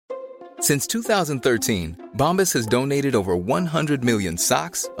Since 2013, Bombas has donated over 100 million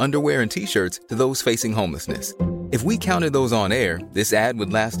socks, underwear, and T-shirts to those facing homelessness. If we counted those on air, this ad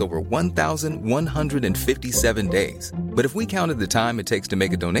would last over 1,157 days. But if we counted the time it takes to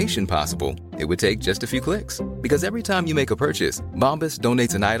make a donation possible, it would take just a few clicks. Because every time you make a purchase, Bombas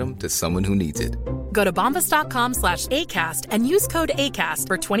donates an item to someone who needs it. Go to bombas.com/ACAST and use code ACAST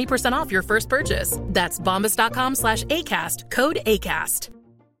for 20% off your first purchase. That's bombas.com/ACAST, code ACAST.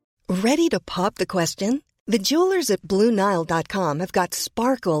 Ready to pop the question? The jewelers at BlueNile.com have got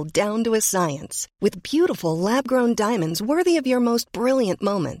sparkle down to a science with beautiful lab-grown diamonds worthy of your most brilliant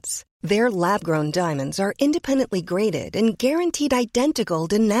moments. Their lab-grown diamonds are independently graded and guaranteed identical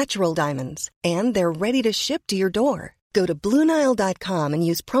to natural diamonds, and they're ready to ship to your door. Go to BlueNile.com and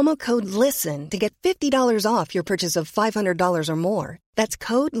use promo code LISTEN to get $50 off your purchase of $500 or more. That's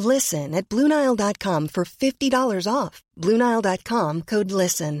code LISTEN at BlueNile.com for $50 off. BlueNile.com, code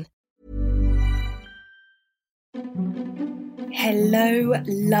LISTEN. Hello,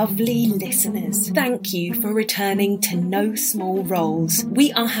 lovely listeners. Thank you for returning to No Small Roles.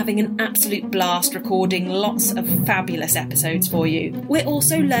 We are having an absolute blast recording lots of fabulous episodes for you. We're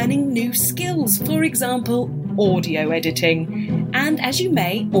also learning new skills, for example, audio editing. And as you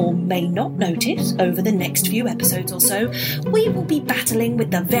may or may not notice over the next few episodes or so, we will be battling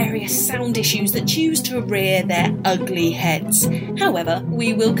with the various sound issues that choose to rear their ugly heads. However,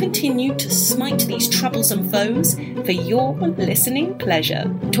 we will continue to smite these troublesome foes for your listening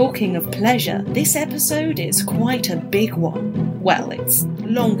pleasure. Talking of pleasure, this episode is quite a big one. Well, it's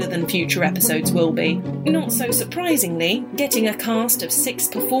longer than future episodes will be. Not so surprisingly, getting a cast of 6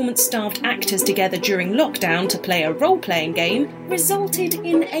 performance-starved actors together during lockdown to play a role-playing game resulted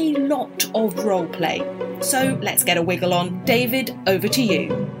in a lot of roleplay. So let's get a wiggle on. David, over to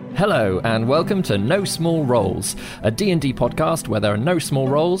you. Hello and welcome to No Small Roles, a D&D podcast where there are no small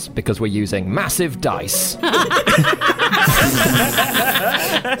roles because we're using massive dice.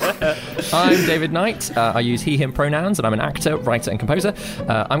 I'm David Knight. I use he, him pronouns, and I'm an actor, writer, and composer.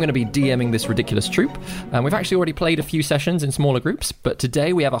 I'm going to be DMing this ridiculous troupe. We've actually already played a few sessions in smaller groups, but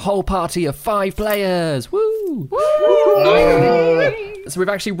today we have a whole party of 5 players. Woo! Woo! So we've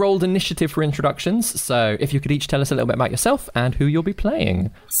actually rolled initiative for introductions, so if you could each tell us a little bit about yourself and who you'll be playing.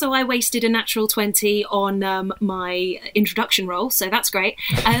 So I wasted a natural 20 on my introduction roll, so that's great.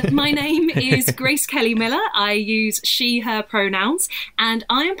 My name is Grace Kelly Miller. I use she, her pronouns, and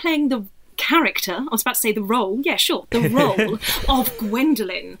I am playing the character, I was about to say the role, yeah, sure, the role of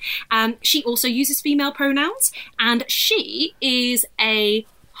Gwendolyn. She also uses female pronouns, and she is a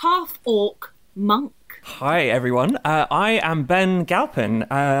half-orc monk. Hi everyone, I am Ben Galpin.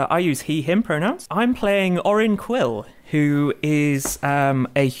 I use he, him pronouns. I'm playing Orin Quill, who is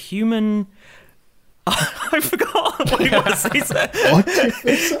a human... I forgot what he was.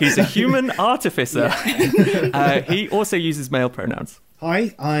 He's a human artificer. He also uses male pronouns.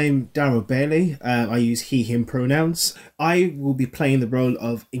 Hi, I'm Daryl Bailey. I use he, him pronouns. I will be playing the role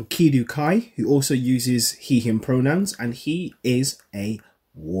of Enkidu Kai, who also uses he, him pronouns, and he is a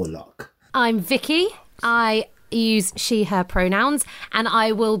warlock. I'm Vicky. I use she, her pronouns, and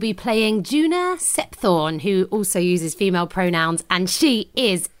I will be playing Juna Septhorn, who also uses female pronouns, and she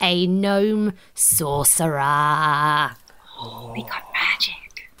is a gnome sorcerer. Oh, we got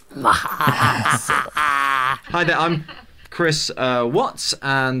magic. Hi there, I'm Chris Watts,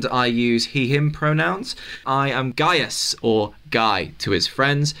 and I use he, him pronouns. I am Gaius, or Guy to his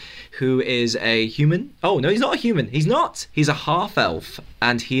friends, who is a human. Oh, no, he's not a human. He's not. He's a half-elf,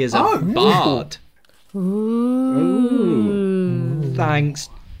 and he is a bard. Ooh. Thanks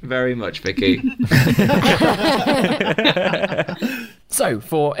very much, Vicky. So,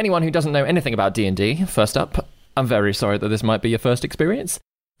 for anyone who doesn't know anything about D&D, first up, I'm very sorry that this might be your first experience,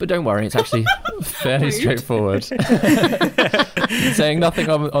 but don't worry, it's actually fairly straightforward. Saying nothing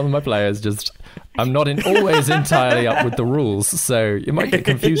on my players, just I'm not always entirely up with the rules, so it might get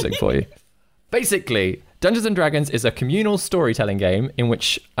confusing for you. Basically, Dungeons & Dragons is a communal storytelling game in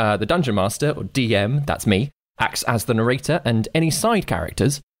which the Dungeon Master, or DM, that's me, acts as the narrator and any side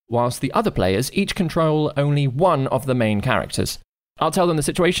characters, whilst the other players each control only one of the main characters. I'll tell them the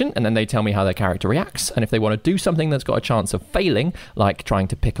situation, and then they tell me how their character reacts, and if they want to do something that's got a chance of failing, like trying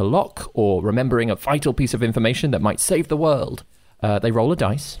to pick a lock or remembering a vital piece of information that might save the world, they roll a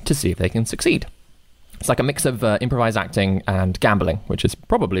dice to see if they can succeed. It's like a mix of improvised acting and gambling, which is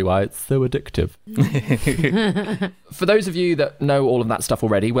probably why it's so addictive. For those of you that know all of that stuff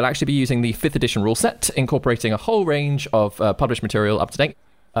already, we'll actually be using the 5th edition rule set, incorporating a whole range of published material up to date,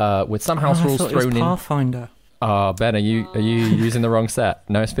 with some house rules thrown in. Pathfinder. Oh, Ben, are you using the wrong set?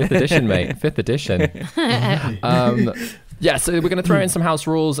 No, it's 5th edition, mate. 5th edition. Yeah, so we're going to throw in some house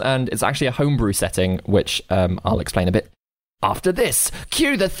rules, and it's actually a homebrew setting, which I'll explain a bit after this.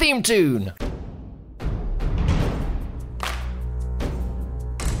 Cue the theme tune!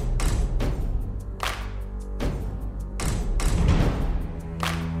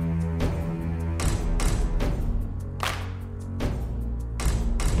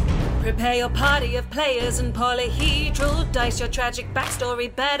 Prepare your party of players and polyhedral dice. Your tragic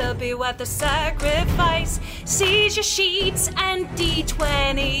backstory better be worth the sacrifice. Seize your sheets and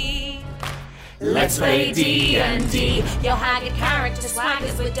D20. Let's play D&D. Your haggard character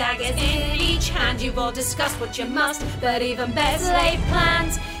swaggers with daggers in each hand. You've all discussed what you must, but even better laid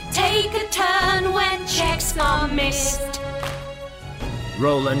plans. Take a turn when checks are missed.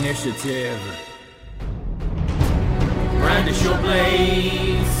 Roll initiative. Brandish your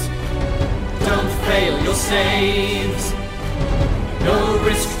blades. Don't fail your saves. No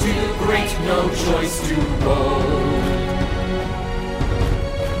risk too great, no choice too bold.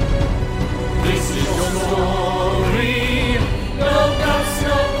 This is your story. No guts,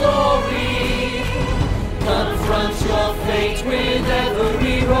 no glory. Confront your fate with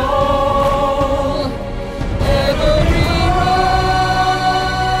every roll. Every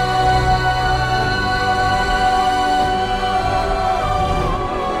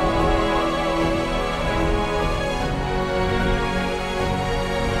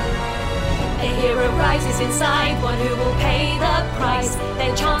rises inside, one who will pay the price.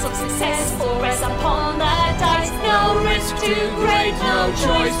 Their chance of success will rest upon the dice. No risk too great, no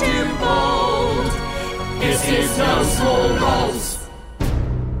choice too bold. This is no small rolls.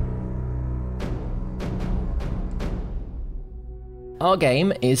 Our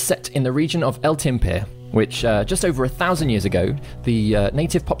game is set in the region of El-Timpir, which just over 1,000 years ago, the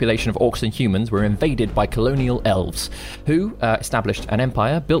native population of orcs and humans were invaded by colonial elves, who established an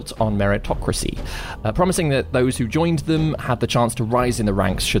empire built on meritocracy, promising that those who joined them had the chance to rise in the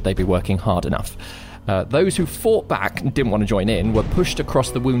ranks should they be working hard enough. Those who fought back and didn't want to join in were pushed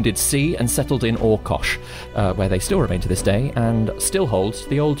across the wounded sea and settled in Orkosh, where they still remain to this day and still hold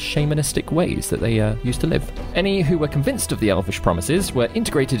the old shamanistic ways that they used to live. Any who were convinced of the elvish promises were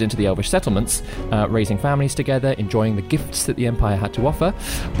integrated into the elvish settlements, raising families together, enjoying the gifts that the empire had to offer,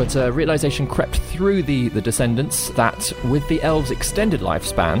 but realization crept through the descendants that with the elves' extended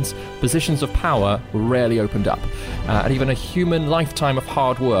lifespans, positions of power rarely opened up, and even a human lifetime of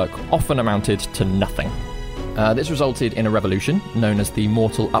hard work often amounted to nothing. This resulted in a revolution known as the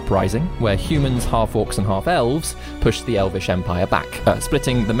Mortal Uprising, where humans, half-orcs and half-elves pushed the Elvish Empire back,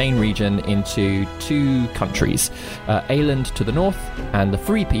 splitting the main region into two countries, Aeland to the north and the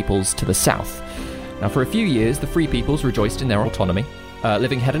Free Peoples to the south. Now, for a few years, the Free Peoples rejoiced in their autonomy,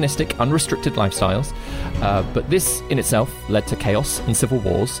 living hedonistic, unrestricted lifestyles, but this in itself led to chaos and civil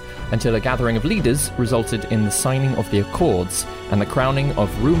wars until a gathering of leaders resulted in the signing of the Accords and the crowning of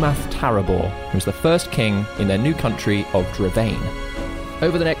Rumath Tarabor, who was the first king in their new country of Drevane.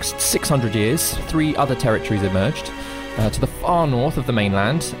 Over the next 600 years, 3 other territories emerged. To the far north of the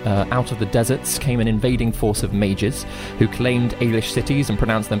mainland, out of the deserts, came an invading force of mages who claimed Aelish cities and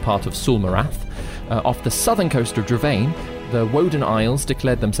pronounced them part of Sulmarath. Off the southern coast of Drevane, the Woden Isles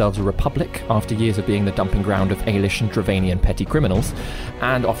declared themselves a republic after years of being the dumping ground of Aelish and Dravanian petty criminals.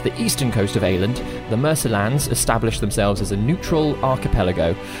 And off the eastern coast of Aeland, the Mercerlands established themselves as a neutral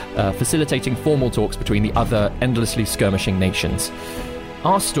archipelago, facilitating formal talks between the other endlessly skirmishing nations.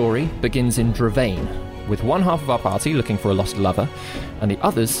 Our story begins in Drevane, with one half of our party looking for a lost lover, and the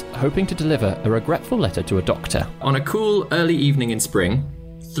others hoping to deliver a regretful letter to a doctor. On a cool early evening in spring,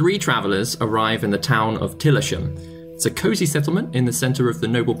 3 travellers arrive in the town of Tillisham. It's a cosy settlement in the centre of the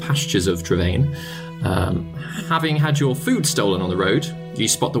noble pastures of Drevane. Having had your food stolen on the road, you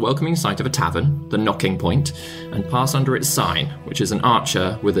spot the welcoming sight of a tavern, the Knocking Point, and pass under its sign, which is an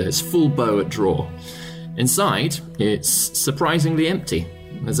archer with his full bow at draw. Inside, it's surprisingly empty.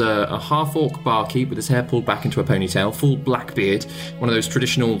 There's a half-orc barkeep with his hair pulled back into a ponytail, full black beard, one of those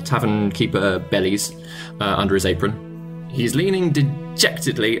traditional tavern keeper bellies under his apron. He's leaning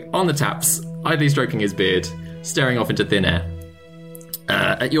dejectedly on the taps, idly stroking his beard, staring off into thin air.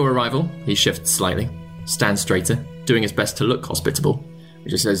 At your arrival, he shifts slightly, stands straighter, doing his best to look hospitable. He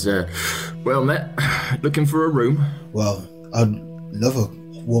just says, well met, looking for a room? Well, I'd love a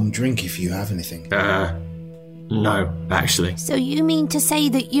warm drink if you have anything. No, actually. So you mean to say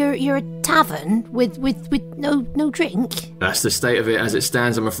that you're a tavern with no drink? That's the state of it as it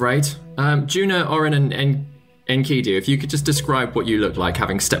stands, I'm afraid. Juna, Orin, and Enkidu, if you could just describe what you look like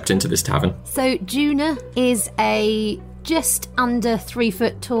having stepped into this tavern. So Juna is a just under 3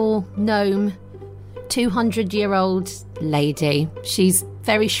 foot tall gnome, 200-year-old lady. She's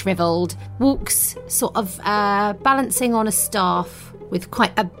very shriveled, walks sort of balancing on a staff with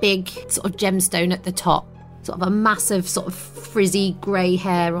quite a big sort of gemstone at the top. Sort of a massive sort of frizzy grey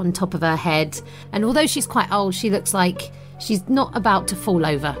hair on top of her head. And although she's quite old, she looks like she's not about to fall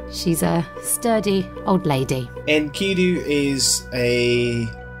over. She's a sturdy old lady. Enkidu is a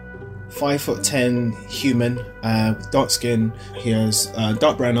 5'10" human with dark skin. He has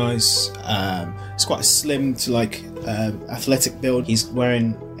dark brown eyes. He's quite a slim to athletic build. He's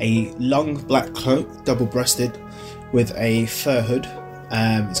wearing a long black cloak, double-breasted, with a fur hood.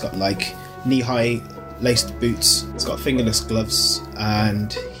 He's got knee-high laced boots. He's got fingerless gloves,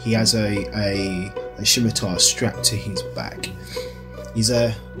 and he has a scimitar strapped to his back. He's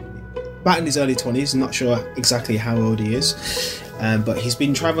about in his early 20s. I'm not sure exactly how old he is, but he's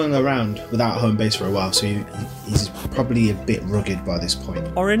been travelling around without a home base for a while, so he's probably a bit rugged by this point.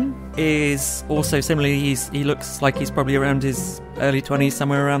 Orin is also similarly, he looks like he's probably around his early 20s,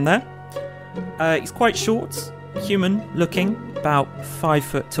 somewhere around there. He's quite short, human looking, about 5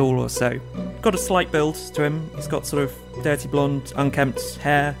 foot tall or so. Got a slight build to him. He's got sort of dirty blonde, unkempt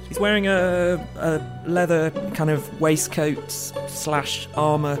hair. He's wearing a leather kind of waistcoat /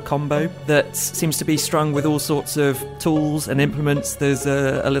 armour combo that seems to be strung with all sorts of tools and implements. There's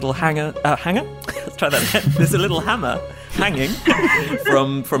a little hanger? Let's try that again. There's a little hammer hanging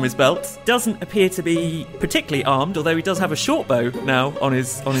from his belt. Doesn't appear to be particularly armed, although he does have a short bow now on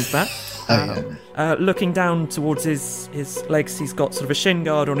his back. Looking down towards his legs, he's got sort of a shin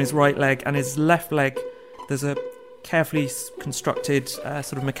guard on his right leg, and his left leg, there's a carefully constructed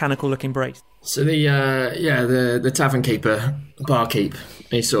sort of mechanical looking brace. So the tavern keeper, barkeep,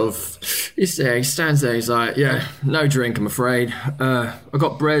 he stands there, he's like, yeah, no drink, I'm afraid. I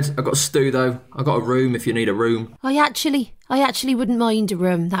got bread, I got stew though, I got a room if you need a room. I actually wouldn't mind a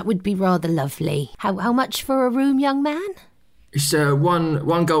room. That would be rather lovely. How much for a room, young man? It's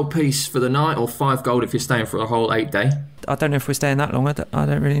one gold piece for the night, or 5 gold if you're staying for a whole 8 day. I don't know if we're staying that long. I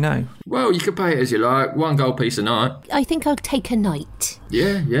don't really know. Well, you could pay it as you like. 1 gold piece a night. I think I'll take a night.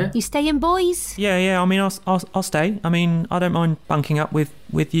 Yeah. You staying, boys? Yeah. I mean, I'll stay. I mean, I don't mind bunking up with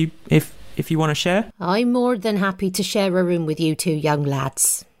you if you want to share. I'm more than happy to share a room with you two young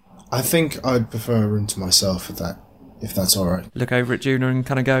lads. I think I'd prefer a room to myself if that's all right. Look over at Juna and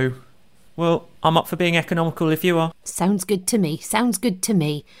kind of go, well, I'm up for being economical if you are. Sounds good to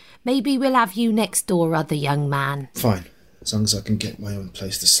me. Maybe we'll have you next door, other young man. Fine, as long as I can get my own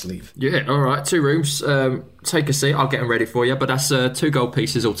place to sleep. Yeah, all right, 2 rooms. Take a seat, I'll get them ready for you. But that's 2 gold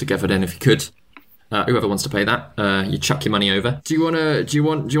pieces altogether then, if you could. Whoever wants to pay that, you chuck your money over. Do you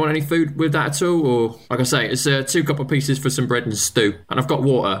want any food with that at all? Or, like I say, it's 2 copper pieces for some bread and stew. And I've got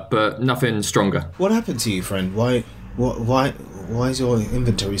water, but nothing stronger. What happened to you, friend? Why is your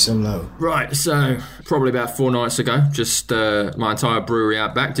inventory so low? Right, so probably about 4 nights ago, just my entire brewery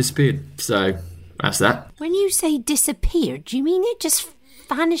out back disappeared. So that's that. When you say disappeared, do you mean it just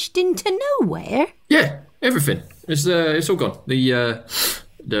vanished into nowhere? Yeah, everything. It's all gone. The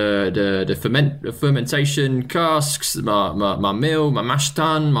fermentation casks, my meal, my mash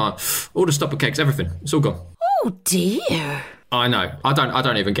tun, all the stopper cakes, everything. It's all gone. Oh dear. I know. I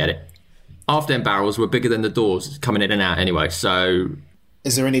don't even get it. Half them barrels were bigger than the doors coming in and out anyway, so...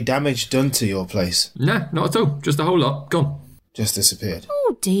 Is there any damage done to your place? No, not at all. Just a whole lot. Gone. Just disappeared.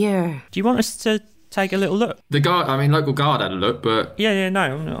 Oh, dear. Do you want us to take a little look? Local guard had a look, but... Yeah, no,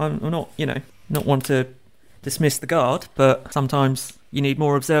 I'm not, not one to dismiss the guard, but sometimes you need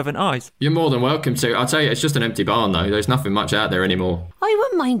more observant eyes. You're more than welcome to. I'll tell you, it's just an empty barn, though. There's nothing much out there anymore. I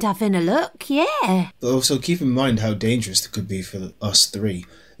wouldn't mind having a look, yeah. But also keep in mind how dangerous it could be for us 3.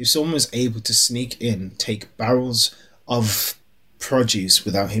 If someone was able to sneak in, take barrels of produce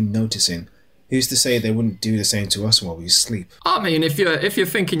without him noticing, who's to say they wouldn't do the same to us while we sleep? I mean, if you're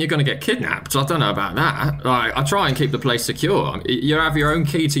thinking you're going to get kidnapped, I don't know about that. Like, I try and keep the place secure. You have your own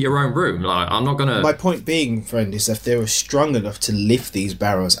key to your own room. Like, I'm not going to... My point being, friend, is that they were strong enough to lift these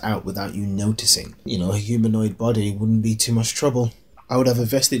barrels out without you noticing. A humanoid body wouldn't be too much trouble. I would have a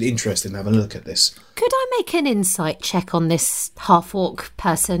vested interest in having a look at this. Could I make an insight check on this half-orc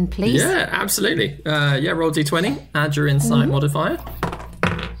person, please? Yeah, absolutely. Roll D20. Add your insight modifier.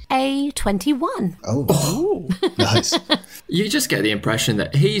 A 21. Oh. Nice. You just get the impression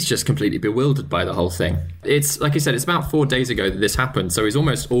that he's just completely bewildered by the whole thing. It's, like I said, it's about 4 days ago that this happened, so he's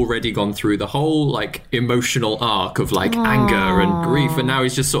almost already gone through the whole, emotional arc of, anger and grief, and now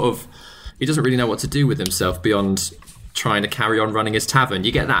he's just sort of... He doesn't really know what to do with himself beyond... trying to carry on running his tavern.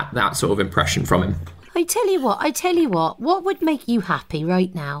 You get that sort of impression from him. I tell you what would make you happy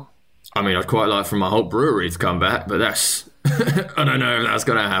right now? I mean, I'd quite like for my whole brewery to come back, but that's I don't know if that's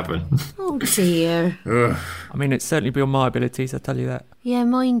going to happen. Oh, dear. I mean, it's certainly beyond my abilities, I'll tell you that. Yeah,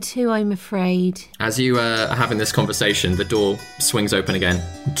 mine too, I'm afraid. As you are having this conversation, the door swings open again.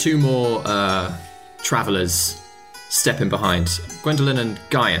 2 more travellers step in behind. Gwendolyn and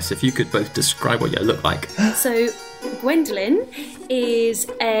Gaius, if you could both describe what you look like. So, Gwendolyn is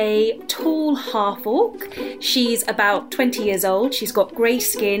a tall half-orc. She's about 20 years old. She's got grey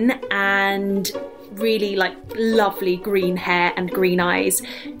skin and really, lovely green hair and green eyes.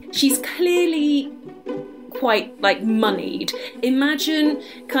 She's clearly quite, moneyed. Imagine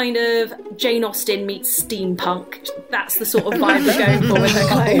kind of Jane Austen meets steampunk. That's the sort of vibe we're going for with her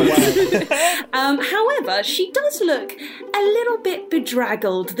clothes. However, she does look a little bit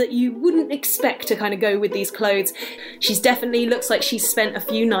bedraggled that you wouldn't expect to kind of go with these clothes. She's definitely looks like she's spent a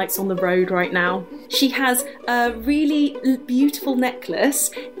few nights on the road right now. She has a really beautiful necklace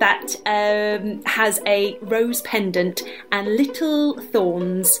that has a rose pendant and little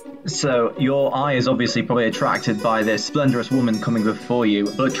thorns. So your eye is obviously probably attracted by this splendorous woman coming before you,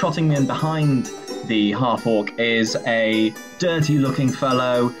 but trotting in behind the half-orc is a dirty-looking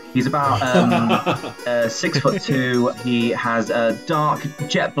fellow. He's about 6'2". He has dark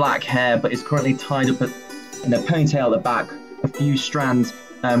jet black hair, but is currently tied up in a ponytail at the back, a few strands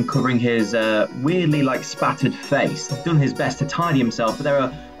covering his weirdly spattered face. He's done his best to tidy himself, but there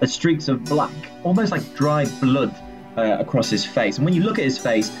are streaks of black, almost like dried blood, across his face. And when you look at his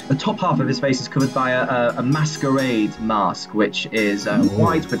face, the top half of his face is covered by a masquerade mask, which is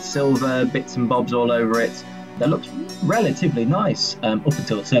white with silver bits and bobs all over it. That looks relatively nice up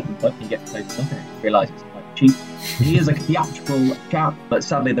until a certain point when you get close up and you realise it's quite cheap. He is a theatrical chap, but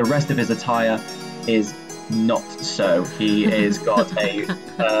sadly the rest of his attire is not so. He has got a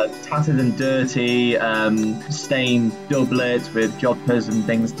tattered and dirty stained doublet with joggers and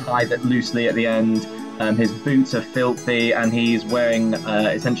things tied loosely at the end. His boots are filthy, and he's wearing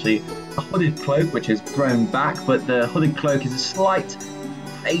essentially a hooded cloak, which is thrown back, but the hooded cloak is a slight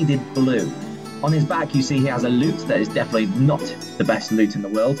faded blue. On his back, you see he has a lute that is definitely not the best lute in the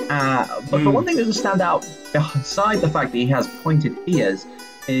world. But the one thing that does stand out, beside the fact that he has pointed ears,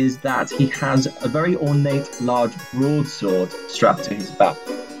 is that he has a very ornate, large broadsword strapped to his back.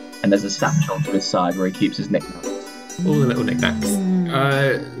 And there's a satchel to his side where he keeps his knickknacks. All the little knickknacks.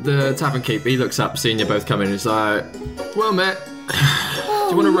 The tavern keeper, he looks up, seeing you both come in, and he's like, well met, do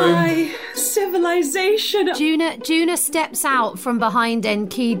you want a room? My civilization. Juna steps out from behind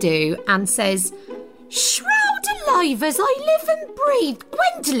Enkidu and says, shroud alive as I live and breathe.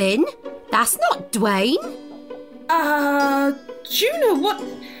 Gwendolyn, that's not Dwayne. Juna, what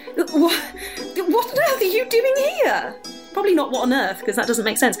on earth are you doing here? Probably not what on earth, because that doesn't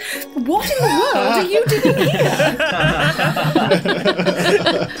make sense. What in the world are you doing here?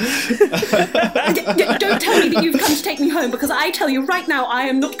 Don't tell me that you've come to take me home, because I tell you right now, I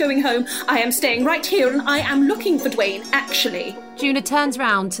am not going home. I am staying right here, and I am looking for Dwayne, actually. Juna turns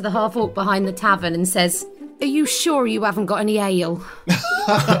round to the half-orc behind the tavern and says, are you sure you haven't got any ale?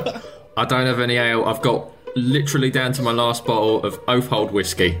 I don't have any ale. I've got literally down to my last bottle of Oathhold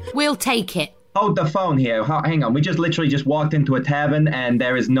whiskey. We'll take it. Hold the phone here. Hang on. We just walked into a tavern and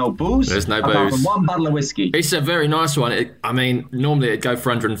there is no booze. There's no apart booze. From one bottle of whiskey. It's a very nice one. Normally it'd go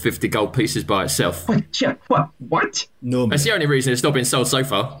for 150 gold pieces by itself. What? No. That's the only reason it's not been sold so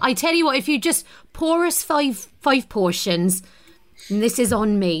far. I tell you what, if you just pour us five portions, and this is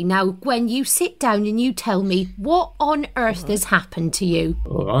on me. Now, Gwen, you sit down and you tell me what on earth has happened to you.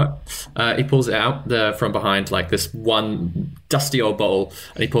 All right. He pulls it out from behind, this one dusty old bottle,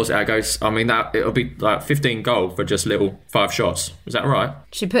 and he pulls it out and goes, it'll be 15 gold for just little 5 shots. Is that right?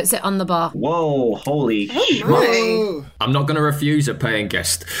 She puts it on the bar. Whoa, holy shit. I'm not going to refuse a paying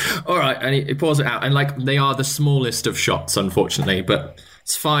guest. All right, and he pours it out, and they are the smallest of shots, unfortunately, but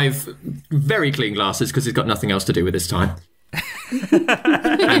it's 5 very clean glasses because he's got nothing else to do with his time.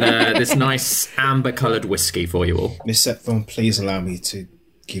 And this nice amber-coloured whiskey for you all. Miss Septhorn, please allow me to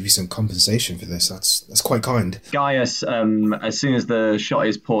give you some compensation for this. That's quite kind. Gaius, as soon as the shot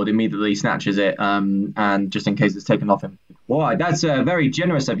is poured, immediately snatches it, and just in case it's taken off him. Why, that's very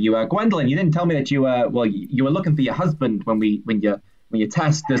generous of you. Gwendolyn, you didn't tell me that you were looking for your husband when you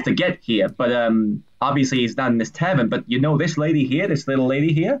tasked us to get here, but obviously he's not in this tavern, but you know this lady here, this little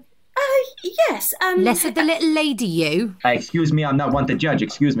lady here? Yes. Less of the little lady, you. Excuse me, I'm not one to judge.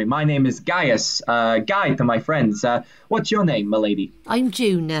 Excuse me. My name is Gaius. Guy to my friends. What's your name, my lady? I'm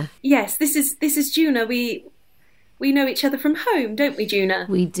Juna. Yes, this is Juna. We we know each other from home, don't we, Juna?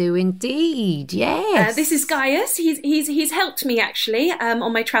 We do indeed, yes. This is Gaius. He's helped me, actually,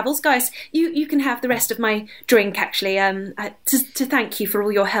 on my travels. Gaius, you can have the rest of my drink, actually, to thank you for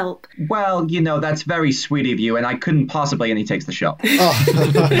all your help. Well, that's very sweet of you, and I couldn't possibly... And he takes the shot.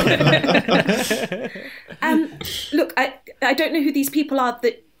 Look, I don't know who these people are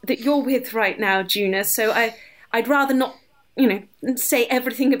that you're with right now, Juna, so I'd rather not, say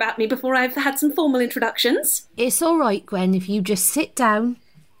everything about me before I've had some formal introductions. It's all right, Gwen, if you just sit down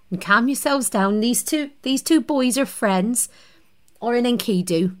and calm yourselves down. These two boys are friends. Orin and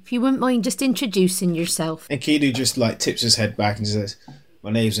Enkidu, if you wouldn't mind just introducing yourself. Enkidu just tips his head back and says, "My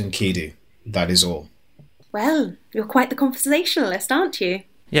name's Enkidu. That is all." Well, you're quite the conversationalist, aren't you?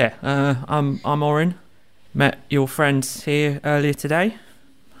 Yeah, I'm Orin. Met your friends here earlier today.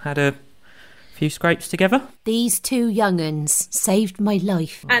 Had a few scrapes together. These two young'uns saved my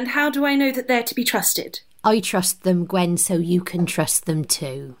life. And how do I know that they're to be trusted? I trust them, Gwen, so you can trust them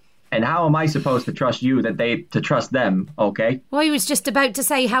too. And how am I supposed to trust you to trust them, okay? Well, I was just about to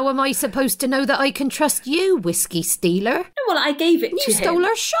say, how am I supposed to know that I can trust you, whiskey stealer? Well, I gave it to him. You stole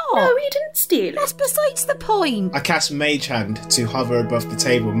our shot. No, he didn't steal it. That's besides the point. I cast Mage Hand to hover above the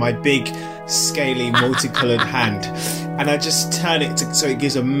table, my big, scaly, multicoloured hand. And I just turn it so it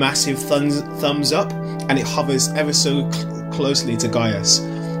gives a massive thumbs up, and it hovers ever so closely to Gaius.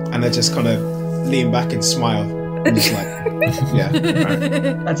 And I just kind of lean back and smile. I'm just yeah.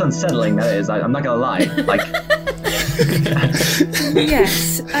 That's unsettling, that is. I'm not going to lie.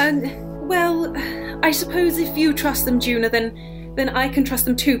 Yes. Well, I suppose if you trust them, Juna, then I can trust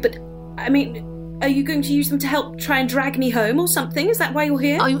them too. But, I mean, are you going to use them to help try and drag me home or something? Is that why you're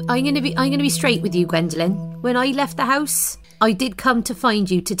here? I'm going to be straight with you, Gwendolyn. When I left the house, I did come to find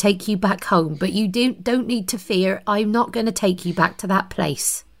you to take you back home. But you don't need to fear. I'm not going to take you back to that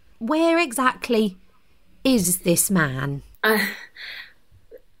place. Where exactly is this man?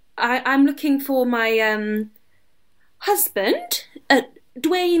 I'm looking for my husband,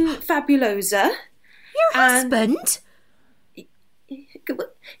 Dwayne Fabulosa. Your husband?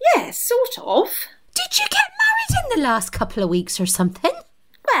 Yes, sort of. Did you get married in the last couple of weeks or something?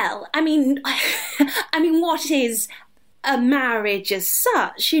 Well, I mean, what is a marriage as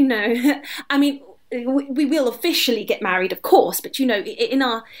such, I mean, we will officially get married, of course, but in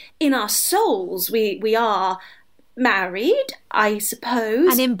our souls, we are married, I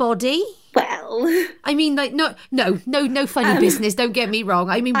suppose. And in body? Well, I mean, no funny business. Don't get me wrong.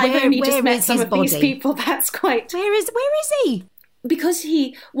 I mean, I've only just met is some his of body? these people. That's quite. Where is he? Because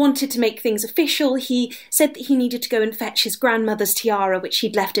he wanted to make things official, he said that he needed to go and fetch his grandmother's tiara, which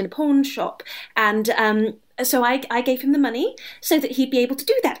he'd left in a pawn shop, and so I gave him the money so that he'd be able to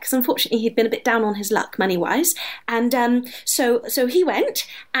do that, because unfortunately he'd been a bit down on his luck money-wise, and so he went,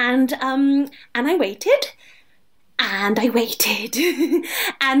 and I waited. And I waited.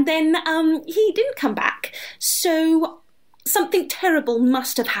 And then he didn't come back. So something terrible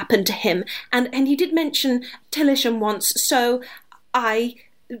must have happened to him. And he did mention Tillisham once. So I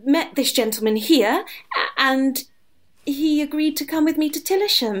met this gentleman here, and he agreed to come with me to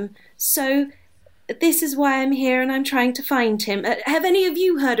Tillisham. So this is why I'm here, and I'm trying to find him. Have any of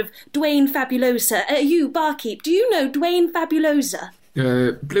you heard of Dwayne Fabulosa? You, barkeep, do you know Dwayne Fabulosa?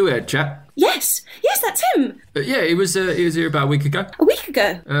 Blue-haired chap. Yes, that's him. Yeah, he was here about a week ago. A week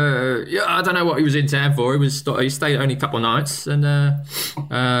ago? Yeah, I don't know what he was in town for. He stayed only a couple of nights, and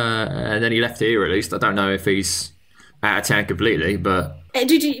then he left here. At least I don't know if he's out of town completely, but.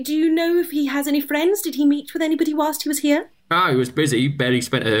 Do you know if he has any friends? Did he meet with anybody whilst he was here? Oh, he was busy. Barely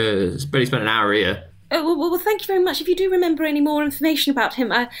spent an hour here. Oh, well, thank you very much. If you do remember any more information about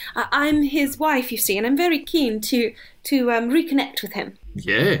him, I'm his wife, you see, and I'm very keen to reconnect with him.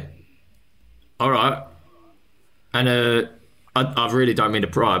 Yeah. All right. And I really don't mean to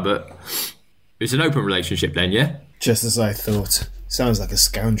pry, but it's an open relationship then, yeah? Just as I thought. Sounds like a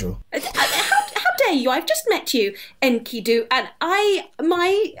scoundrel. How dare you? I've just met you, Enkidu, and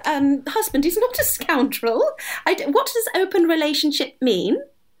my husband is not a scoundrel. What does open relationship mean?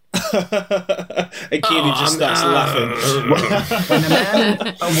 Enkidu just starts laughing. When a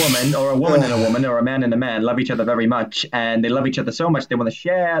man, a woman, or a woman and a woman, or a man and a man love each other very much, and they love each other so much they want to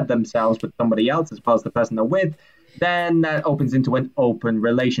share themselves with somebody else as well as the person they're with, then that opens into an open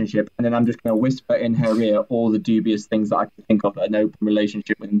relationship. And then I'm just going to whisper in her ear all the dubious things that I can think of that an open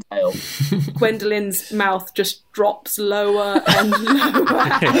relationship would entail. Gwendolyn's mouth just drops lower and lower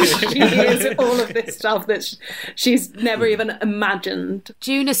as she hears all of this stuff that she's never even imagined.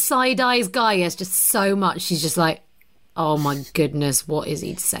 Juna side-eyes Gaius just so much. She's just like, oh my goodness, what is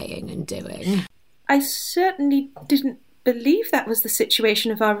he saying and doing? I certainly didn't believe that was the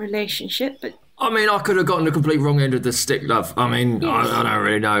situation of our relationship, but I mean, I could have gotten the complete wrong end of the stick, love. I mean, I don't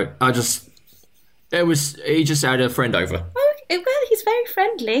really know. He just had a friend over. Oh, well, he's very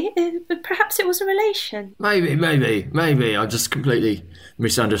friendly. But perhaps it was a relation. Maybe. I just completely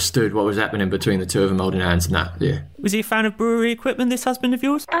misunderstood what was happening between the two of them holding hands and that. Yeah. Was he a fan of brewery equipment, this husband of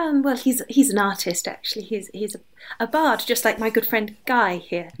yours? Well, he's an artist, actually. He's a bard, just like my good friend Guy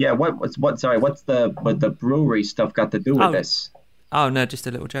here. Yeah. What's the brewery stuff got to do with this? Oh no, just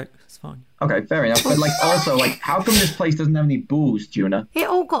a little joke. It's fine. Okay, fair enough. But also, how come this place doesn't have any booze, Juna? It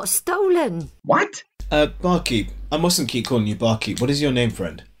all got stolen. What? Barkeep. I mustn't keep calling you Barkeep. What is your name,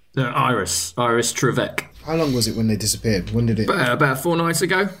 friend? Iris Trevec. How long was it when they disappeared? When did it? About 4 nights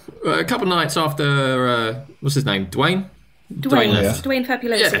ago. A couple of nights after what's his name? Dwayne left. Dwayne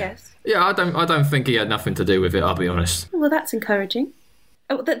Fabulosa, yes. Yeah, I don't think he had nothing to do with it, I'll be honest. Well, that's encouraging.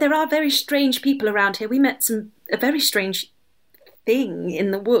 Oh, there are very strange people around here. We met a very strange thing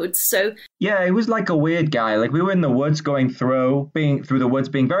in the woods, so... Yeah, he was like a weird guy. Like, we were in the woods being through the woods,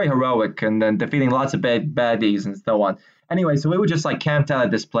 being very heroic, and then defeating lots of baddies and so on. Anyway, so we were just, camped out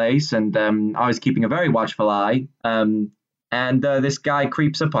at this place, and I was keeping a very watchful eye, and this guy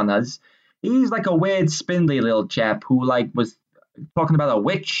creeps up on us. He's like a weird, spindly little chap who, was talking about a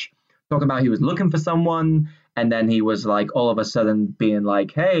witch, talking about he was looking for someone, and then he was, all of a sudden being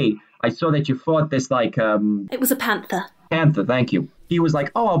like, hey, I saw that you fought this, It was a panther. Panther, thank you. He was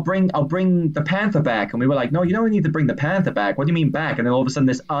like, oh, I'll bring the panther back. And we were like, no, you don't need to bring the panther back. What do you mean back? And then all of a sudden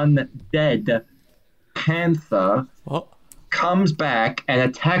this undead panther comes back and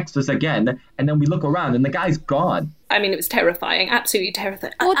attacks us again. And then we look around and the guy's gone. I mean, it was terrifying. Absolutely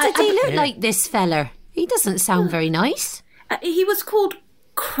terrifying. What did he look like, this feller? He doesn't sound very nice. He was called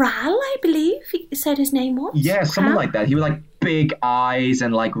Kral, I believe he said his name was. Yeah, something like that. He was big eyes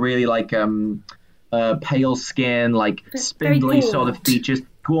and really pale skin, spindly sort of features.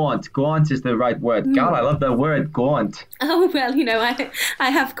 Gaunt is the right word. God, I love the word gaunt. Oh, well, I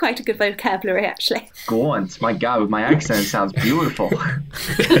have quite a good vocabulary, actually. Gaunt, my God, with my accent, it sounds beautiful.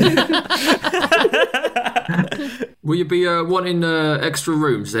 Will you be wanting extra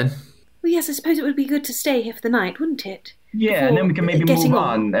rooms then? Well, yes, I suppose it would be good to stay here for the night, wouldn't it? Yeah, and then we can maybe move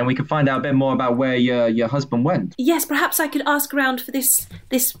on, and we can find out a bit more about where your husband went. Yes, perhaps I could ask around for this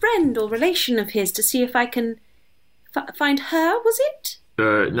friend or relation of his to see if I can find her, was it?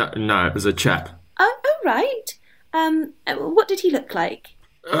 No, it was a chap. Oh, right. What did he look like?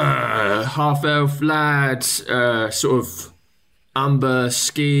 Half-elf lad, sort of umber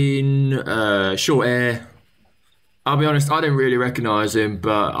skin, short hair. I'll be honest, I didn't really recognise him,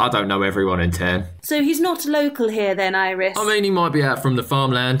 but I don't know everyone in town. So he's not local here then, Iris? I mean, he might be out from the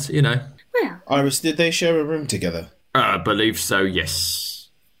farmland, Well... Iris, did they share a room together? I believe so, yes.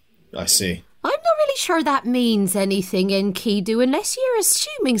 I see. I'm not really sure that means anything, Enkidu, unless you're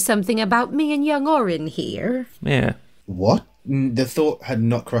assuming something about me and young Orin here. Yeah. What? The thought had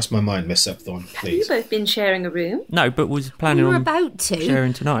not crossed my mind, Miss Septhorn, please. Have you both been sharing a room? No, but was planning on about to.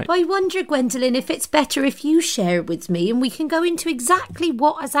 Sharing tonight. I wonder, Gwendolyn, if it's better if you share with me and we can go into exactly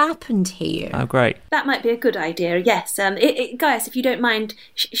what has happened here. Oh, great. That might be a good idea, yes. Guys, if you don't mind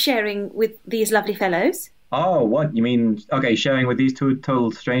sharing with these lovely fellows. Oh, what? You mean, okay, sharing with these two total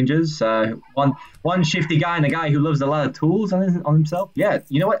strangers? One shifty guy and a guy who loves a lot of tools on himself? Yeah,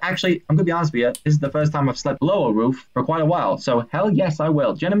 you know what? Actually, I'm going to be honest with you. This is the first time I've slept below a roof for quite a while. So, hell yes, I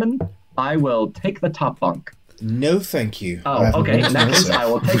will. Gentlemen, I will take the top bunk. No, thank you. Oh, okay. In that case, I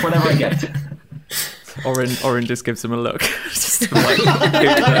will take whatever I get. Orin just gives him a look. Just like, who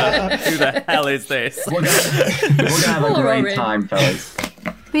the hell is this? We're gonna have a great time, fellas.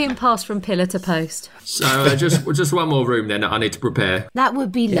 Being passed from pillar to post. So just one more room then that I need to prepare. That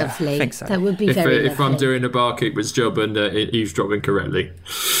would be lovely. I think so. That would be very lovely. If I'm doing the barkeeper's job and eavesdropping correctly.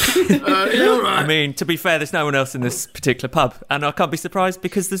 All right. I mean, to be fair, there's no one else in this particular pub, and I can't be surprised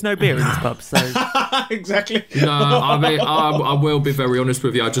because there's no beer in this pub. So exactly. No, I mean, I will be very honest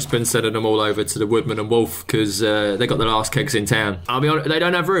with you. I've just been sending them all over to the Woodman and Wolf because they got the last kegs in town. I'll be honest, they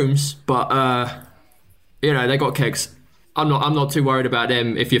don't have rooms, but they got kegs. I'm not too worried about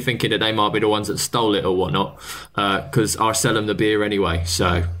them if you're thinking that they might be the ones that stole it or whatnot, because I sell them the beer anyway,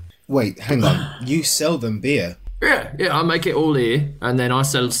 so... Wait, hang on. You sell them beer? Yeah, I make it all here, and then I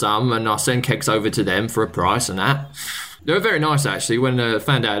sell some, and I send kegs over to them for a price and that. They were very nice, actually. When they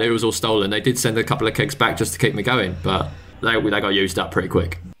found out it was all stolen, they did send a couple of kegs back just to keep me going, but they got used up pretty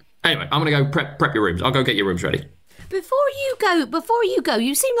quick. Anyway, I'm going to go prep your rooms. I'll go get your rooms ready. Before you go,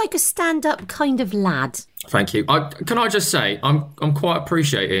 you seem like a stand-up kind of lad. Thank you. Can I just say, I'm quite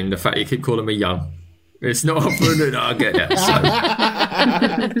appreciating the fact you keep calling me young. It's not often that I get that.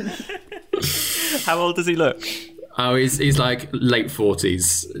 So. How old does he look? Oh, he's like late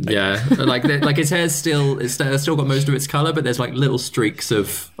 40s. Yeah, like his hair's still got most of its colour, but there's like little streaks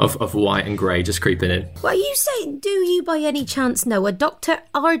of white and grey just creeping in. Well, you say, do you by any chance know a Dr.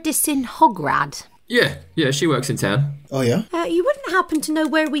 Ardison Hograd? Yeah, she works in town. Oh yeah. You wouldn't happen to know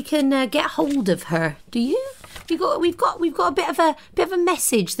where we can get hold of her, do you? We've got a bit of a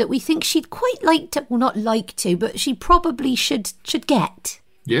message that we think she'd quite like to, well, not like to, but she probably should get.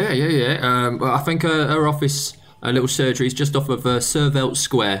 Yeah. Well, I think her office, her little surgery, is just off of Servelt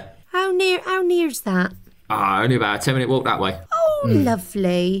Square. How near's that? Only about a 10-minute walk that way. Oh,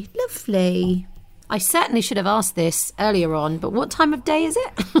 lovely. I certainly should have asked this earlier on, but what time of day is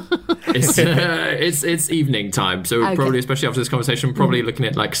it? It's evening time, so Okay. probably, especially after this conversation, probably looking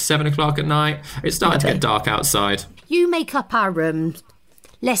at like 7 o'clock at night. It's starting to get dark outside. You make up our room.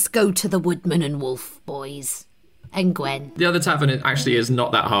 Let's go to the Woodman and Wolf, boys. And Gwen. The other tavern actually is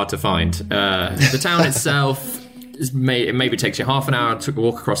not that hard to find. The town itself maybe takes you half an hour to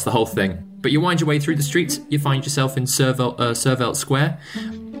walk across the whole thing. But you wind your way through the streets, you find yourself in Servelt Square.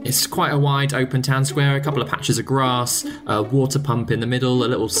 It's quite a wide open town square, a couple of patches of grass, a water pump in the middle, a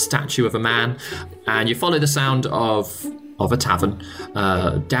little statue of a man, and you follow the sound of a tavern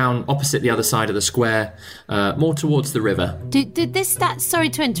down opposite the other side of the square, more towards the river. Did this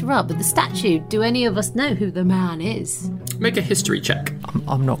sorry to interrupt, but the statue, do any of us know who the man is? Make a history check.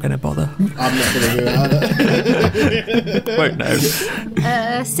 I'm not going to bother. I'm not going to do it either. Won't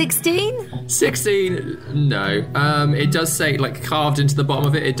know. 16? 16, no. It does say, like, carved into the bottom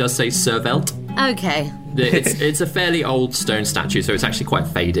of it, it does say Servelt. Okay. It's a fairly old stone statue, so it's actually quite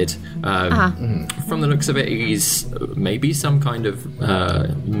faded. From the looks of it, he's maybe some kind of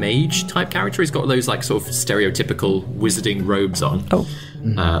mage type character. He's got those like sort of stereotypical wizarding robes on.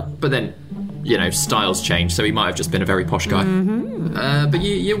 But then, you know, styles change, so he might have just been a very posh guy. But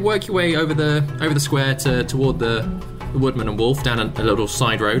you work your way over the square toward the Woodman and Wolf down a little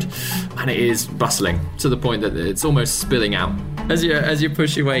side road, and it is bustling to the point that it's almost spilling out. As you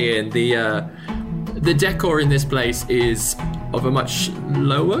push your way in, the decor in this place is of a much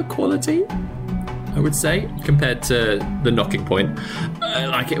lower quality, I would say, compared to the Knocking Point.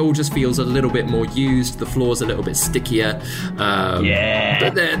 Like, it all just feels a little bit more used. The floor's a little bit stickier.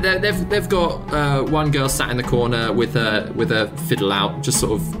 But they've got one girl sat in the corner with a fiddle out, just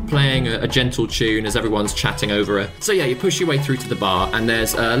sort of playing a gentle tune as everyone's chatting over her. So yeah, you push your way through to the bar, and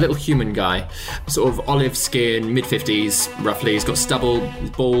there's a little human guy, sort of olive skin, mid-50s roughly. He's got stubble, he's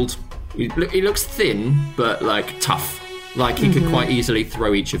bald. He looks thin, but like tough. Like he could quite easily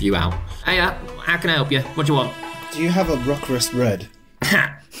throw each of you out. Hey, how can I help you? What do you want? Do you have a Rockrest Red?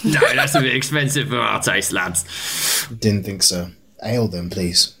 No, that's a bit expensive for our taste, lads. Didn't think so. Ale then,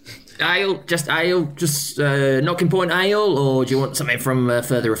 please. Ale? Just Knocking Point ale, or do you want something from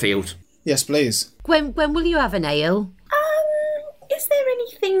further afield? Yes, please. When will you have an ale? Is there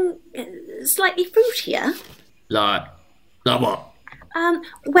anything slightly fruitier? Like what?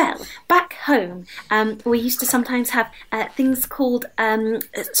 Well, back home, we used to sometimes have things called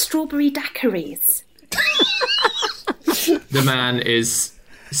strawberry daiquiris. The man is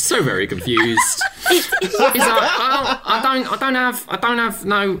so very confused. He's like, I don't have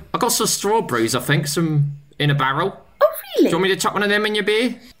no. I got some strawberries, I think, some in a barrel. Oh, really? Do you want me to chuck one of them in your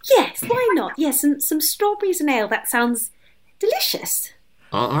beer? Yes, why not? Yes, some strawberries and ale. That sounds delicious.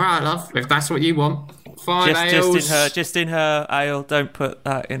 All right, love. If that's what you want. 5 ales. Just in her ale. Don't put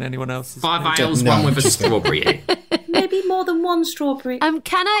that in anyone else's. 5 ales, one with a strawberry in it. Maybe more than one strawberry.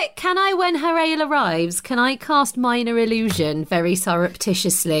 Can I, when her ale arrives, can I cast Minor Illusion very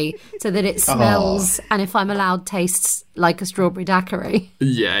surreptitiously so that it smells and, if I'm allowed, tastes like a strawberry daiquiri?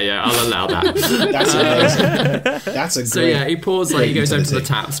 Yeah, I'll allow that. That's amazing. That's a great. So yeah, he goes over to the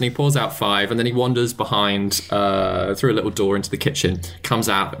taps and he pours out 5, and then he wanders behind through a little door into the kitchen. Comes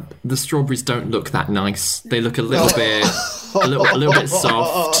out. The strawberries don't look that nice. They look a little bit, a little bit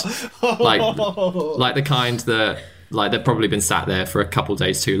soft, like the kind that. Like, they've probably been sat there for a couple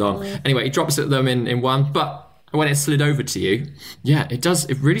days too long. Anyway, he drops them in one, but when it's slid over to you, yeah, it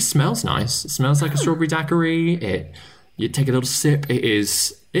really smells nice. It smells like a strawberry daiquiri. You take a little sip, it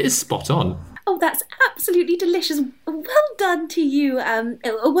is spot on. Oh, that's absolutely delicious. Well done to you.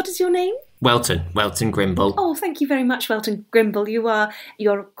 What is your name? Welton Grimble. Oh, thank you very much, Welton Grimble.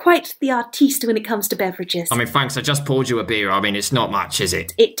 You're quite the artiste when it comes to beverages. I mean, thanks. I just poured you a beer. I mean, it's not much, is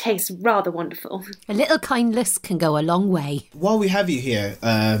it? It tastes rather wonderful. A little kindness can go a long way. While we have you here,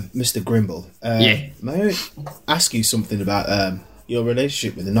 Mr. Grimble, may I ask you something about your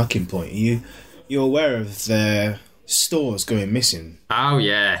relationship with the Knocking Point? You're aware of their stores going missing? Oh,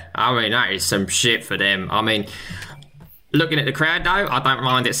 yeah. I mean, that is some shit for them. I mean, Looking at the crowd, though, I don't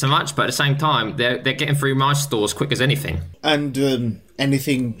mind it so much, but at the same time, they're getting through my store as quick as anything. And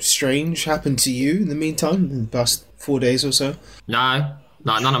anything strange happened to you in the meantime, in the past 4 days or so? No,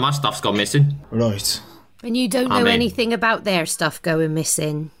 none of my stuff's gone missing. Right. And you don't know anything about their stuff going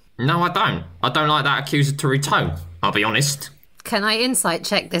missing? No, I don't. I don't like that accusatory tone, I'll be honest. Can I insight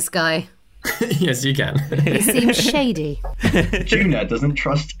check this guy? Yes, you can. He seems shady. Juna doesn't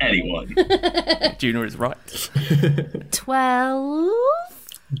trust anyone. Juna is right. 12?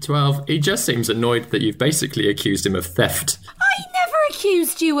 12. He just seems annoyed that you've basically accused him of theft. I never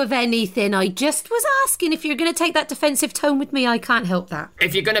accused you of anything. I just was asking if you're going to take that defensive tone with me. I can't help that.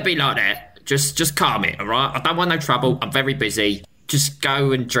 If you're going to be like that, just calm it, all right? I don't want no trouble. I'm very busy. Just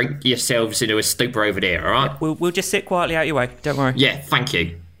go and drink yourselves into a stupor over there, all right? We'll just sit quietly out your way. Don't worry. Yeah, thank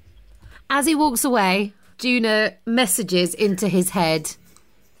you. As he walks away, Juna messages into his head,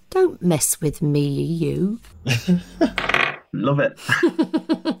 "Don't mess with me, you." Love it.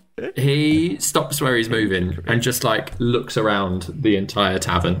 He stops where he's moving and just, like, looks around the entire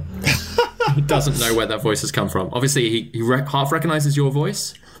tavern. He doesn't know where that voice has come from. Obviously, he half recognises your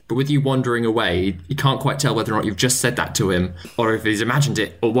voice, but with you wandering away, he can't quite tell whether or not you've just said that to him or if he's imagined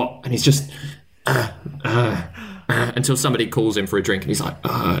it or what. And he's just... until somebody calls him for a drink and he's like,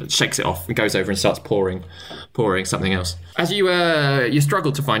 shakes it off and goes over and starts pouring something else. As you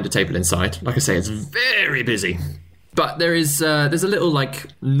struggle to find a table inside, like I say, it's very busy. But there's a little, like,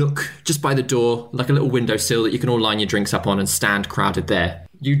 nook just by the door, like a little windowsill that you can all line your drinks up on and stand crowded there.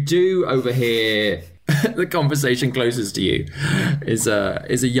 You do overhear the conversation closest to you is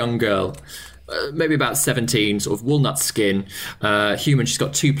a young girl, maybe about 17, sort of walnut skin, human. She's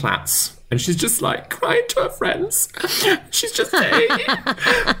got 2 plaits. And she's just, like, crying to her friends. She's just saying,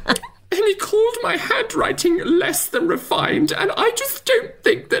 and he called my handwriting less than refined, and I just don't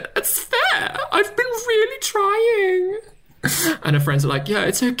think that it's fair. I've been really trying. And her friends are like, yeah,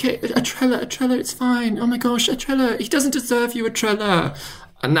 it's okay. Atrella, it's fine. Oh my gosh, Atrella, he doesn't deserve you, Atrella.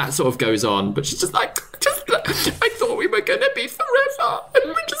 And that sort of goes on. But she's just like, I thought we were going to be forever,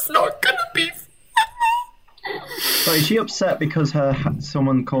 and we're just not going to be forever. So is she upset because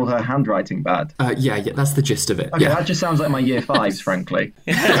someone called her handwriting bad? Yeah, that's the gist of it. Okay, yeah. That just sounds like my year 5s, frankly.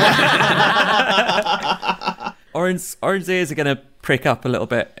 Oren's ears are going to prick up a little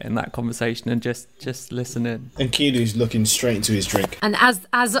bit in that conversation and just listen in. And Kinu's looking straight into his drink. And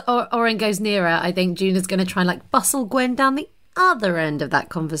as Oren goes nearer, I think Juna's going to try and, like, bustle Gwen down the other end of that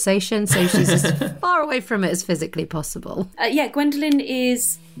conversation, so she's as far away from it as physically possible. Yeah, Gwendolyn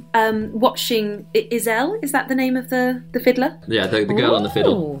is watching Iselle. Is that the name of the fiddler? Yeah, the girl on the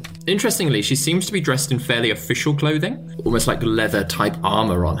fiddle. Interestingly, she seems to be dressed in fairly official clothing, almost like leather type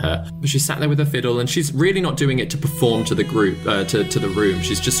armour on her. But she's sat there with her fiddle, and she's really not doing it to perform to the group, to the room.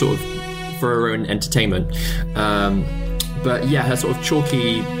 She's just sort of for her own entertainment. But yeah, her sort of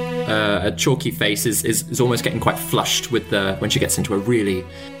chalky face is almost getting quite flushed with when she gets into a really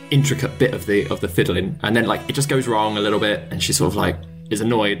intricate bit of the fiddling, and then, like, it just goes wrong a little bit, and she sort of, like, is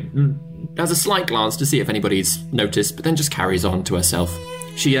annoyed, has a slight glance to see if anybody's noticed, but then just carries on to herself.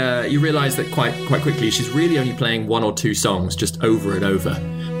 She you realise that quite quickly she's really only playing 1 or 2 songs just over and over,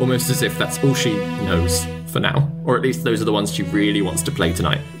 almost as if that's all she knows for now, or at least those are the ones she really wants to play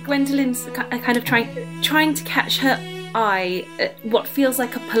tonight. Gwendolyn's kind of trying to catch her eye at what feels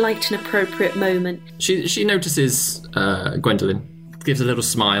like a polite and appropriate moment. She notices Gwendolyn, gives a little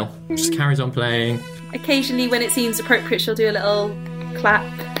smile, just carries on playing. Occasionally, when it seems appropriate, she'll do a little clap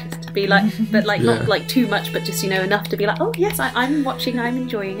to be like, but like not like too much, but just, enough to be like, oh yes, I'm watching, I'm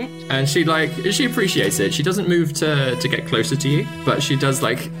enjoying it. And she appreciates it. She doesn't move to get closer to you, but she does,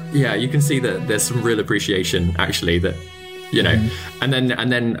 like, yeah, you can see that there's some real appreciation actually, that, and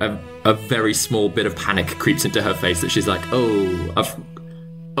then a very small bit of panic creeps into her face, that she's like,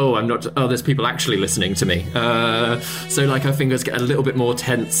 I'm not. Oh, there's people actually listening to me. So, like, her fingers get a little bit more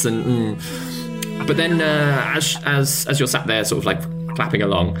tense, and but then as you're sat there, sort of like clapping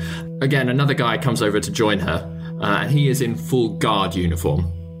along, again another guy comes over to join her, and he is in full guard uniform,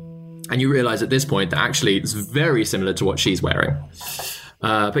 and you realise at this point that actually it's very similar to what she's wearing.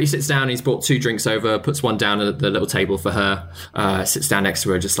 But he sits down, he's brought 2 drinks over, puts one down at the little table for her, sits down next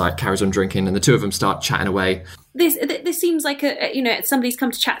to her, just, like, carries on drinking, and the 2 of them start chatting away. This seems like somebody's come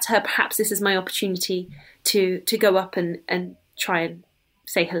to chat to her. Perhaps this is my opportunity to go up and try and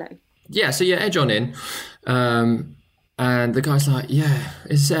say hello. Yeah, so you edge on in, and the guy's like, yeah,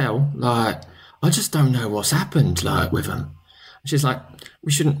 Iselle, like, I just don't know what's happened, like, with him. She's like,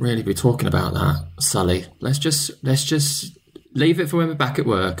 we shouldn't really be talking about that, Sully. Let's just leave it for when we're back at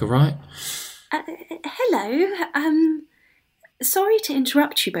work, all right? Hello. Sorry to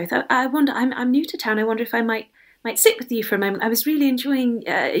interrupt you both. I wonder. I'm new to town. I wonder if I might might sit with you for a moment. I was really enjoying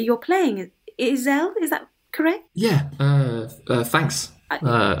your playing. Iselle, is that correct? Yeah. Thanks.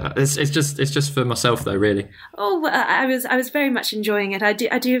 It's just for myself though, really. Oh, I was very much enjoying it. I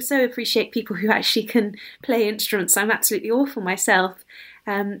do so appreciate people who actually can play instruments. I'm absolutely awful myself.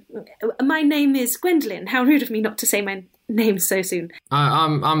 My name is Gwendolyn. How rude of me not to say my name so soon.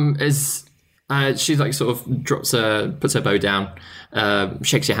 She like sort of puts her bow down,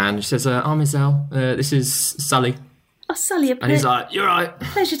 shakes your hand. She says, "I'm Iselle. This is Sully." Oh, Sully, and he's like, "You're right.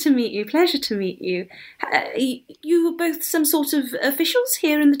 Pleasure to meet you. Pleasure to meet you. You are both some sort of officials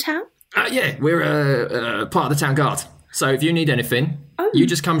here in the town?" Yeah, we're part of the town guard. So if you need anything, you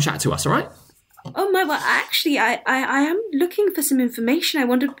just come chat to us, all right? Oh my! Well, actually, I am looking for some information. I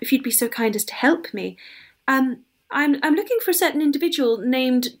wondered if you'd be so kind as to help me. I'm looking for a certain individual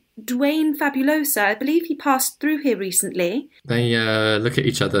named Dwayne Fabulosa. I believe he passed through here recently. They look at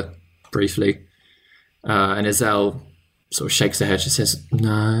each other briefly, and Iselle sort of shakes her head. She says,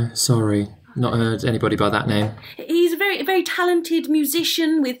 "No, sorry, not heard anybody by that name." He's a very, very talented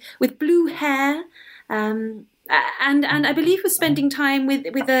musician with blue hair, and I believe was spending time with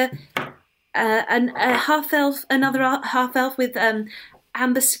a half elf, another half elf with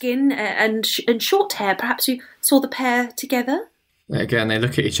amber skin and short hair. Perhaps you saw the pair together. Again, they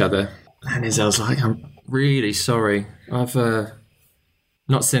look at each other, and Iselle's like, "I'm really sorry. I've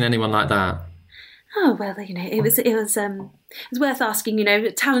not seen anyone like that." Oh well, it was worth asking.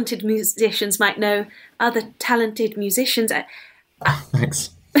 Talented musicians might know other talented musicians.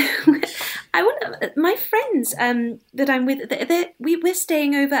 Thanks. I wonder, my friends that I'm with, we're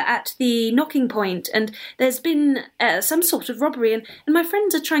staying over at the Knocking Point, and there's been some sort of robbery, and my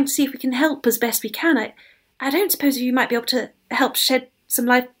friends are trying to see if we can help as best we can. I don't suppose you might be able to help shed some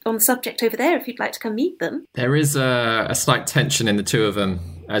light on the subject over there if you'd like to come meet them. There is a slight tension in the two of them,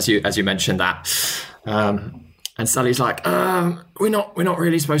 as you mentioned that. And Sully's like, we're not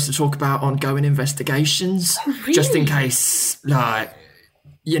really supposed to talk about ongoing investigations, really? Just in case, like,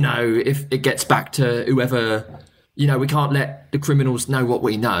 if it gets back to whoever. We can't let the criminals know what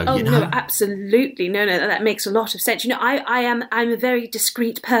we know. Oh, no, absolutely. No, that makes a lot of sense. I'm a very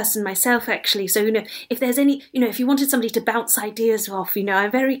discreet person myself, actually. So, if there's any, if you wanted somebody to bounce ideas off,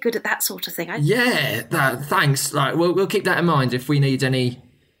 I'm very good at that sort of thing. Thanks. Like, we'll keep that in mind if we need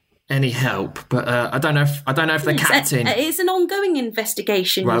any help. But I don't know if the captain. It's an ongoing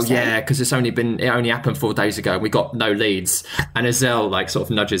investigation. Well, yeah, because it only happened 4 days ago. And we got no leads. And Iselle sort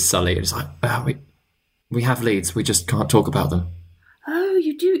of nudges Sully and is like, we have leads, we just can't talk about them. Oh,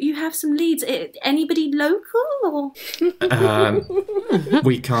 you do? You have some leads? Anybody local? Or?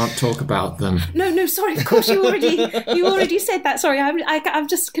 We can't talk about them. No, sorry, of course you already said that. Sorry, I'm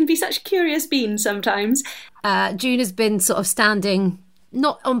just can be such a curious bean sometimes. June has been sort of standing,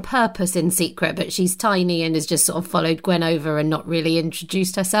 not on purpose in secret, but she's tiny and has just sort of followed Gwen over and not really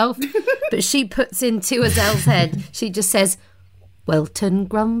introduced herself. But she puts into Iselle's head, she just says, "Welton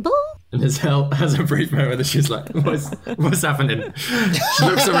Grumble?" And Iselle has a brief moment that she's like, what's happening? She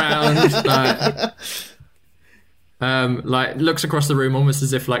looks around, looks across the room almost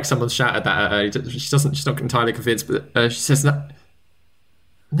as if someone's shouted that at her. She's not entirely convinced, but she says,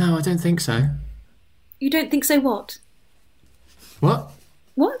 No, I don't think so. You don't think so what? What?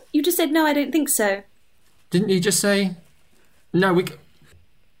 What? You just said, no, I don't think so. Didn't you just say, no, we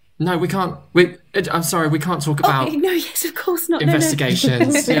can't. I'm sorry, we can't talk about. No, yes, of course not.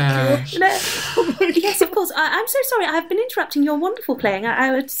 Investigations. No. Yeah. Yes, of course. I'm so sorry. I've been interrupting your wonderful playing.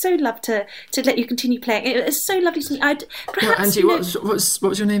 I would so love to let you continue playing. It's so lovely to meet. Angie, what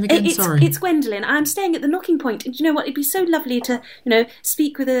was your name again? Sorry. It's Gwendolyn. I'm staying at the Knocking Point, and you know what? It'd be so lovely to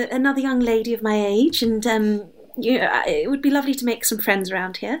speak with another young lady of my age, and it would be lovely to make some friends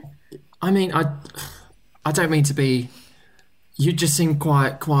around here. I mean, I don't mean to be. You just seem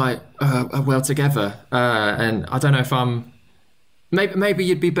quite well together, and I don't know if I'm. Maybe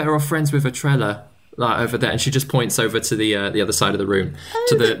you'd be better off friends with Etrella, over there. And she just points over to the other side of the room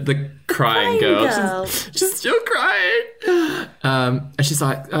to the crying girl. She's still crying. And she's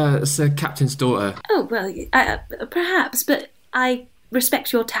like, "It's the captain's daughter." Oh well, perhaps, but I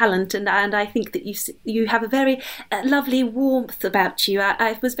respect your talent, and I think that you have a very lovely warmth about you.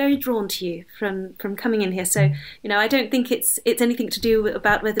 I was very drawn to you from coming in here. So I don't think it's anything to do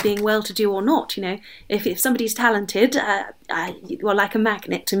about whether being well-to-do or not. If somebody's talented, you're like a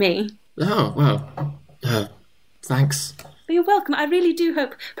magnet to me. Oh well, thanks. But you're welcome. I really do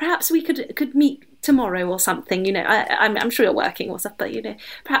hope perhaps we could meet tomorrow or something. I'm sure you're working or stuff, but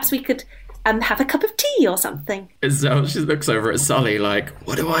perhaps we could. Have a cup of tea or something. So she looks over at Sully like,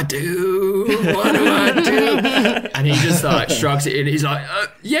 what do I do? What do I do? And he just shrugs it in. He's like,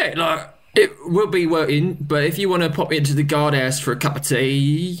 It will be working, but if you want to pop into the guardhouse for a cup of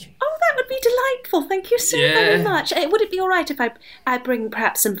tea... Oh, that would be delightful. Thank you so very much. Would it be all right if I bring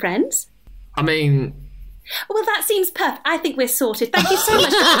perhaps some friends? I mean... Well, that seems perfect. I think we're sorted. Thank you so much.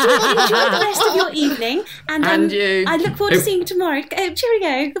 Enjoy the rest of your evening. And you. I look forward to seeing you tomorrow.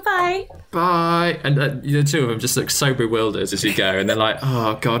 Cheerio. Goodbye. Bye. And the two of them just look so bewildered as you go. And they're like,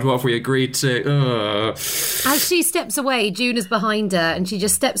 oh, God, what have we agreed to? As she steps away, Juna's behind her, and she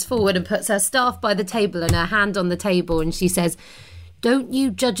just steps forward and puts her staff by the table and her hand on the table, and she says, "Don't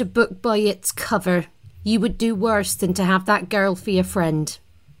you judge a book by its cover. You would do worse than to have that girl for your friend."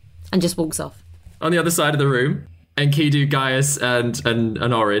 And just walks off. On the other side of the room, Enkidu, Gaius, and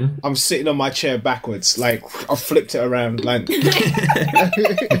Orin. I'm sitting on my chair backwards, like I've flipped it around, like just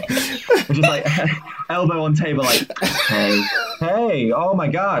like elbow on table, like, hey, oh my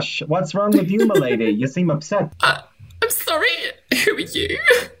gosh, what's wrong with you, milady? You seem upset. I'm sorry. Who are you?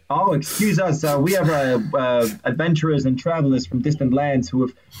 Oh, excuse us. We are adventurers and travelers from distant lands who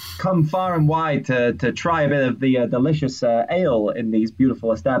have come far and wide to try a bit of the delicious ale in these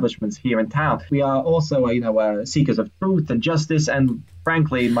beautiful establishments here in town. We are also, seekers of truth and justice, and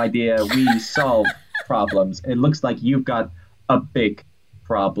frankly, my dear, we solve problems. It looks like you've got a big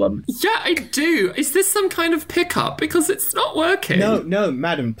problem. Yeah, I do. Is this some kind of pickup? Because it's not working. No,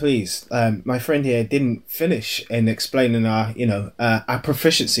 madam, please. My friend here didn't finish in explaining our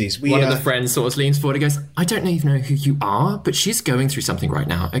proficiencies. One of the friends sort of leans forward and goes, "I don't even know who you are, but she's going through something right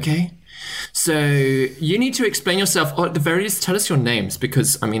now, okay? So you need to explain yourself, or at the very least tell us your names,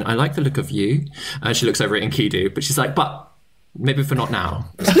 because, I mean, I like the look of you." She looks over at Enkidu, but she's like, "But maybe for not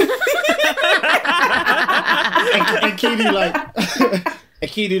now."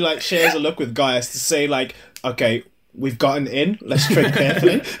 Enkidu shares a look with Gaius to say okay, we've gotten in, let's tread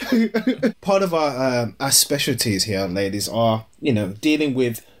carefully. Part of our specialties here, ladies, are, dealing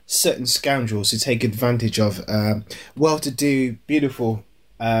with certain scoundrels who take advantage of well-to-do, beautiful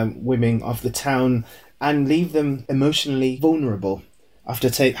women of the town and leave them emotionally vulnerable after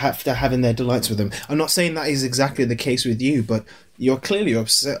having their delights with them. I'm not saying that is exactly the case with you, but you're clearly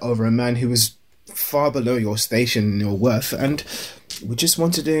upset over a man who was far below your station and your worth, and we just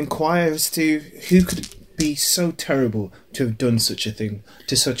wanted to inquire as to who could be so terrible to have done such a thing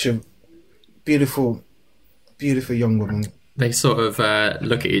to such a beautiful, beautiful young woman. They sort of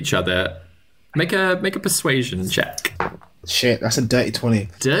look at each other. Make a persuasion check. Shit, that's a dirty 20.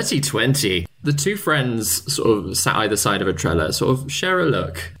 Dirty 20. The two friends sort of sat either side of Atrella, sort of share a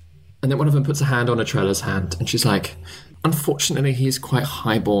look. And then one of them puts a hand on Atrella's hand, and she's like, "Unfortunately, he is quite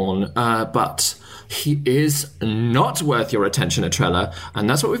highborn, but he is not worth your attention, Atrella, and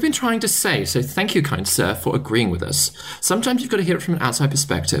that's what we've been trying to say, so thank you, kind sir, for agreeing with us. Sometimes you've got to hear it from an outside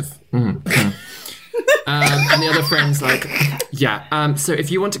perspective." And the other friend's like, "Yeah, so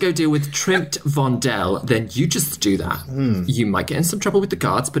if you want to go deal with Trimt Vondel, then you just do that. You might get in some trouble with the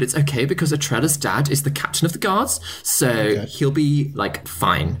guards, but it's okay because Atrella's dad is the captain of the guards, so he'll be,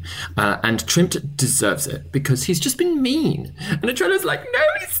 fine. And Trimt deserves it because he's just been mean." And Atrella's like, "No,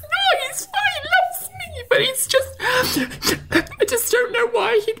 he's not. He's fine. He loves me, but he's just... I just don't know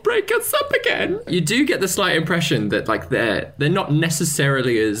why he'd break us up again." You do get the slight impression that they're not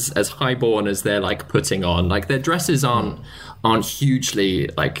necessarily as highborn as they're putting on. Their dresses aren't hugely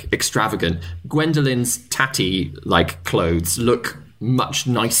extravagant. Gwendolyn's tatty clothes look much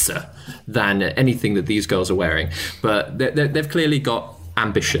nicer than anything that these girls are wearing, but they've clearly got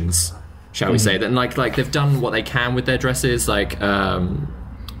ambitions, shall we say, that they've done what they can with their dresses. They've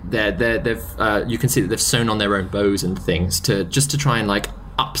you can see that they've sewn on their own bows and things to try and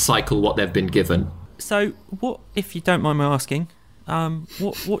upcycle what they've been given. So, what, if you don't mind my asking,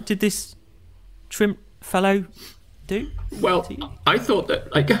 what did this Trimt fellow do? Well, I thought that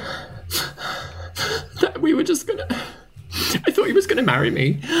that we were just gonna... I thought he was gonna marry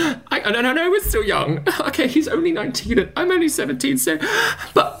me. I know we're still young. Okay, he's only 19 and I'm only 17, so...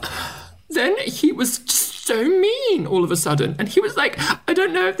 But then he was just so mean all of a sudden, and he was like, "I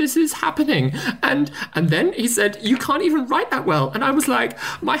don't know if this is happening," and then he said, "You can't even write that well," and I was like,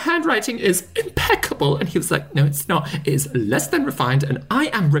 "My handwriting is impeccable," and he was like, "No, it's not. It is less than refined, and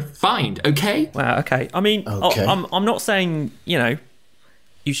I am refined, okay?" Wow, okay. I mean, okay. I'm not saying,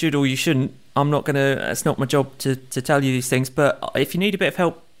 you should or you shouldn't. I'm not gonna... It's not my job to tell you these things, but if you need a bit of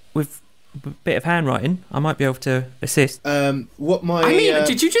help with a bit of handwriting, I might be able to assist. I mean,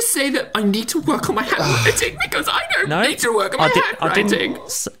 did you just say that I need to work on my handwriting? Because I don't need to work on my handwriting.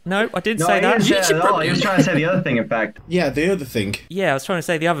 I didn't say that. He was trying to say the other thing, in fact. Yeah, the other thing. Yeah, I was trying to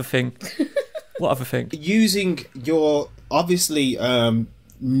say the other thing. What other thing? Using your obviously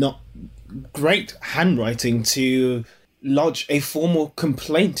not great handwriting to lodge a formal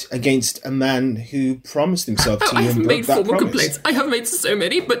complaint against a man who promised himself to you I have and made broke that formal promise. complaints. I have made so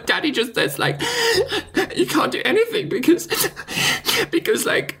many, but Daddy just says, like, you can't do anything because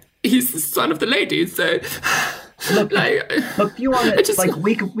like, he's the son of the lady, so... Look, you want to, like,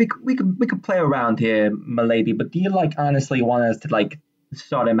 we could play around here, milady, but do you, like, honestly want us to, like,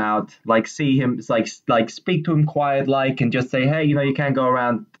 sort him out, like, see him, like speak to him quiet, like, and just say, hey, you can't go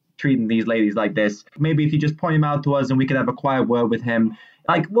around treating these ladies like this. Maybe if you just point him out to us and we could have a quiet word with him,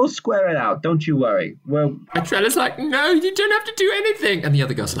 like, we'll square it out, don't you worry. Estrella's like, no, you don't have to do anything. And the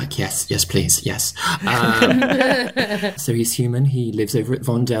other girls are like, yes, please, yes. So he's human, he lives over at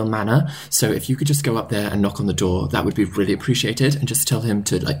Vondale Manor, so if you could just go up there and knock on the door, that would be really appreciated, and just tell him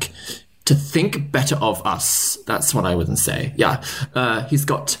to, like, to think better of us. That's what I wouldn't say. Yeah. He's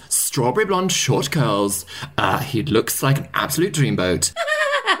got strawberry blonde short curls. He looks like an absolute dreamboat.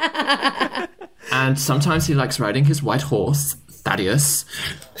 And sometimes he likes riding his white horse, Thaddeus.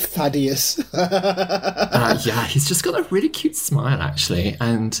 Yeah, he's just got a really cute smile, actually.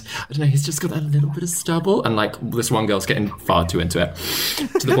 And, I don't know, he's just got that little bit of stubble. And, like, this one girl's getting far too into it.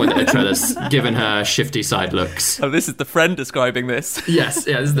 To the point that Estrella's given her shifty side looks. Oh, this is the friend describing this. Yes,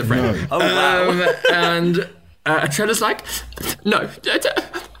 yeah, this is the friend. No. Oh, wow. And Estrella's like, no,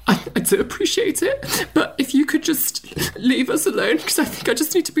 I do appreciate it, but if you could just leave us alone, because I think I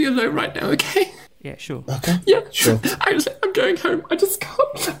just need to be alone right now, okay? Yeah, sure. Okay. Yeah. Sure. I'm going home. I just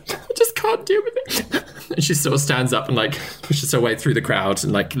can't deal with it. And she sort of stands up and, like, pushes her way through the crowd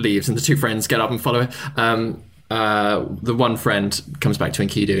and, like, leaves, and the two friends get up and follow her. The one friend comes back to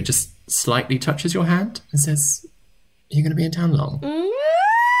Enkidu and just slightly touches your hand and says, are you going to be in town long?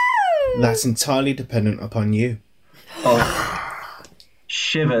 That's entirely dependent upon you. Oh.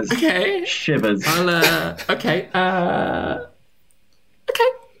 Shivers. Okay. Shivers. Okay.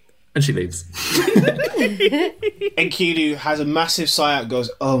 And she leaves. Enkidu has a massive sigh out,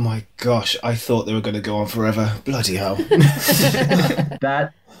 goes, oh my gosh, I thought they were going to go on forever. Bloody hell.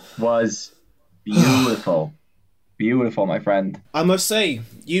 That was beautiful. Beautiful, my friend. I must say,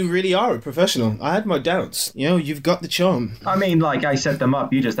 you really are a professional. I had my doubts. You've got the charm. I mean, like, I set them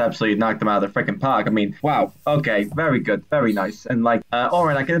up. You just absolutely knocked them out of the freaking park. I mean, wow. Okay, very good. Very nice. And, like,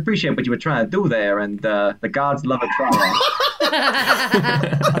 Oren, I can appreciate what you were trying to do there, and the gods love a trial.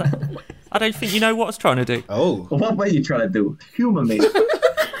 I don't think you know what I was trying to do. Oh. What were you trying to do? Humour me.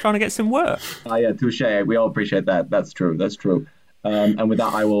 Trying to get some work. Oh, yeah, touche. We all appreciate that. That's true. And with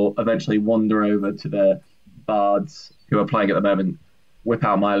that, I will eventually wander over to the bards who are playing at the moment, whip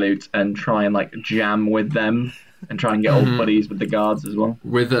out my lute and try and, like, jam with them and try and get old buddies with the guards as well.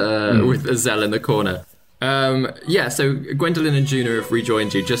 With Azel in the corner. So Gwendolyn and Juna have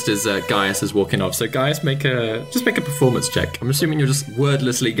rejoined you just as Gaius is walking off. So Gaius, make a performance check. I'm assuming you're just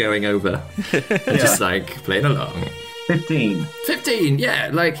wordlessly going over and just, like, playing along. 15, yeah.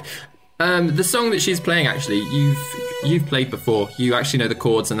 Like, the song that she's playing, actually, you've played before. You actually know the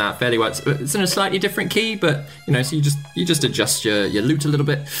chords and that fairly well. It's in a slightly different key, but, so you just adjust your lute a little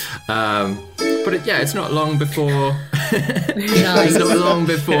bit. But it's not long before. It's not long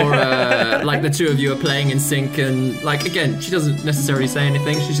before like, the two of you are playing in sync, and, like, again, she doesn't necessarily say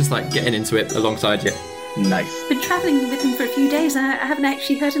anything. She's just, like, getting into it alongside you. Nice. Been travelling with him for a few days and I haven't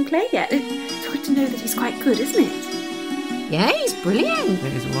actually heard him play yet. It's good to know that he's quite good, isn't it? Yeah, he's brilliant.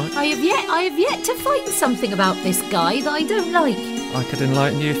 It is all right. I have yet to find something about this guy that I don't like. I could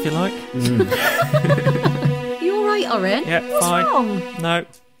enlighten you if you like. You all right, Oren? Yeah, What's fine. wrong? No,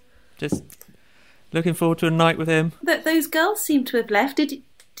 just looking forward to a night with him. Those girls seem to have left. Did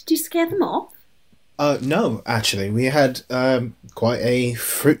you scare them off? No, actually. We had quite a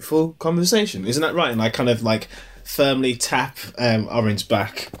fruitful conversation. Isn't that right? And I kind of, like, firmly tap Oren's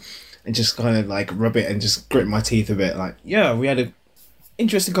back and just kind of, like, rub it and just grit my teeth a bit. Like, yeah, we had an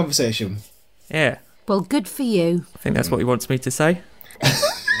interesting conversation. Yeah. Well, good for you. I think that's what he wants me to say.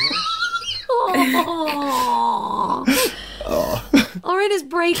 Oren is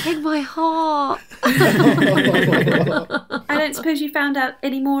breaking my heart. I don't suppose you found out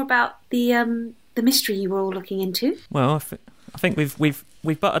any more about the mystery you were all looking into? Well, I think we've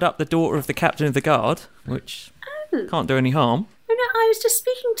buttered up the daughter of the captain of the guard, which can't do any harm. Oh, no, I was just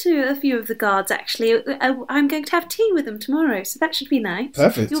speaking to a few of the guards, actually. I'm going to have tea with them tomorrow, so that should be nice.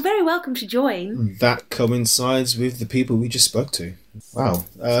 Perfect. You're very welcome to join. That coincides with the people we just spoke to. Wow.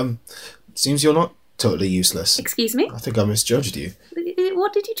 Seems you're not totally useless. Excuse me? I think I misjudged you.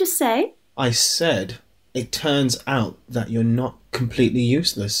 What did you just say? I said it turns out that you're not completely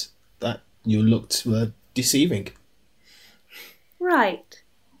useless. That your looks were deceiving. Right.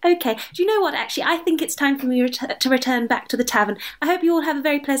 Okay. Do you know what, actually? I think it's time for me to return back to the tavern. I hope you all have a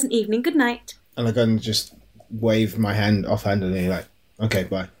very pleasant evening. Good night. And I'm going to just wave my hand offhandedly, like, okay,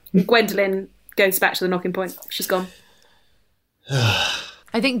 bye. Gwendolyn goes back to the knocking point. She's gone.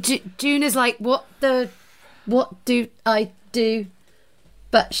 I think June is like, what do I do?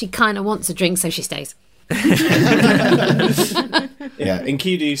 But she kind of wants a drink, so she stays. Yeah,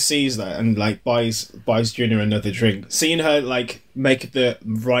 Enkidu sees that and like buys Junior another drink. Seeing her like make the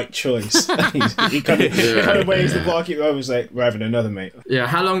right choice, he kind of waves the barkeep over, and like, we're having another, mate. Yeah,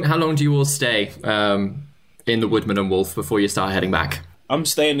 how long do you all stay in the Woodman and Wolf before you start heading back? I'm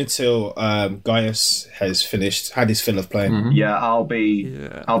staying until Gaius has had his fill of playing. Mm-hmm. Yeah, I'll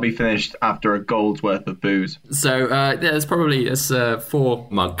be finished after a gold's worth of booze. So there's probably 4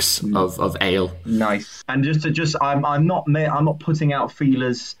 mugs of ale. Nice. And I'm not putting out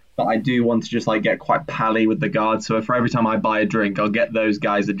feelers, but I do want to just like get quite pally with the guards. So for every time I buy a drink, I'll get those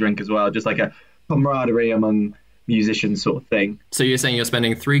guys a drink as well, just like a camaraderie among musicians sort of thing. So you're saying you're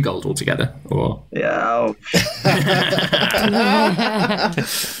spending 3 gold altogether, or? Yeah.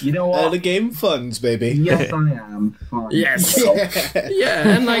 You know what? The game funds, baby. Yes, I am. Fine. Yes. Yeah,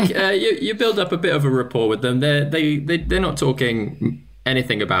 and like you build up a bit of a rapport with them. They're not talking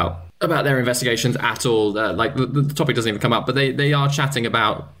anything about their investigations at all. Like the topic doesn't even come up, but they are chatting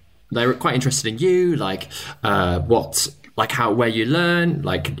about. They're quite interested in you, like where you learn,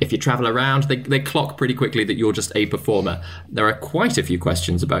 like if you travel around. They clock pretty quickly that you're just a performer. There are quite a few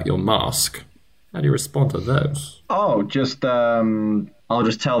questions about your mask. How do you respond to those? Oh, just I'll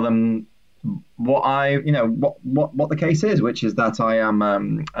just tell them what the case is, which is that I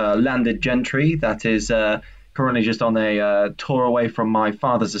am landed gentry that is currently just on a tour away from my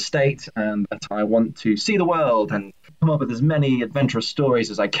father's estate, and that I want to see the world and come up with as many adventurous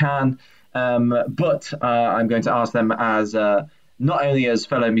stories as I can. But I'm going to ask them as not only as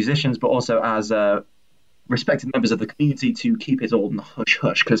fellow musicians, but also as respected members of the community to keep it all in the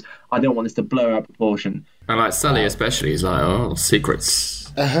hush-hush, because I don't want this to blow out of proportion. And like Sally especially is like, oh,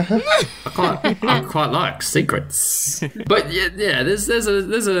 secrets. I quite like secrets. But yeah, there's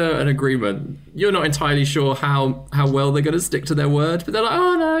an agreement. You're not entirely sure how well they're going to stick to their word, but they're like,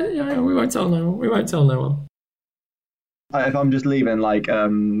 oh no, yeah, we won't tell no one. We won't tell no one. If I'm just leaving, like,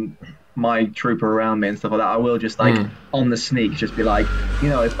 my trooper around me and stuff like that, I will just, like, on the sneak, just be like,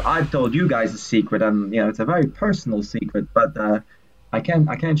 if I've told you guys a secret, and, it's a very personal secret, but I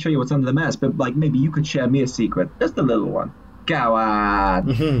can't show you what's under the mask, but, like, maybe you could share me a secret. Just a little one. Go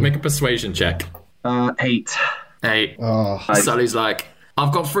on. Make a persuasion check. 8. 8. Oh. Sully's like,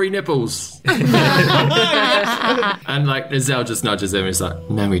 I've got 3 nipples. And, like, Nizelle just nudges him and he's like,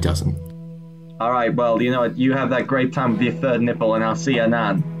 no, he doesn't. All right, well, you have that great time with your 3rd nipple, and I'll see you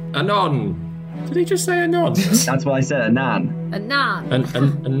anon. Anon. Did he just say anon? That's what I said, anon. Anon.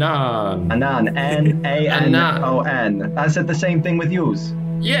 Anon. Anon. N-A-N-O-N. I said the same thing with yous.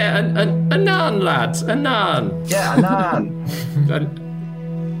 Yeah, anon, lads. Anon. Yeah, anon.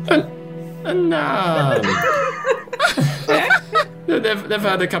 Anon. They've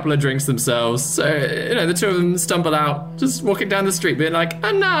had a couple of drinks themselves, so the 2 of them stumble out, just walking down the street, being like,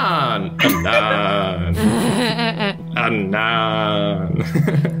 "Anon, anon, anon."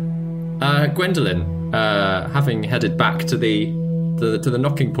 Gwendolyn, having headed back to the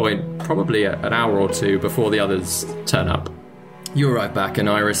knocking point, probably an hour or 2 before the others turn up, you arrive back, and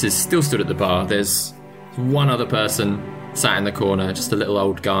Iris is still stood at the bar. There's one other person sat in the corner, just a little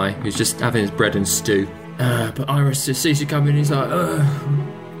old guy who's just having his bread and stew. But Iris just sees you coming, and he's like,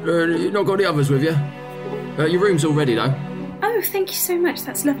 "You've not got the others with you? Your room's all ready, though." Oh, thank you so much.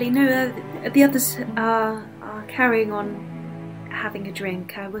 That's lovely. No, the others are carrying on having a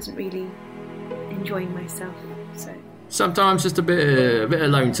drink. I wasn't really enjoying myself, so. Sometimes just a bit of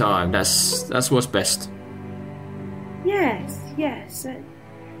alone time. That's what's best. Yes.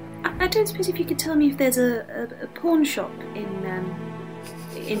 I don't suppose if you could tell me if there's a pawn shop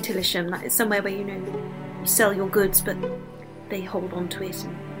in Tillisham, like somewhere where you sell your goods, but they hold on to it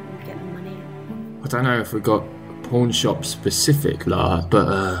and get the money. I don't know if we've got a pawn shop specific,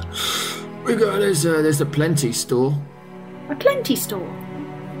 but we got there's a Plenty store. A Plenty store?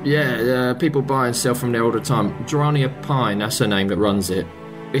 Yeah, people buy and sell from there all the time. Gerania Pine, that's her name that runs it.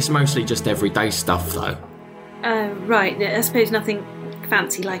 It's mostly just everyday stuff, though. Right. I suppose nothing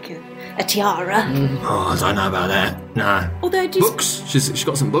fancy like a tiara. Oh, I don't know about that. No. Although books. She's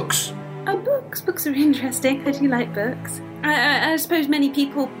got some books. Oh, books. Books are interesting. I do like books. I suppose many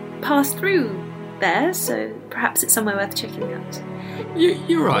people pass through there, so perhaps it's somewhere worth checking out.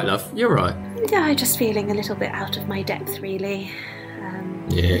 You're right, love. You're right. Yeah, I'm just feeling a little bit out of my depth, really.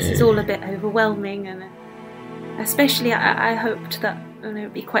 Yeah. This is all a bit overwhelming, and especially I hoped that it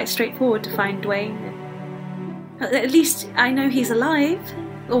would be quite straightforward to find Dwayne. At least I know he's alive,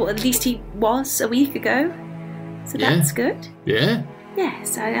 or at least he was a week ago. So that's good. Yeah.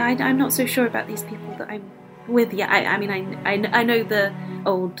 Yes, I'm not so sure about these people that I'm with yet. I know the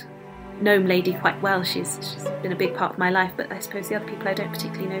old gnome lady quite well. She's been a big part of my life, but I suppose the other people I don't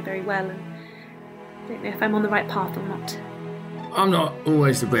particularly know very well, and I don't know if I'm on the right path or not. I'm not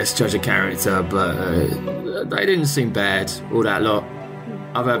always the best judge of character, but they didn't seem bad, all that lot.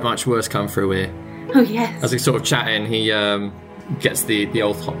 I've had much worse come through here. Oh, yes. As he's sort of chatting, he gets the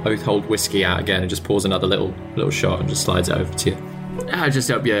old whiskey out again and just pours another little shot and just slides it over to you. I'll just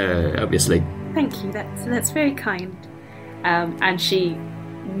help you sleep. Thank you, that's very kind. And she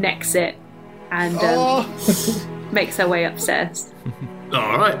necks it and makes her way upstairs.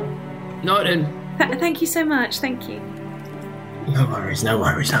 All right. Night then. Thank you so much, thank you. No worries,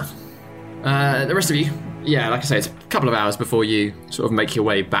 love. The rest of you, like I say, it's a couple of hours before you sort of make your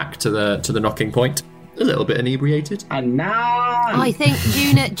way back to the knocking point. A little bit inebriated. And now I think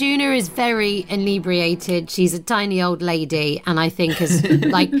Juna is very inebriated. She's a tiny old lady, and I think is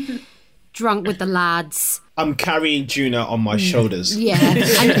like drunk with the lads. I'm carrying Juna on my shoulders. Yeah, and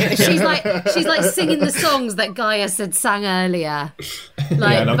she's like singing the songs that Gaius had sang earlier.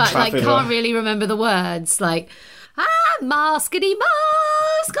 Like, but like can't really remember the words. Like, maskety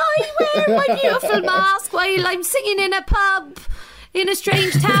mask, I wear my beautiful mask while I'm singing in a pub in a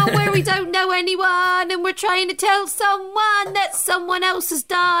strange town where we don't know anyone, and we're trying to tell someone that someone else has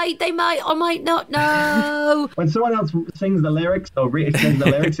died. They might or might not know. When someone else sings the lyrics or sings the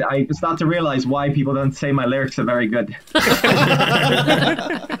lyrics, I start to realise why people don't say my lyrics are very good.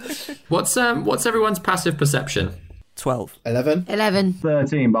 What's everyone's passive perception? 12. 11.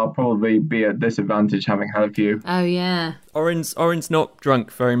 13, but I'll probably be at disadvantage having had a few. Oh yeah. Orin's not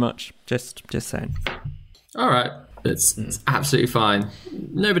drunk very much. Just saying. All right. It's absolutely fine.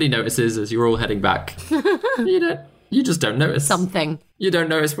 Nobody notices as you're all heading back. You just don't notice something. You don't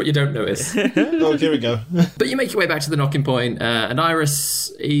notice what you don't notice. Oh, here we go. But you make your way back to the knocking point, and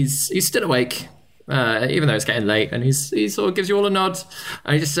Iris, he's still awake, even though it's getting late, and he sort of gives you all a nod,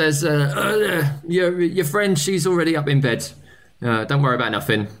 and he just says, your friend, she's already up in bed. Don't worry about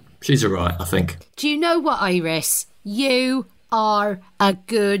nothing. She's all right, I think. Do you know what, Iris? You are a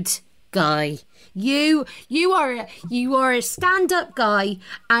good guy. You are a stand-up guy,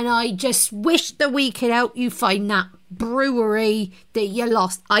 and I just wish that we could help you find that brewery that you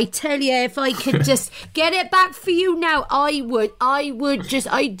lost. I tell you, if I could just get it back for you now, I'd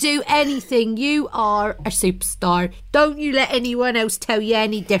do anything. You are a superstar. Don't you let anyone else tell you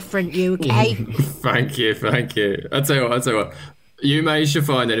any different, you, okay? Thank you. I'll tell you what. You manage to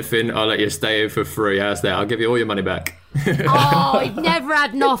find anything, I'll let you stay here for free. How's that? I'll give you all your money back. Oh, I've never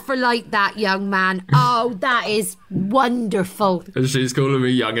had an offer like that, young man. Oh, that is wonderful. And she's calling me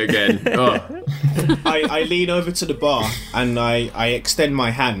young again. Oh. I lean over to the bar and I extend my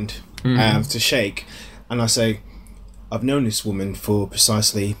hand to shake, and I say, I've known this woman for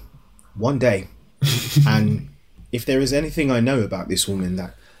precisely 1 day, and if there is anything I know about this woman,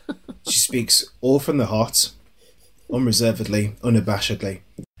 that she speaks all from the heart, unreservedly, unabashedly.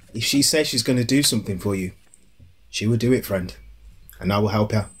 If she says she's going to do something for you, she will do it, friend, and I will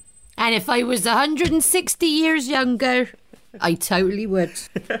help her. And if I was 160 years younger, I totally would.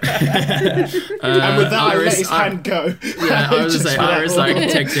 And with that, I let his hand go. Yeah, I was going to say, Iris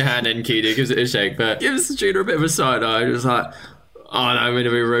takes your hand and Kidu gives it a shake, but gives Juna a bit of a side eye. Just like, oh, no, I'm going to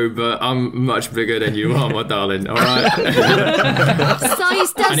be rude, but I'm much bigger than you are, my darling. All right.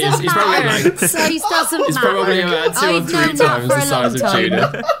 Size doesn't matter. Size doesn't matter. It's probably about 2 or 3 times the size of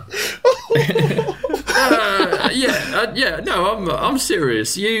Juna. I'm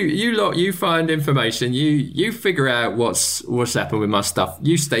serious. You find information. You figure out what's happened with my stuff.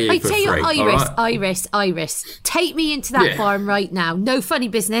 You stay here for free. I tell you, Iris, take me into that farm right now. No funny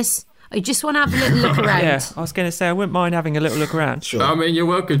business. I just want to have a little look around. Yeah, I was going to say, I wouldn't mind having a little look around. Sure. I mean, you're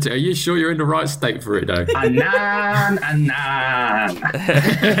welcome to. Are you sure you're in the right state for it, though? Anon.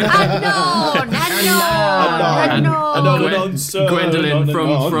 Gwendolyn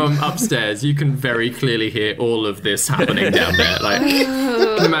from upstairs, you can very clearly hear all of this happening down there. Like,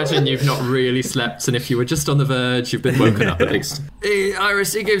 imagine you've not really slept, and if you were just on the verge, you've been woken up at least.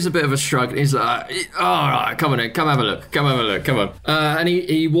 Iris, he gives a bit of a shrug, and he's like, all right, come on in, come have a look, come on. And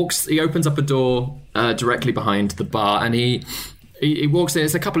he opens up a door directly behind the bar, and he walks in.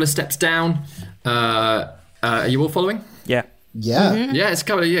 It's a couple of steps down. Are you all following? Yeah. Yeah. Mm-hmm. Yeah, it's a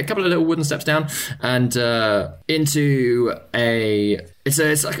couple of little wooden steps down, and into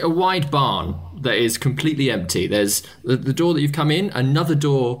it's like a wide barn that is completely empty. There's the door that you've come in, another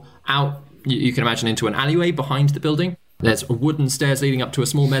door out, you can imagine, into an alleyway behind the building. There's wooden stairs leading up to a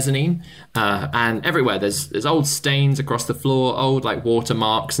small mezzanine, and everywhere there's old stains across the floor, old like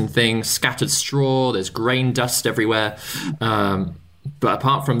watermarks and things, scattered straw. There's grain dust everywhere, but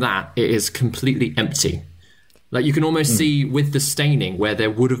apart from that, it is completely empty. Like you can almost see with the staining where there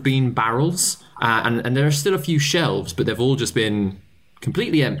would have been barrels, and there are still a few shelves, but they've all just been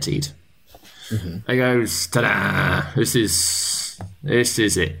completely emptied. It goes, ta-da! This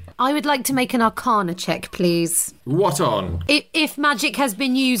is it. I would like to make an Arcana check, please. What on? If magic has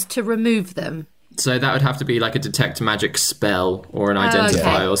been used to remove them. So that would have to be like a detect magic spell or an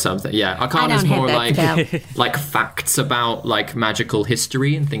identify or something. Yeah, Arcana is more like facts about like magical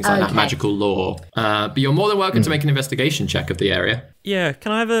history and things like that, magical lore. But you're more than welcome to make an investigation check of the area. Yeah,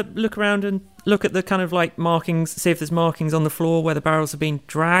 can I have a look around and look at the kind of like markings, see if there's markings on the floor where the barrels have been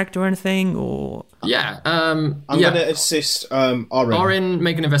dragged or anything, or... Yeah, I'm going to assist Orin. Orin,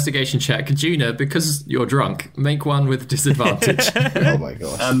 make an investigation check. Juna, because you're drunk, make one with disadvantage. Oh my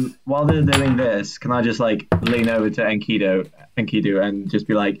gosh. While they're doing this, can I just like lean over to Enkidu and just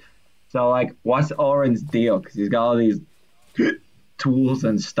be like, so like, what's Orin's deal? Because he's got all these tools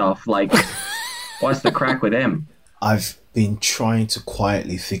and stuff. Like, what's the crack with him? I've been trying to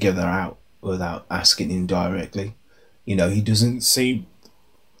quietly figure that out without asking him directly. You know, he doesn't seem...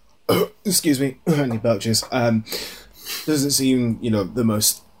 excuse me, any belches. Doesn't seem, you know, the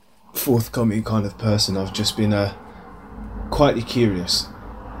most forthcoming kind of person. I've just been quietly curious.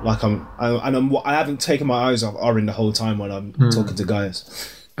 Like I haven't taken my eyes off Orin the whole time when I'm talking to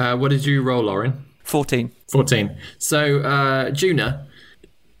Gaius. What did you roll, Orin? 14. So, Juna,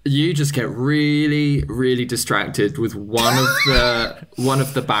 you just get really, really distracted with one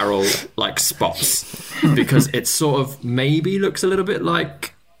of the barrel like spots because it sort of maybe looks a little bit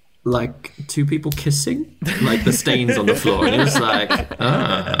like two people kissing, like the stains on the floor, and you're just like,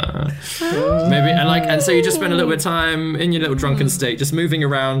 maybe, and so you just spend a little bit of time in your little drunken state, just moving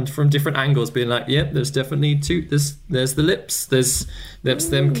around from different angles, being like, yep, there's definitely two. There's the lips. There's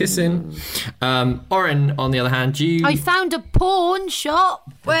them kissing. Orin, on the other hand, I found a pawn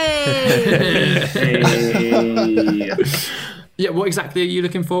shop. Wait. Yeah, what exactly are you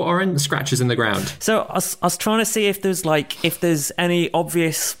looking for, Orin? The scratches in the ground. So I was trying to see if there's any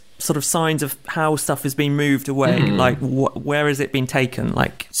obvious sort of signs of how stuff has been moved away. Like, where has it been taken?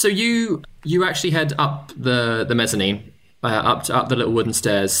 Like, so you actually head up the mezzanine, up the little wooden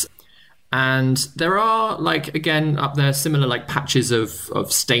stairs, and there are like again up there similar like patches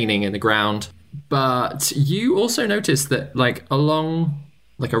of staining in the ground. But you also notice that like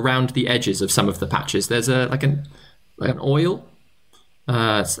around the edges of some of the patches, there's an oil.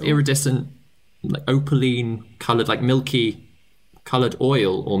 It's iridescent, like opaline coloured, like milky coloured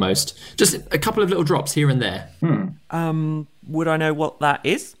oil almost. Just a couple of little drops here and there. Would I know what that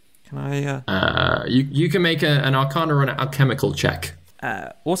is? Can I? You can make an Arcana or an alchemical check.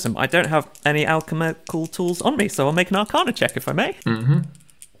 Awesome. I don't have any alchemical tools on me, so I'll make an Arcana check if I may.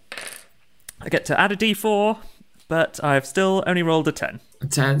 I get to add a D4, but I've still only rolled a 10.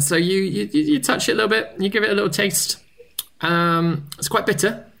 10. So you touch it a little bit. You give it a little taste. It's quite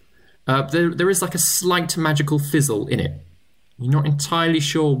bitter. There is like a slight magical fizzle in it. You're not entirely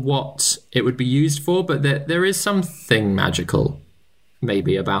sure what it would be used for, but there is something magical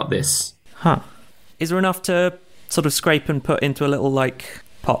maybe about this. Is there enough to sort of scrape and put into a little like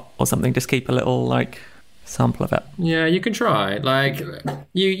pot or something? Just keep a little like sample of it. Yeah, you can try. Like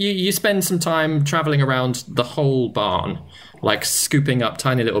you spend some time traveling around the whole barn, like scooping up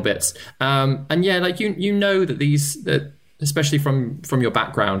tiny little bits. And yeah, like you know that especially from your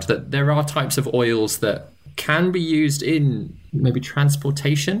background, that there are types of oils that can be used in maybe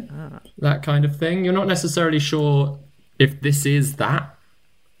transportation, that kind of thing. You're not necessarily sure if this is that,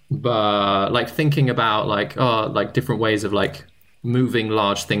 but like thinking about like different ways of like moving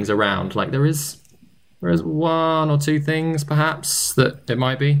large things around, like there is one or two things perhaps that it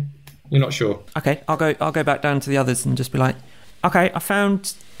might be. You're not sure. Okay, I'll go back down to the others and just be like, okay, I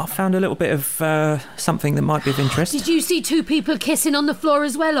found a little bit of something that might be of interest. Did you see two people kissing on the floor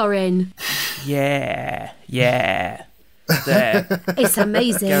as well, Orin? Yeah. There. It's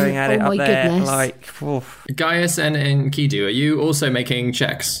amazing. Going at it my up there, goodness. like, oof. Gaius and Enkidu, are you also making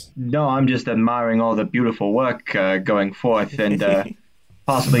checks? No, I'm just admiring all the beautiful work going forth and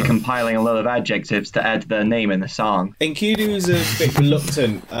possibly compiling a lot of adjectives to add their name in the song. Enkidu is a bit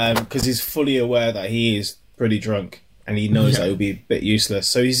reluctant because he's fully aware that he is pretty drunk. And he knows that it will be a bit useless.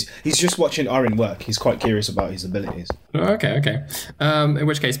 So he's just watching Orin work. He's quite curious about his abilities. Okay. In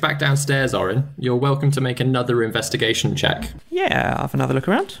which case, back downstairs, Orin. You're welcome to make another investigation check. Yeah, I'll have another look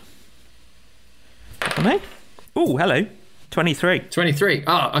around. Oh, hello. 23. 23.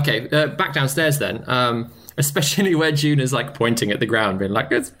 Oh, okay. Back downstairs then. Especially where June is like pointing at the ground, being like,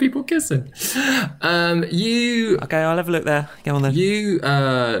 "It's people kissing." Okay, I'll have a look there. Go on then. You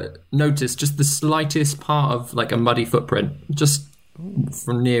notice just the slightest part of like a muddy footprint, just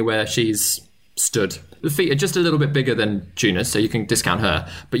from near where she's stood. The feet are just a little bit bigger than Juna's, so you can discount her.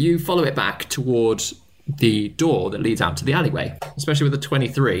 But you follow it back toward the door that leads out to the alleyway. Especially with the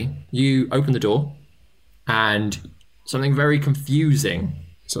 23, you open the door, and something very confusing.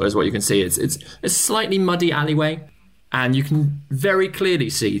 So is what you can see. It's a slightly muddy alleyway, and you can very clearly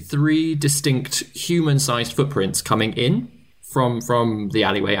see 3 distinct human-sized footprints coming in from the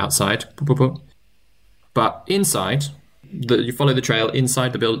alleyway outside. But inside, you follow the trail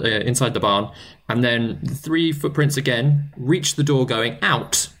inside the barn, and then the 3 footprints again reach the door going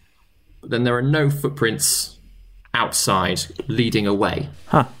out. But then there are no footprints outside leading away.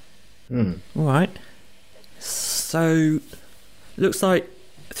 Huh. All right. So, looks like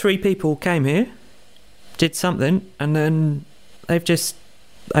 3 people came here, did something, and then they've just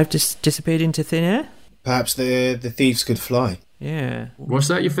disappeared into thin air. Perhaps the thieves could fly. Yeah. What's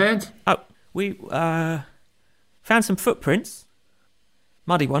that you found? Oh, we found some footprints,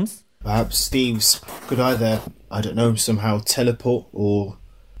 muddy ones. Perhaps thieves could either, I don't know, somehow teleport or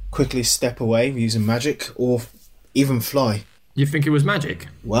quickly step away using magic, or even fly. You think it was magic?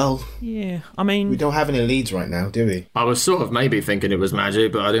 Well, yeah, I mean, we don't have any leads right now, do we? I was sort of maybe thinking it was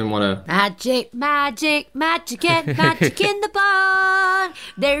magic, but I didn't want to... Magic, magic, magic, and magic in the barn.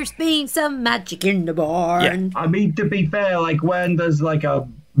 There's been some magic in the barn. Yeah, I mean, to be fair, like, when there's, like, a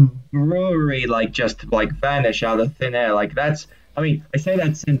brewery, like, just, like, vanish out of thin air, like, that's... I mean, I say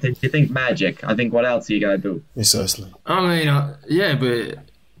that sentence, you think magic. I think, what else are you going to do? Precisely. I mean, yeah, but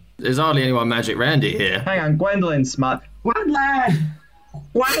there's hardly anyone magic Randy here. Hang on, Gwendolyn's smart. Gwendolyn!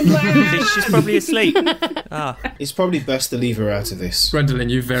 Gwendolyn! She's probably asleep. It's probably best to leave her out of this. Gwendolyn,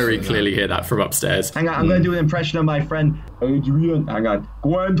 you very clearly hear that from upstairs. Hang on, I'm going to do an impression of my friend Adrian. Hang on.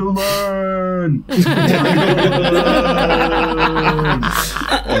 Gwendolyn!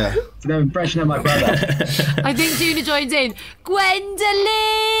 Yeah. It's an impression of my brother. I think Juna joins in. Gwendolyn!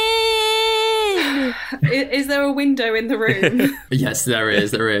 Is there a window in the room? Yes, there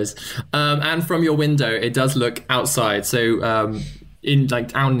is. And from your window, it does look outside. So in like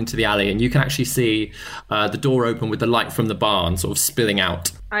down into the alley, and you can actually see the door open with the light from the barn sort of spilling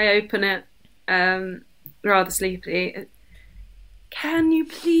out. I open it rather sleepily. Can you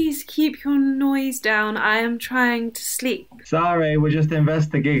please keep your noise down? I am trying to sleep. Sorry, we're just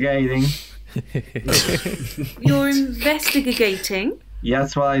investigating. You're investigating? Yeah,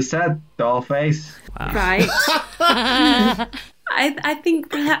 that's what I said, dollface. Right. I think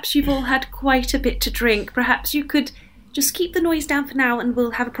perhaps you've all had quite a bit to drink. Perhaps you could just keep the noise down for now, and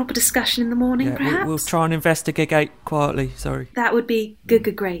we'll have a proper discussion in the morning, Yeah, perhaps? we'll try and investigate quietly, sorry. That would be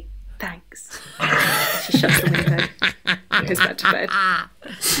great. Thanks. She shuts the window. Goes back to bed.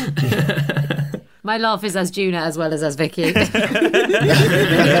 My laugh is as Juna as well as Vicky. That's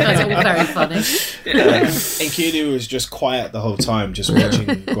all very funny. Enkidu was just quiet the whole time, just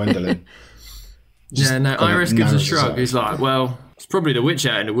watching Gwendolyn. Iris gives a shrug. He's like, well, it's probably the witch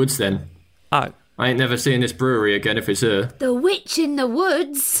out in the woods then. Oh. I ain't never seeing this brewery again if it's her. The witch in the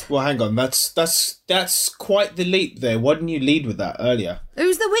woods? Well, hang on, that's quite the leap there. Why didn't you lead with that earlier?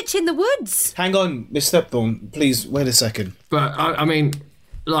 Who's the witch in the woods? Hang on, Miss Stepthorne, please, wait a second. But, I mean,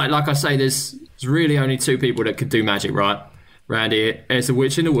 like I say, there's really only 2 people that could do magic, right? Randy, it's a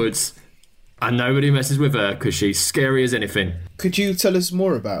witch in the woods, and nobody messes with her because she's scary as anything. Could you tell us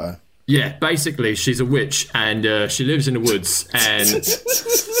more about her? Yeah, basically, she's a witch, and she lives in the woods, and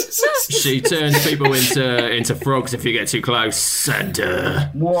she turns people into frogs if you get too close, and...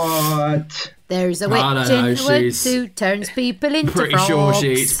 What? There's a witch in the woods who turns people into pretty frogs. sure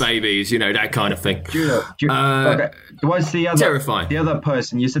she eats babies, that kind of thing. Okay. What's the other? Terrifying. The other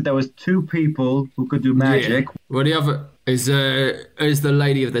person. You said there was 2 people who could do magic. Yeah. Well, the other is the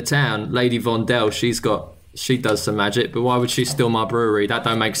lady of the town, Lady Vondel. She does some magic, but why would she steal my brewery? That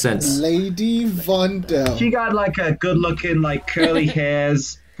don't make sense. Lady Vondel. She got like a good-looking, like curly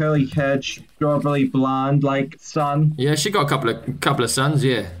hairs, curly head, strawberry blonde, like son. Yeah, she got a couple of sons.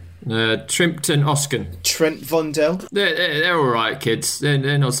 Yeah. Trimpt and Oskin. Trent Vondel. They're all right, kids.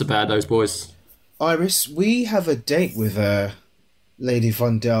 They're not so bad, those boys. Iris, we have a date with Lady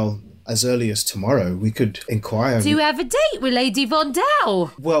Vondel as early as tomorrow. We could inquire. Do you have a date with Lady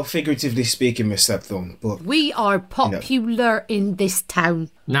Vondel? Well, figuratively speaking, Miss Stepthorne, but we are popular in this town.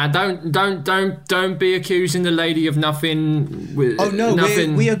 Now, don't be accusing the lady of nothing.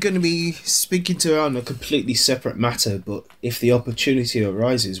 Nothing. We are going to be speaking to her on a completely separate matter. But if the opportunity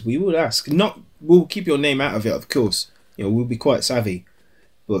arises, we will ask. We'll keep your name out of it, of course. we'll be quite savvy.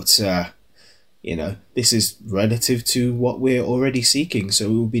 But this is relative to what we're already seeking, so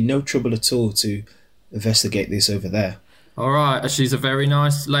it will be no trouble at all to investigate this over there. All right, she's a very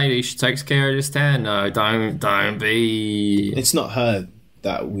nice lady. She takes care of this town. No, don't be. It's not her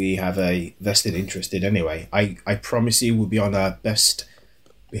that we have a vested interest in anyway. I promise you we'll be on our best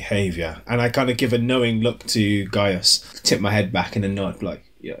behaviour. And I kind of give a knowing look to Gaius, tip my head back in a nod, like,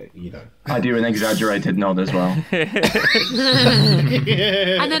 I do an exaggerated nod as well. And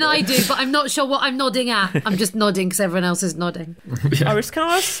then I do, but I'm not sure what I'm nodding at. I'm just nodding because everyone else is nodding. Iris, can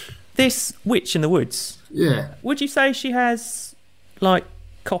I ask this witch in the woods? Yeah. Would you say she has, like,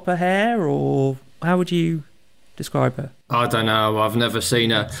 copper hair, or how would you describe her? I don't know. I've never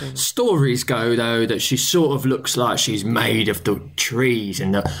seen her. Stories go, though, that she sort of looks like she's made of the trees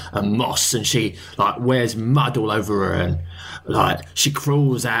and moss, and she, like, wears mud all over her, and, like, she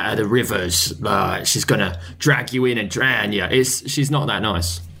crawls out of the rivers. She's going to drag you in and drown you. She's not that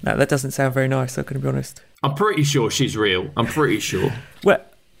nice. No, that doesn't sound very nice, I'm going to be honest. I'm pretty sure she's real. I'm pretty sure.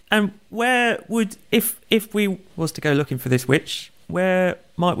 And where would, if we was to go looking for this witch, where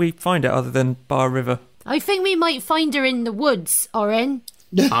might we find it other than by a river? I think we might find her in the woods, Oren.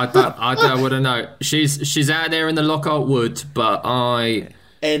 I wouldn't know. She's out there in the Lockhart Wood, but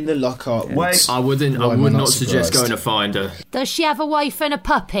in the Lockhart Woods. I would not suggest going to find her. Does she have a wife and a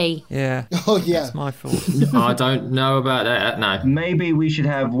puppy? Yeah. Oh yeah. That's my fault. I don't know about that. No. Maybe we should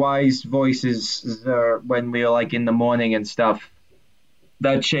have wise voices when we are like in the morning and stuff.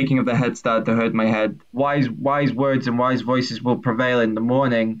 That shaking of the head started to hurt my head. Wise words and wise voices will prevail in the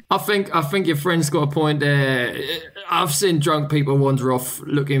morning. I think your friend's got a point there. I've seen drunk people wander off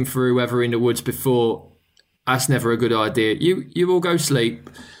looking for whoever in the woods before. That's never a good idea. You all go sleep.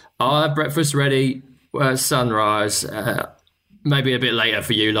 I'll have breakfast ready. Sunrise. Maybe a bit later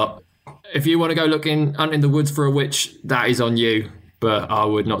for you lot. If you want to go hunting the woods for a witch, that is on you. But I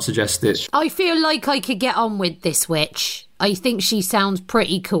would not suggest it. I feel like I could get on with this witch. I think she sounds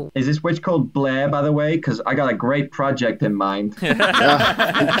pretty cool. Is this witch called Blair, by the way? Because I got a great project in mind. No.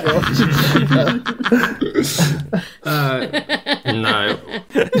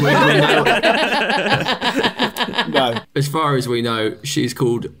 No. As far as we know, she's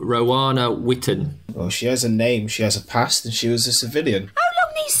called Rowana Witten. Well, she has a name, she has a past, and she was a civilian. How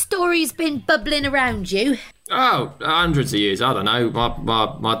long these stories been bubbling around you? Oh, hundreds of years. I don't know.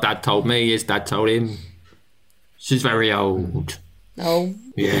 My dad told me, his dad told him. She's very old. Oh.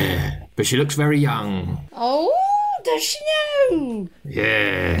 Yeah, but she looks very young. Oh, does she know?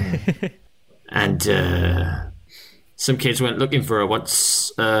 Yeah. And some kids went looking for her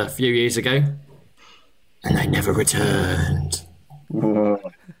once a few years ago, and they never returned. No,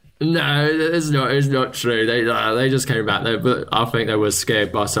 it's not true. They just came back there, but I think they were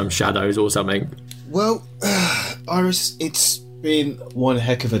scared by some shadows or something. Well, Iris, it's been one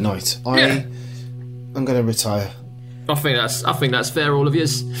heck of a night. I'm going to retire. I think that's fair, all of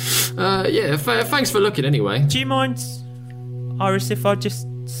yous. Thanks for looking anyway. Do you mind, Iris, if I just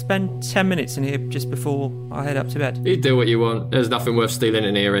spend 10 minutes in here just before I head up to bed? You do what you want. There's nothing worth stealing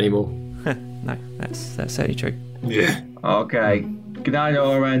in here anymore. No, that's certainly true. Yeah. Okay. Good night,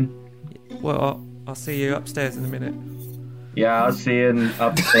 Oren. Well, I'll see you upstairs in a minute. Yeah, I'll see you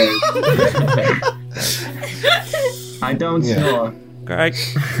upstairs. I don't snore. Great.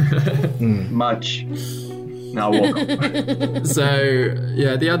 Much. Now walk on. So,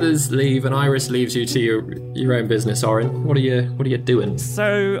 yeah, the others leave, and Iris leaves you to your own business. Oren, what are you doing?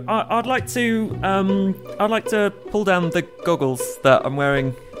 So, I'd like to pull down the goggles that I'm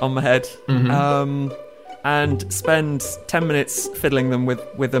wearing on my head, and spend 10 minutes fiddling them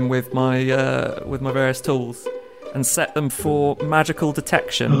with my various tools, and set them for magical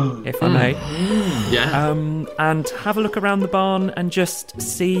detection, if I may. Yeah. And have a look around the barn and just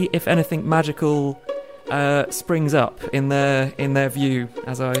see if anything magical springs up in their view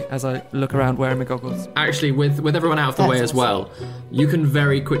as I look around wearing my goggles. Actually, with everyone out of the way as well, you can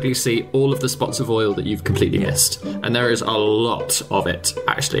very quickly see all of the spots of oil that you've completely missed, and there is a lot of it.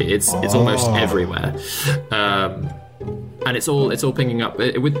 Actually, it's almost everywhere, and it's all pinging up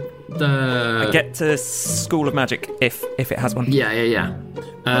with the. I get to School of Magic if it has one. Yeah.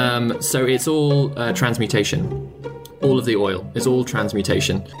 So it's all transmutation. All of the oil is all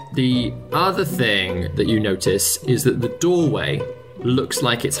transmutation. The other thing that you notice is that the doorway looks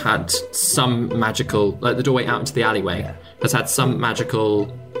like it's had some magical, like the doorway out into the alleyway has had some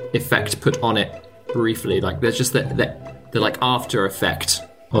magical effect put on it briefly. Like there's just the like after effect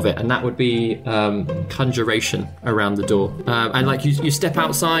of it, and that would be conjuration around the door. And like you step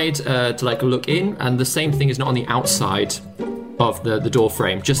outside to like look in, and the same thing is not on the outside of the door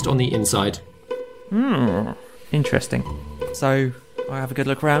frame, just on the inside. Interesting. So I have a good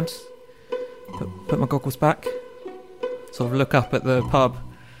look around, put my goggles back, sort of look up at the pub,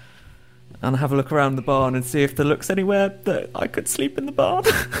 and have a look around the barn and see if there looks anywhere that I could sleep in the barn.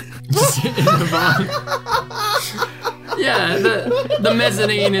 In the barn. Yeah, the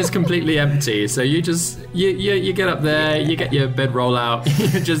mezzanine is completely empty, so you just you get up there, you get your bedroll out,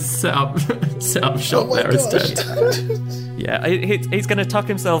 you just set up shop there instead. Yeah, he's going to tuck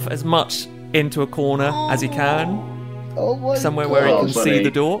himself as much into a corner as he can. Somewhere where he can see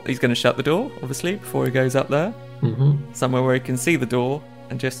the door. He's going to shut the door, obviously, before he goes up there. Mm-hmm. Somewhere where he can see the door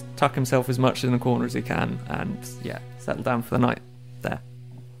and just tuck himself as much in the corner as he can and, yeah, settle down for the night there.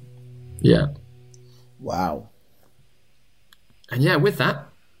 Yeah. Wow. And yeah, with that,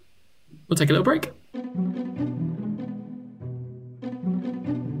 we'll take a little break.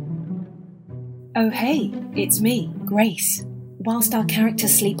 Oh hey, it's me, Grace. Whilst our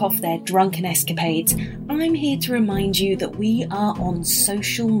characters sleep off their drunken escapades, I'm here to remind you that we are on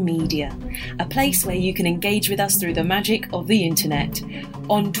social media, a place where you can engage with us through the magic of the internet.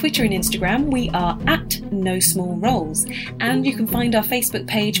 On Twitter and Instagram, we are at No Small Rolls, and you can find our Facebook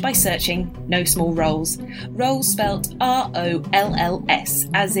page by searching No Small Rolls. Rolls spelt R-O-L-L-S,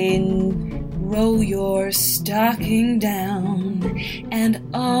 as in roll your stocking down and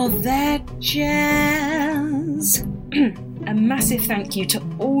all that jazz. A massive thank you to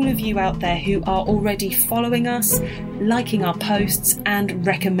all of you out there who are already following us, liking our posts, and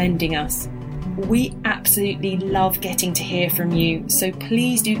recommending us. We absolutely love getting to hear from you, so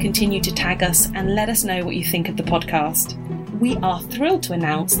please do continue to tag us and let us know what you think of the podcast. We are thrilled to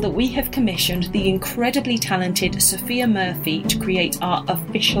announce that we have commissioned the incredibly talented Sophia Murphy to create our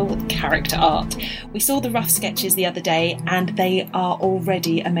official character art. We saw the rough sketches the other day and they are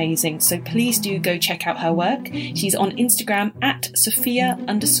already amazing, so please do go check out her work. She's on Instagram at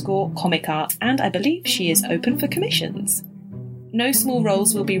Sophia_comic art, and I believe she is open for commissions. No Small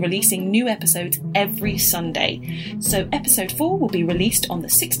Rolls will be releasing new episodes every Sunday, so episode 4 will be released on the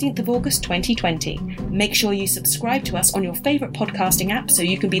 16th of August 2020. Make sure you subscribe to us on your favourite podcasting app so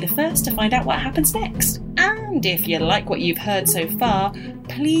you can be the first to find out what happens next. And if you like what you've heard so far,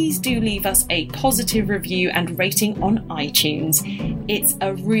 please do leave us a positive review and rating on iTunes. It's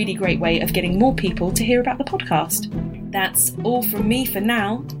a really great way of getting more people to hear about the podcast. That's all from me for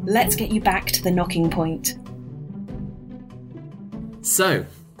now. Let's get you back to the knocking point. So,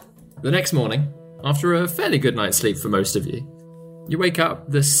 the next morning, after a fairly good night's sleep for most of you, you wake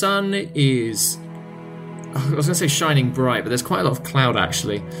up, the sun is, I was going to say shining bright, but there's quite a lot of cloud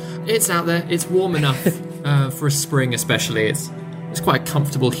actually. It's out there, it's warm enough for a spring especially, it's quite a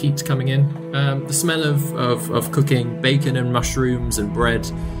comfortable heat coming in. The smell of cooking bacon and mushrooms and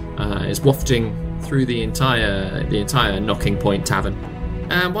bread is wafting through the entire Knocking Point Tavern.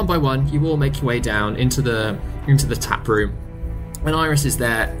 And one by one, you all make your way down into the tap room. And Iris is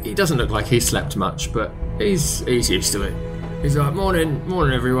there. He doesn't look like he slept much, but he's used to it. He's like, morning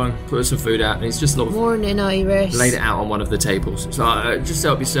everyone. Put some food out, and he's just morning, Iris. Laid it out on one of the tables. It's like, just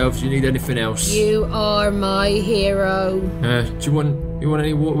help yourselves. Do you need anything else? You are my hero. Do you want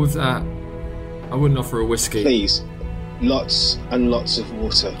any water with that? I wouldn't offer a whiskey. Please, lots and lots of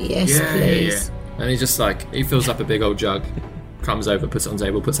water. Yes, please. Yeah. And he just he fills up a big old jug, comes over, puts it on the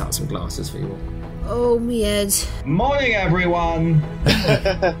table, puts out some glasses for you all. Oh, me head. Morning, everyone.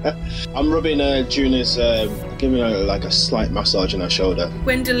 I'm rubbing Juna's, giving her a slight massage on her shoulder.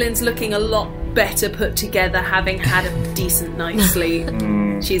 Gwendolyn's looking a lot better put together, having had a decent night's sleep.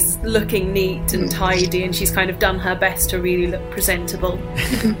 She's looking neat and tidy, and she's kind of done her best to really look presentable.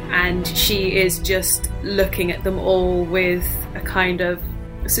 And she is just looking at them all with a kind of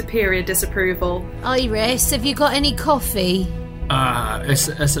superior disapproval. Iris, have you got any coffee?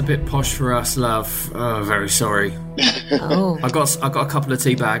 It's a bit posh for us, love. Very sorry. Oh. I got a couple of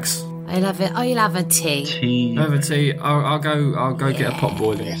tea bags. I'll have a tea. Have a tea. I'll go get a pot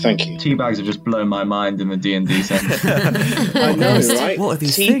boiling. Yeah, thank you. Tea bags have just blown my mind in the D&D sense. I know, right? What are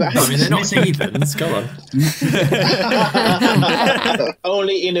these tea things? bags? I mean, they're not heathens. Go on.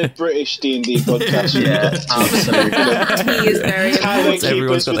 Only in a British D&D podcast. Yeah, absolutely. Tea is very Talent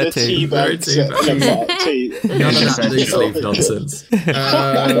Everyone's keepers got with their a tea. tea bag and a pot of tea. None of that loose leaf nonsense.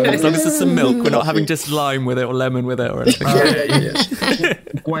 As long as there's some milk, we're not having just lime with it or lemon with it or anything. Yeah.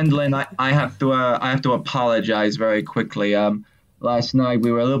 Gwendolyn, I have to apologize very quickly. Last night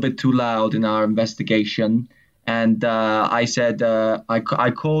we were a little bit too loud in our investigation, and I said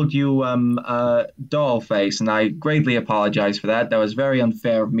I called you Dollface, and I greatly apologize for that. That was very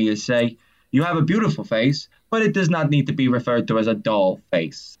unfair of me to say. You have a beautiful face, but it does not need to be referred to as a doll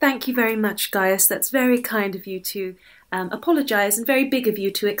face. Thank you very much, Gaius. That's very kind of you to apologise, and very big of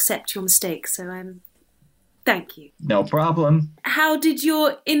you to accept your mistake. So Thank you. No problem. How did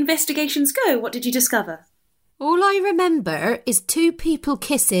your investigations go? What did you discover? All I remember is 2 people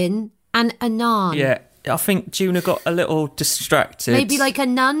kissing and a nun. Yeah, I think Juna got a little distracted. Maybe like a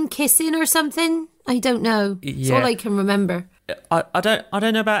nun kissing or something. I don't know. It's all I can remember. I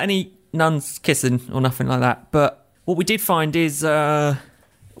don't know about any nuns kissing or nothing like that. But what we did find is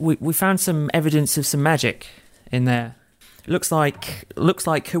we found some evidence of some magic in there. Looks like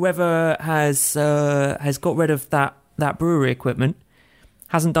whoever has got rid of that brewery equipment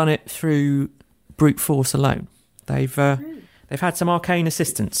hasn't done it through brute force alone. They've had some arcane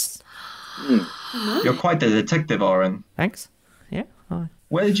assistance. You're quite the detective, Oren. Thanks. Yeah. Hi.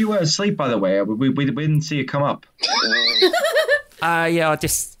 Where did you sleep, by the way? We didn't see you come up. Yeah,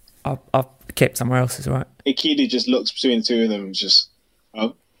 I've kept somewhere else. Is all right. Enkidu just looks between the two of them and just,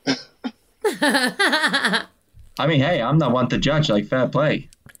 oh. I mean, hey, I'm not one to judge. Like, fair play.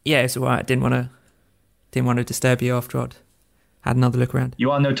 Yeah, it's all right. Didn't want to disturb you after I'd had another look around.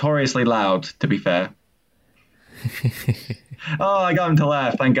 You are notoriously loud, to be fair. Oh, I got him to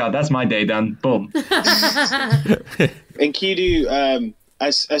laugh. Thank God. That's my day done. Boom. Enkidu,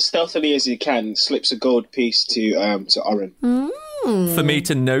 as stealthily as he can, slips a gold piece to Oren. For me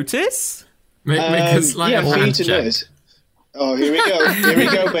to notice? For you to notice. Oh, here we go. Here we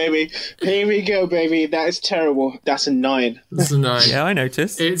go, baby. Here we go, baby. That is terrible. That's a 9. That's a 9. Yeah, I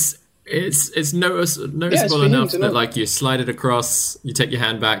noticed. It's noticeable enough that like you slide it across, you take your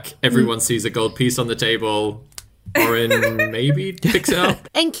hand back, everyone sees a gold piece on the table. Oren maybe picks it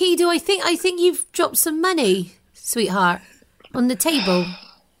up. Enkidu, I think you've dropped some money, sweetheart, on the table.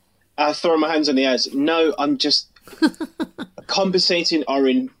 I throw my hands on the air. No, I'm just compensating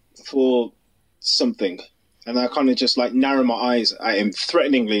Oren for something. And I kind of just like narrow my eyes at him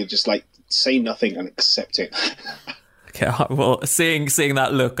threateningly, just like say nothing and accept it. Okay, well, seeing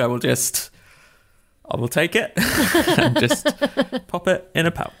that look, I will take it and just pop it in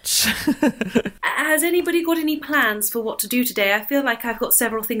a pouch. Has anybody got any plans for what to do today? I feel like I've got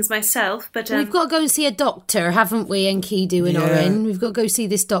several things myself, but we've got to go and see a doctor, haven't we, Enkidu and Oren? We've got to go see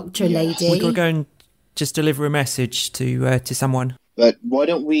this doctor lady. We've got to go and just deliver a message to someone. But why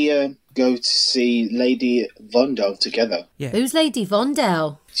don't we go to see Lady Vondel together? Yeah. Who's Lady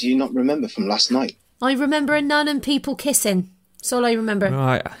Vondel? Do you not remember from last night? I remember a nun and people kissing. That's all I remember.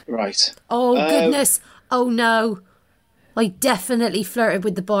 Right. Oh, goodness. Oh, no. I definitely flirted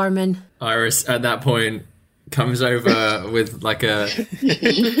with the barman. Iris, at that point, comes over with like a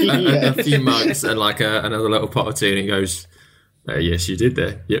few mugs and like another little pot of tea, and he goes, yes, you did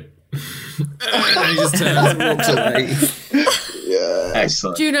there. Yep. And he just turns and walks away. Yeah.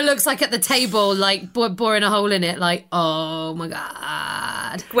 Excellent. Juna looks like at the table, like boring a hole in it, like, oh my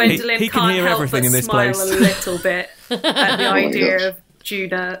God. Gwendolyn he can can't hear help everything but in this smile place. a little bit at the idea of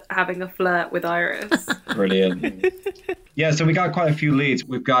Juna having a flirt with Iris. Brilliant. Yeah, so we got quite a few leads.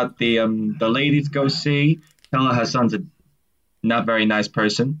 We've got the lady to go see. Tell her son's a not very nice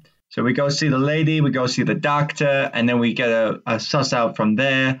person. So we go see the lady, we go see the doctor, and then we get a suss out from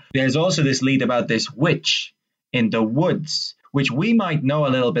there. There's also this lead about this witch in the woods, which we might know a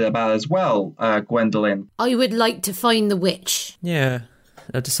little bit about as well, Gwendolyn. I would like to find the witch. Yeah.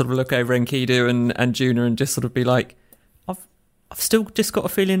 I just sort of look over Enkidu and Juna and just sort of be like, I've still just got a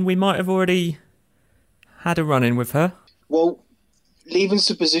feeling we might have already had a run-in with her. Well, leaving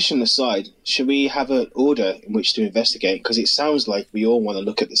supposition aside, should we have an order in which to investigate? Because it sounds like we all want to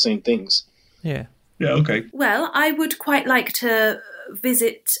look at the same things. Yeah. Yeah, okay. Well, I would quite like to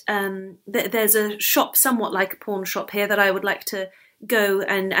visit... there's a shop somewhat like a pawn shop here that I would like to go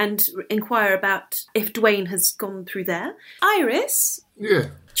and inquire about if Dwayne has gone through there. Iris? Yeah.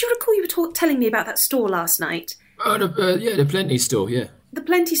 Do you recall you were telling me about that store last night? Oh, the Plenty store, yeah. The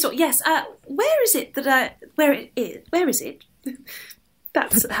Plenty store, yes. Where is it where it is? Where is it?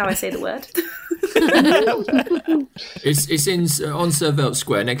 That's how I say the word. It's on Sir Velt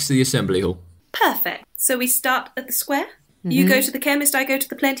Square, next to the Assembly Hall. Perfect. So we start at the square? Mm-hmm. You go to the chemist, I go to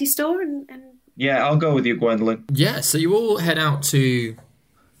the Plenty store, and... Yeah, I'll go with you, Gwendolyn. Yeah, so you all head out to...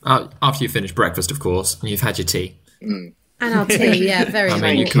 after you finish breakfast, of course, and you've had your tea. And our tea, yeah, very I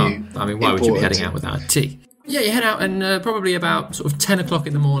mean, you important. can't... I mean, why would you be heading out without tea? Yeah, you head out, and probably about sort of 10 o'clock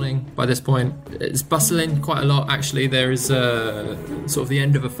in the morning by this point. It's bustling quite a lot, actually. There is sort of the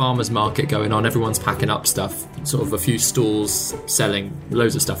end of a farmer's market going on. Everyone's packing up stuff. Sort of a few stalls selling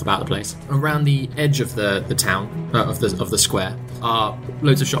loads of stuff about the place. Around the edge of the town, of the square, are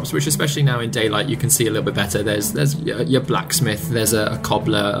loads of shops, which especially now in daylight you can see a little bit better. There's your blacksmith, there's a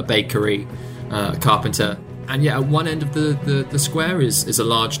cobbler, a bakery, a carpenter. And yeah, at one end of the square is a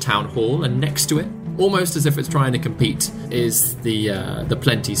large town hall, and next to it, almost as if it's trying to compete, is the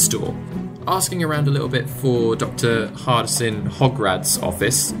Plenty store. asking around a little bit for Dr. Hardison Hograd's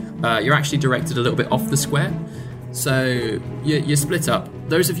office, you're actually directed a little bit off the square. So you're split up.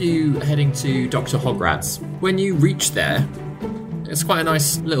 Those of you heading to Dr. Hograd's, when you reach there, it's quite a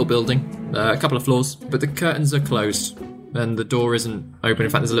nice little building, a couple of floors, but the curtains are closed and the door isn't open.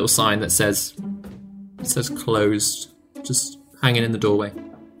 In fact, there's a little sign that says closed, just hanging in the doorway.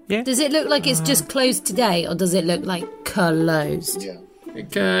 Yeah. Does it look like it's just closed today, or does it look like closed? Yeah.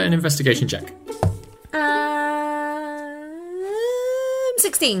 Make an investigation check.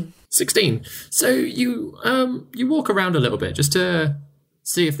 16. 16. So you walk around a little bit just to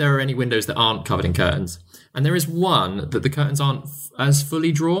see if there are any windows that aren't covered in curtains. And there is one that the curtains aren't as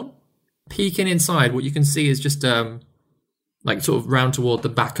fully drawn. Peeking inside, what you can see is just like sort of round toward the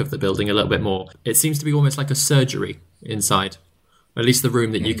back of the building a little bit more. It seems to be almost like a surgery inside, at least the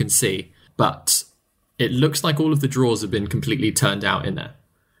room that you can see. But it looks like all of the drawers have been completely turned out in there.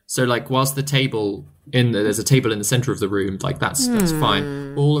 So like whilst there's a table in the center of the room, like that's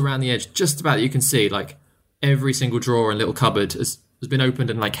fine. All around the edge, just about you can see like every single drawer and little cupboard has been opened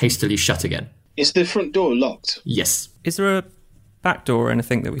and like hastily shut again. Is the front door locked? Yes. Is there a back door or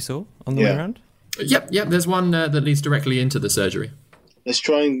anything that we saw on the way around? Yep. There's one that leads directly into the surgery. Let's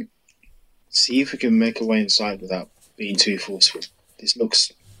try and see if we can make our way inside without being too forceful. This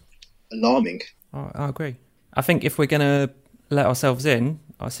looks alarming. I agree. I think if we're going to let ourselves in,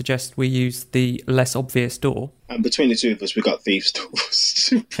 I suggest we use the less obvious door. And between the two of us, we got thieves'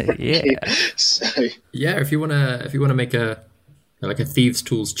 tools. Yeah. So yeah, if you wanna make a thieves'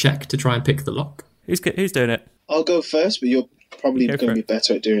 tools check to try and pick the lock. Who's doing it? I'll go first, but you're probably going to be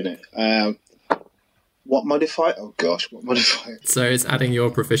better at doing it. What modifier? Oh gosh, what modifier? So it's adding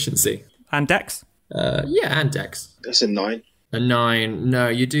your proficiency and dex. Yeah, and dex. That's a 9. A 9. No,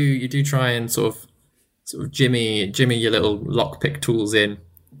 you do try and sort of jimmy your little lockpick tools in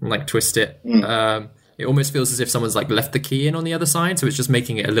and like twist it. It almost feels as if someone's like left the key in on the other side, so it's just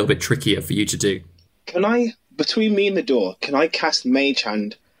making it a little bit trickier for you to do. Can I, between me and the door, can I cast Mage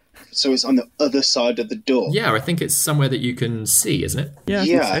Hand so it's on the other side of the door? Yeah, I think it's somewhere that you can see, isn't it?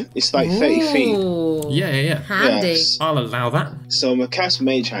 Yeah, it's like 30 feet. Yeah. Handy. Yes. I'll allow that. So I'm going to cast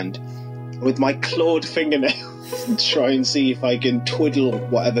Mage Hand with my clawed fingernail and try and see if I can twiddle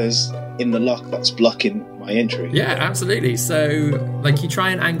whatever's in the lock that's blocking my entry. Yeah, absolutely. So, like, you try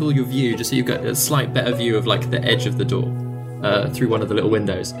and angle your view just so you've got a slight better view of, like, the edge of the door through one of the little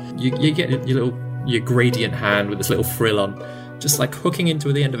windows. You get your gradient hand with this little frill on, just, like, hooking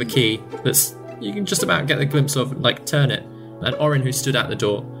into the end of a key that's you can just about get a glimpse of, like, turn it. And Orin, who stood at the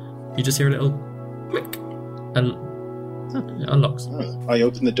door, you just hear a little click and it unlocks. Oh, I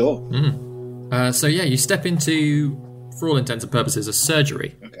open the door. So yeah, you step into, for all intents and purposes, a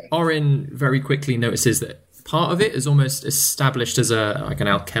surgery. Okay. Orin very quickly notices that part of it is almost established as an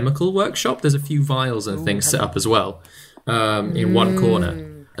alchemical workshop. There's a few vials and things set up as well in one corner.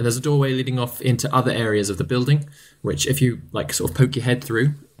 And there's a doorway leading off into other areas of the building, which if you like sort of poke your head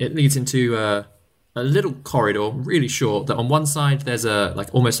through, it leads into a little corridor, really short, that on one side there's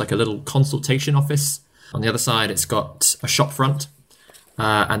almost like a little consultation office. On the other side it's got a shop front.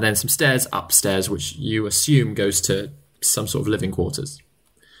 And then some stairs upstairs, which you assume goes to some sort of living quarters.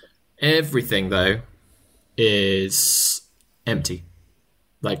 Everything, though, is empty.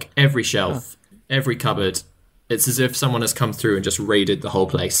 Like, every shelf, every cupboard, it's as if someone has come through and just raided the whole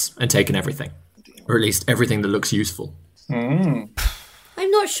place and taken everything. Or at least everything that looks useful. I'm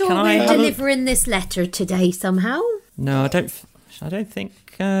not sure we're delivering this letter today somehow. No, I don't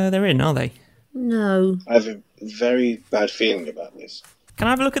think they're in, are they? No. I have a very bad feeling about this. Can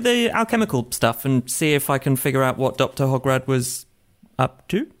I have a look at the alchemical stuff and see if I can figure out what Dr. Hograd was up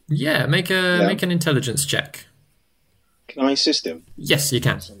to? Yeah, make an intelligence check. Can I assist him? Yes, you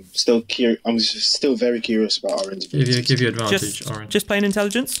can. I'm still very curious about Orin's abilities. Give you advantage, Orin. Just plain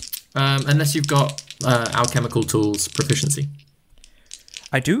intelligence? Unless you've got alchemical tools proficiency.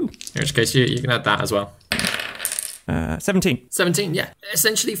 I do. In which case, you can add that as well. 17. 17, yeah.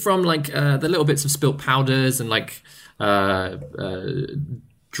 Essentially from like the little bits of spilt powders and like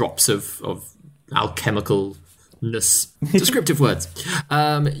drops of alchemicalness, descriptive words.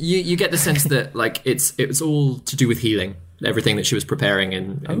 You get the sense that like it's all to do with healing. Everything that she was preparing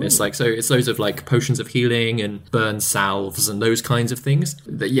in this, like, so it's loads of like potions of healing and burn salves and those kinds of things.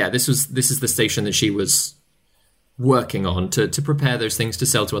 This is the station that she was working on to prepare those things to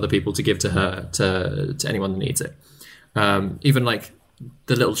sell to other people, to give to her, to anyone that needs it. Even like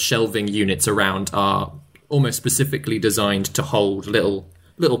the little shelving units around are almost specifically designed to hold little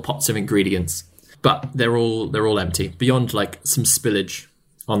pots of ingredients, but they're all empty beyond like some spillage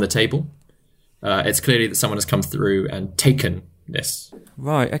on the table. It's clearly that someone has come through and taken this.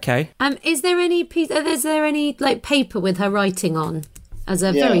 Right, okay. Is there any like paper with her writing on? As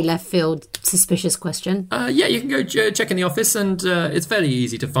a very left field suspicious question. Yeah, you can go check in the office, and it's fairly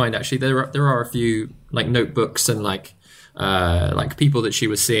easy to find. Actually, there are a few like notebooks and like people that she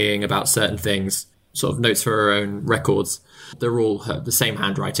was seeing about certain things, sort of notes for her own records. They're all the same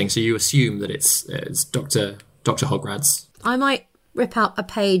handwriting, so you assume that it's Dr. Hograd's. I might rip out a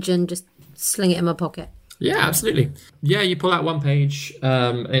page and just sling it in my pocket. Yeah, absolutely. Yeah, you pull out one page.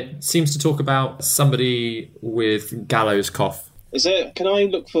 It seems to talk about somebody with gallows cough. Can I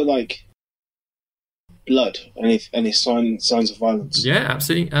look for like blood? Any signs of violence? Yeah,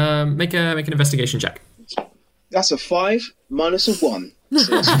 absolutely. Make an investigation check. That's a 5 minus a 1.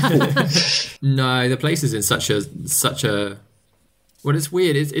 So that's 4. No, the place is in such a. Well, it's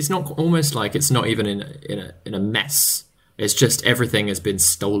weird. It's not almost like it's not even in a mess. It's just everything has been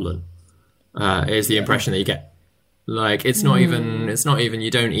stolen. Is the impression that you get. Like it's not even.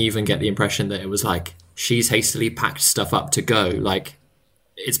 You don't even get the impression that it was like she's hastily packed stuff up to go. Like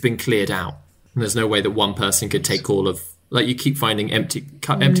it's been cleared out. And there's no way that one person could take all of. Like you keep finding empty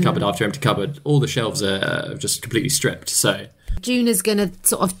cupboard after empty cupboard. All the shelves are just completely stripped. So Juna's gonna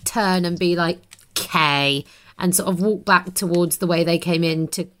sort of turn and be like, "K," and sort of walk back towards the way they came in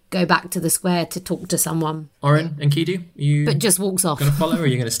to go back to the square to talk to someone. Orin and Kidu, but just walks off. Gonna follow, or are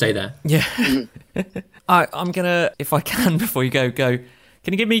you gonna stay there? Yeah, I'm gonna, if I can, before you go. Can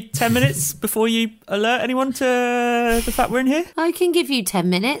you give me 10 minutes before you alert anyone to the fact we're in here? I can give you 10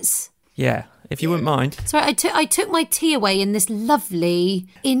 minutes. Yeah, if you wouldn't mind. Sorry, I took my tea away in this lovely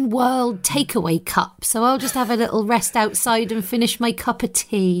in-world takeaway cup, so I'll just have a little rest outside and finish my cup of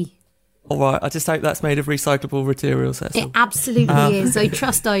tea. All right, I just hope that's made of recyclable materials. That's it all. Absolutely is. I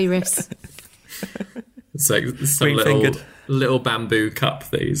trust Iris. It's like some little bamboo cup.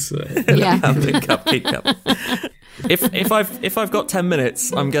 These, yeah, bamboo cup, key cup. If I've got 10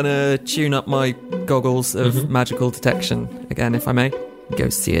 minutes, I'm gonna tune up my goggles of magical detection again, if I may. Go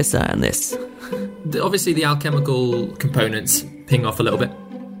CSI on this. Obviously, the alchemical components ping off a little bit,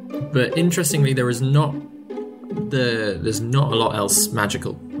 but interestingly, there's not a lot else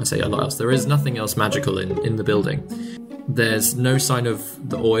magical. I say a lot else. There is nothing else magical in the building. There's no sign of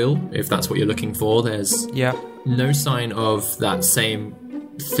the oil, if that's what you're looking for. There's no sign of that same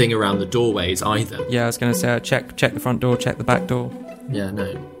thing around the doorways either. Yeah, I was going to say, check the front door, check the back door. Yeah,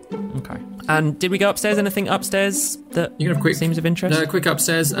 no. Okay. And did we go upstairs? Anything upstairs that seems of interest? Quick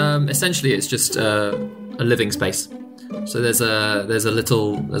upstairs. Essentially, it's just a living space. So there's a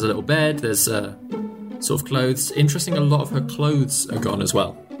little bed. There's sort of clothes. Interesting, a lot of her clothes are gone as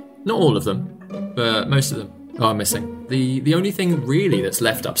well. Not all of them, but most of them are missing. The only thing really that's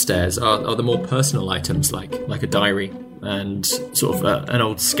left upstairs are the more personal items, like a diary and sort of an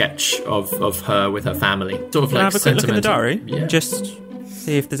old sketch of her with her family. Sort of Can I have a quick look in the diary? Yeah. Just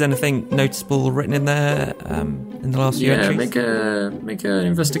see if there's anything noticeable written in there in the last few entries. Yeah, make an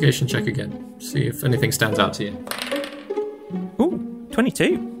investigation check again. See if anything stands out to you. Ooh,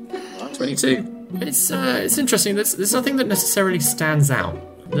 22. 22. It's interesting. There's nothing that necessarily stands out.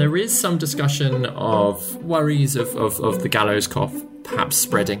 There is some discussion of worries of the gallows cough perhaps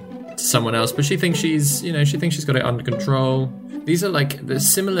spreading to someone else, but she thinks she's got it under control. These are they're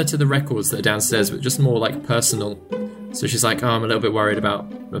similar to the records that are downstairs, but just more like personal. So she's like, I'm a little bit worried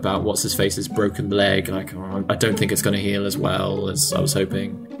about what's his face's broken leg. Like, I don't think it's going to heal as well as I was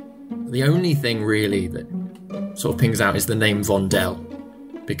hoping. The only thing really that sort of pings out is the name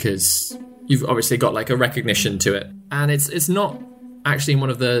Vondel, because you've obviously got like a recognition to it, and it's not actually in one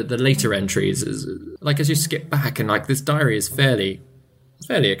of the later entries. Like as you skip back, and like this diary is fairly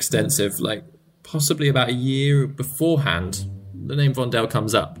extensive, like possibly about a year beforehand, the name Vondel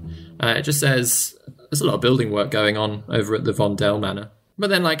comes up. It just says there's a lot of building work going on over at the Vondel Manor, but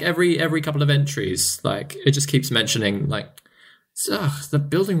then like every couple of entries, like it just keeps mentioning like the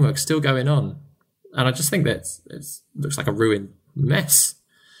building work's still going on, and I just think that it looks like a ruined mess.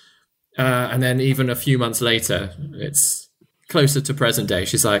 And then even a few months later, it's closer to present day.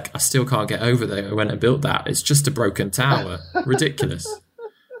 She's like, I still can't get over there. I went and built that. It's just a broken tower. Ridiculous.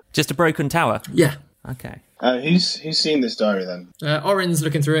 Just a broken tower? Yeah. Okay. Who's seen this diary then? Orin's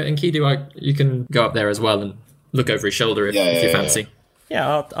looking through it, and Kidu, you can go up there as well and look over his shoulder if you fancy.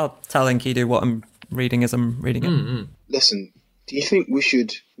 Yeah, I'll tell Enkidu what I'm reading as I'm reading it. Mm-hmm. Listen, do you think we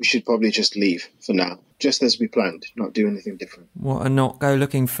should probably just leave for now? Just as we planned, not do anything different. What, and not go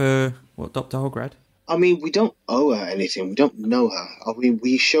looking for Dr. Hograd? I mean, we don't owe her anything. We don't know her. I mean,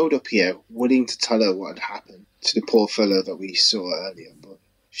 we showed up here willing to tell her what had happened to the poor fellow that we saw earlier, but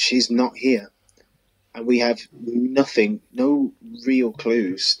she's not here. and we have nothing, no real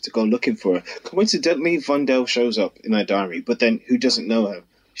clues to go looking for her. Coincidentally, Vondel shows up in our diary, but then who doesn't know her?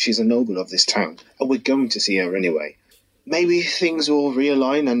 She's a noble of this town, and we're going to see her anyway. Maybe things will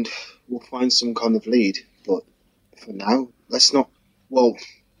realign and we'll find some kind of lead, but for now, let's not... Well,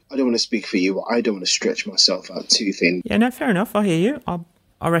 I don't want to speak for you, but I don't want to stretch myself out too thin. Yeah, no, fair enough. I hear you.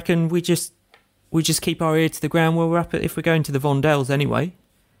 I reckon we just keep our ear to the ground where we're up. If we're going to the Vondels anyway,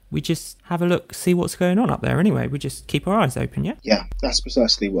 we just have a look, see what's going on up there anyway. We just keep our eyes open, yeah? Yeah, that's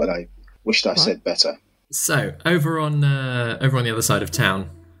precisely what I wished I said better. So, over on the other side of town,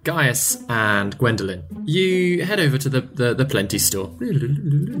 Gaius and Gwendolyn, you head over to the Plenty store.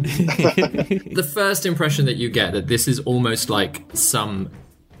 The first impression that you get that this is almost like some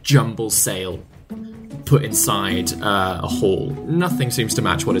jumble sale put inside a hall. Nothing seems to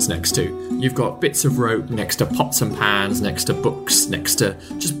match what it's next to. You've got bits of rope next to pots and pans, next to books, next to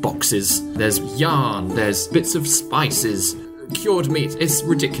just boxes. There's yarn, there's bits of spices, cured meat. It's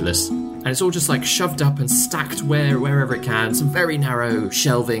ridiculous. And it's all just like shoved up and stacked wherever it can. Some very narrow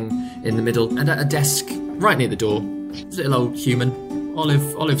shelving in the middle, and at a desk right near the door, this little old human,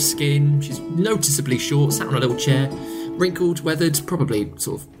 olive skin. She's noticeably short, sat on a little chair, wrinkled, weathered, probably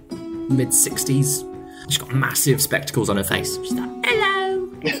sort of mid-60s. She's got massive spectacles on her face. She's like, hello.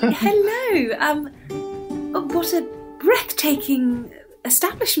 Hello. What a breathtaking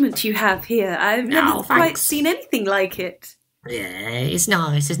establishment you have here. I've never quite seen anything like it. Yeah, it's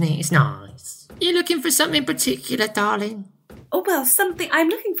nice, isn't it? It's nice. You looking for something particular, darling? Oh, well, I'm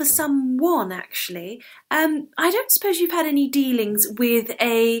looking for someone, actually. I don't suppose you've had any dealings with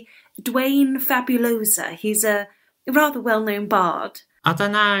a Dwayne Fabulosa. He's a rather well-known bard. I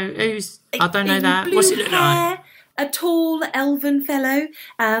don't know. I don't know that. Blue What's it look hair, like? A tall, elven fellow.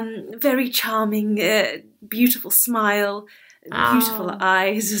 Very charming, beautiful smile, beautiful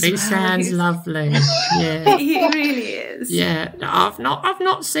eyes as well. It sounds lovely. Yeah. He really is. Yeah. I've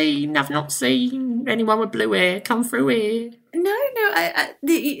not seen anyone with blue hair come through here. No.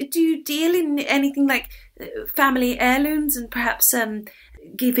 Do you deal in anything like family heirlooms and perhaps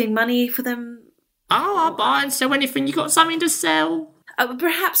giving money for them? Oh, I'll buy and sell anything. You got something to sell?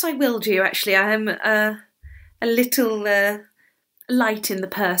 Perhaps I will do, actually. I am a little light in the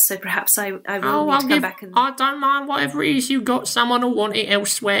purse, so perhaps I will need to come back and... I don't mind whatever it is you got. Someone will want it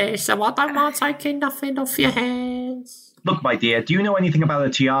elsewhere, so I don't mind taking nothing off your hands. Look, my dear, do you know anything about a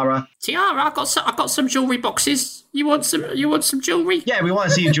tiara? Tiara? I got some jewellery boxes. You want some jewellery? Yeah, we want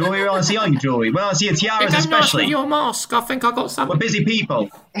to see your jewellery. We want to see all your jewellery. We want to see your tiaras especially. Nice with your mask. I think I got some. We're busy people.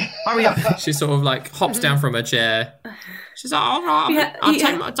 Hurry up. She sort of like hops down from her chair. She's like, all right,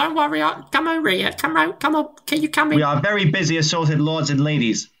 don't worry. Come over here. Come on. Can you come in? We are very busy assorted lords and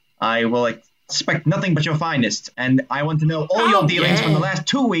ladies. I will expect nothing but your finest. And I want to know all your dealings from the last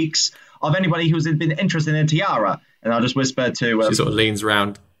 2 weeks of anybody who's been interested in a tiara. And I'll just whisper to... she sort of leans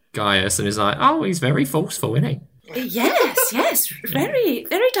round Gaius and is like, oh, he's very forceful, isn't he? Yes. Very,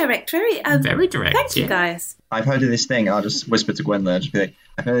 very direct. Very direct. Thank you, Gaius. I've heard of this thing. I'll just whisper to Gwendolyn. I'll just be like,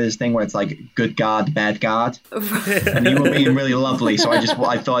 I've heard of this thing where it's like good guard, bad guard. And you were being really lovely, so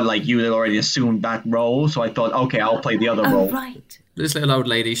I thought like you had already assumed that role. So I thought, okay, I'll play the other role. Right. This little old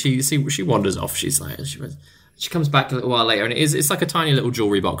lady, she wanders off. She's like, she comes back a little while later, and it's like a tiny little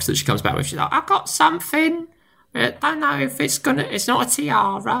jewellery box that she comes back with. She's like, I got something. I don't know if it's not a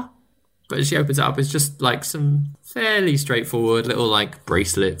tiara. But as she opens it up, it's just like some fairly straightforward little like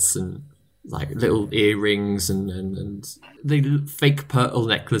bracelets and like little earrings and the fake pearl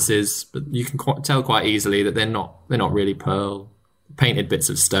necklaces. But you can tell quite easily that they're not really pearl. Painted bits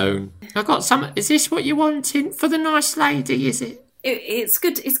of stone. I got some. Is this what you wanted for the nice lady? Is it? It's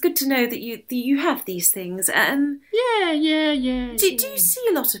good. It's good to know that you have these things. Yeah. Do you see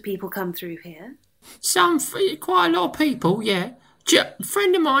a lot of people come through here? Quite a lot of people, yeah. A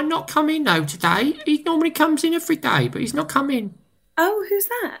friend of mine not come in though today. He normally comes in every day, but he's not come in. Oh, who's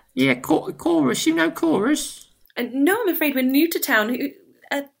that? Yeah, Chorus. You know Chorus? No, I'm afraid we're new to town.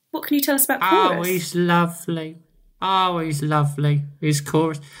 What can you tell us about Chorus? Oh, he's lovely. He's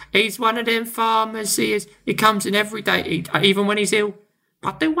Chorus. He's one of them farmers. He is. He comes in every day, even when he's ill.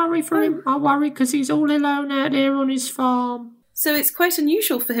 I do worry for him. I worry because he's all alone out there on his farm. So it's quite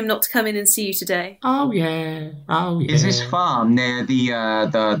unusual for him not to come in and see you today. Oh yeah. Is his farm near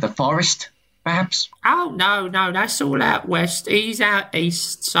the forest, perhaps? Oh no, that's all out west. He's out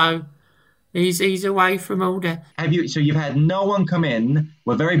east, so he's away from all that. So you've had no one come in.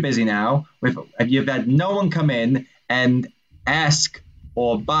 We're very busy now. You've had no one come in and ask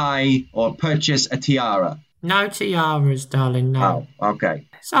or buy or purchase a tiara. No tiaras, darling. No. Oh, okay.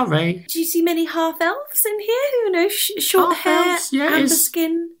 Sorry. Do you see many half-elves in here who know short hair, Half-elves, yeah, amber it's-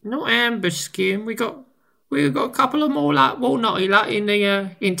 skin? Not amber skin. We got a couple of more like walnutty like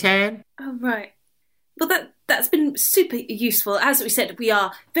in town. Oh, right. Well, that's been super useful. As we said, we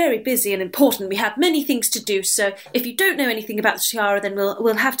are very busy and important. We have many things to do, so if you don't know anything about the tiara, then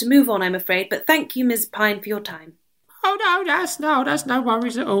we'll have to move on, I'm afraid. But thank you, Ms. Pine, for your time. Oh no, that's no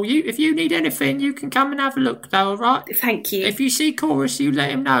worries at all. If you need anything, you can come and have a look, though. All right? Thank you. If you see Chorus, you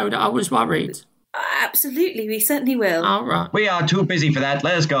let him know that I was worried. Absolutely, we certainly will. All right. We are too busy for that.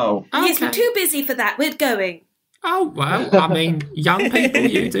 Let us go. Yes, we're too busy for that. We're going. Oh, well, I mean, young people,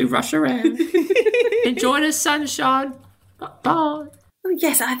 you do rush around. Enjoy the sunshine. Bye. Oh,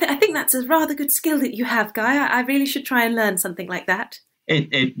 yes, I think that's a rather good skill that you have, Guy. I really should try and learn something like that.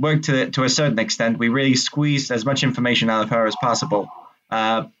 It worked to a certain extent. We really squeezed as much information out of her as possible.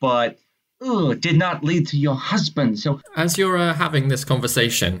 But did not lead to your husband. So as you're having this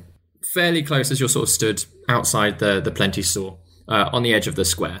conversation, fairly close as you're sort of stood outside the Plenty store, on the edge of the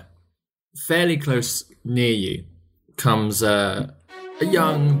square, fairly close near you comes a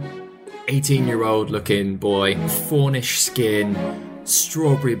young 18-year-old looking boy, fawnish skin,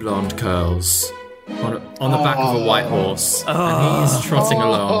 strawberry blonde curls, on the back of a white horse, and he's trotting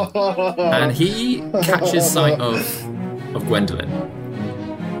along, and he catches sight of Gwendolyn,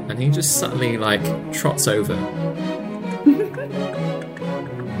 and he just suddenly trots over.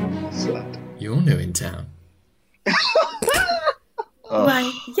 You're new in town.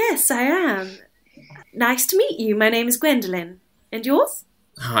 Why, yes, I am. Nice to meet you. My name is Gwendolyn. And yours?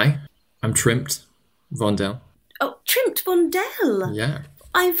 Hi, I'm Trimpt Vondel. Oh, Trimpt Vondel. Yeah.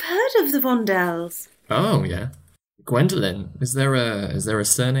 I've heard of the Vondels. Oh, yeah. Gwendolyn, is there a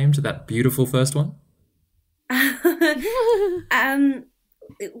surname to that beautiful first one?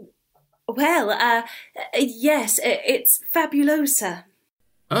 Well, yes, it's Fabulosa.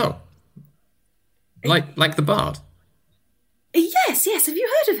 Oh. Like the bard? Yes, have you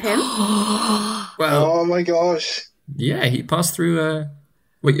heard of him? Well, oh my gosh. Yeah, he passed through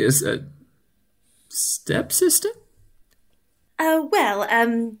is a stepsister?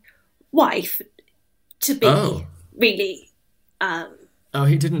 Wife to be, really. Oh,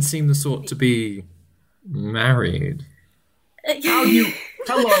 he didn't seem the sort to be married.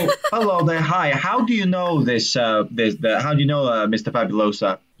 Hello there. Hi. How do you know this? How do you know Mr.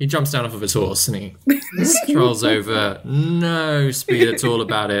 Fabulosa? He jumps down off of his horse and he strolls over. No speed at all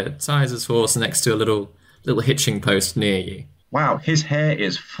about it. Ties his horse next to a little hitching post near you. Wow, his hair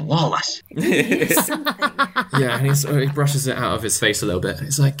is flawless. Yeah, and he brushes it out of his face a little bit.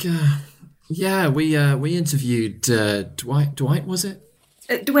 He's like, yeah, we interviewed Dwight, was it?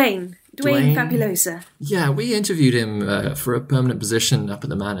 Dwayne Fabulosa. Yeah, we interviewed him for a permanent position up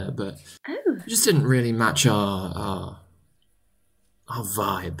at the manor, but it just didn't really match our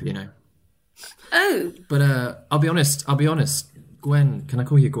vibe, you know. Oh. But I'll be honest. Gwen, can I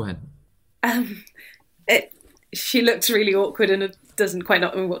call you Gwen? She looks really awkward and doesn't quite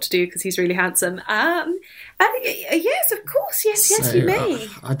know what to do because he's really handsome. Yes, of course. Yes, you may.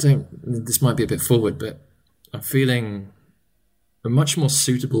 This might be a bit forward, but I'm feeling a much more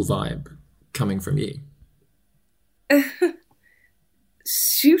suitable vibe coming from you.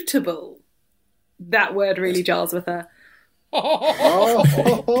 Suitable? That word really jars with her.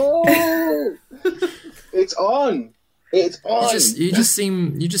 It's on. It's on. You just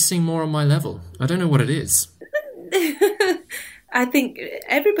seem more on my level. I don't know what it is. I think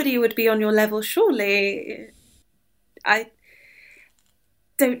everybody would be on your level, surely. I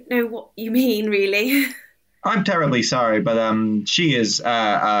don't know what you mean, really. I'm terribly sorry, but she is.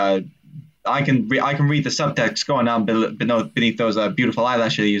 I can read the subtext going on beneath those beautiful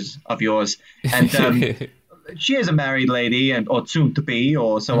eyelashes of yours, and she is a married lady, or soon to be,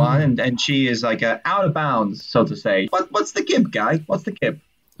 or so on, and she is out of bounds, so to say. What's the gib, Guy? What's the gib?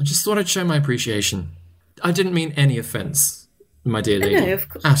 I just thought I'd show my appreciation. I didn't mean any offence, my dear lady, no,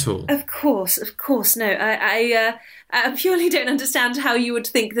 at all. Of course, no. I purely don't understand how you would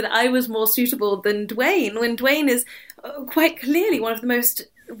think that I was more suitable than Dwayne, when Dwayne is quite clearly one of the most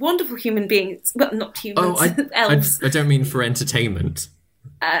wonderful human beings. Well, not humans, elves. I don't mean for entertainment.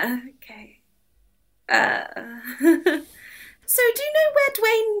 Okay. So, do you know where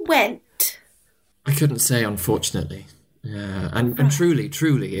Dwayne went? I couldn't say, unfortunately. Yeah, and truly,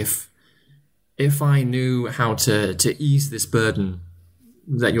 if I knew how to ease this burden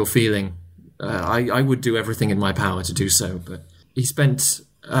that you're feeling, I would do everything in my power to do so. But he spent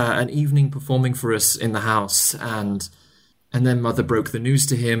an evening performing for us in the house, and then Mother broke the news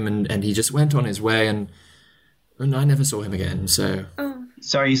to him, and he just went on his way, and I never saw him again. So,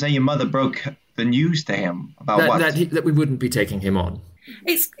 sorry, you say your mother broke the news to him about what? That we wouldn't be taking him on.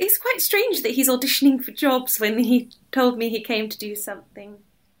 It's quite strange that he's auditioning for jobs when he told me he came to do something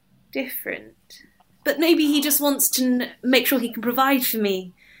different. But maybe he just wants to make sure he can provide for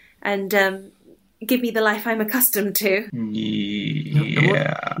me and give me the life I'm accustomed to.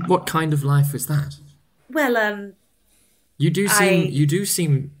 Yeah. What kind of life is that? Well, You do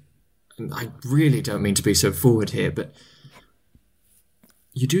seem. I really don't mean to be so forward here, but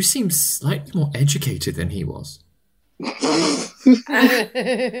you do seem slightly more educated than he was.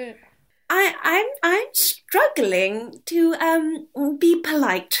 I'm struggling to be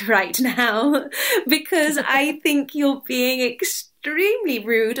polite right now because I think you're being extremely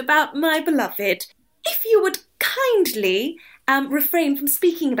rude about my beloved. If you would kindly refrain from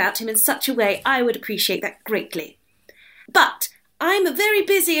speaking about him in such a way, I would appreciate that greatly. But I'm a very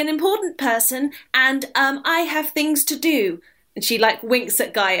busy and important person, and I have things to do. And she winks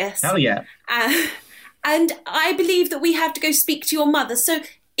at Gaius. Hell yeah. And I believe that we have to go speak to your mother. So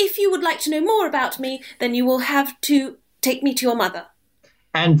if you would like to know more about me, then you will have to take me to your mother.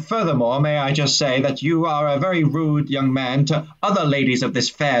 And furthermore, may I just say that you are a very rude young man to other ladies of this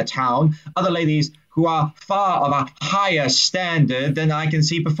fair town, other ladies who are far of a higher standard than I can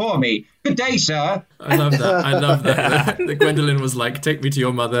see before me. Good day, sir. I love that. That Gwendolyn was like, take me to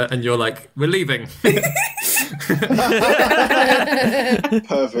your mother, and you're like, we're leaving.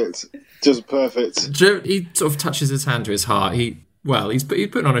 Perfect. Just perfect. He sort of touches his hand to his heart. He's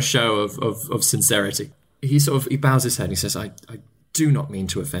putting on a show of sincerity. He bows his head and he says, I do not mean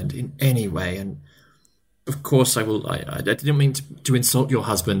to offend in any way, and of course I will. I didn't mean to insult your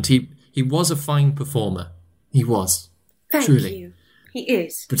husband. He was a fine performer. He was. Thank truly. you. He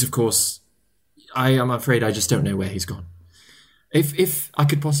is. But of course, I am afraid I just don't know where he's gone. If I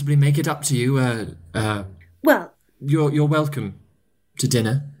could possibly make it up to you, well, you're welcome to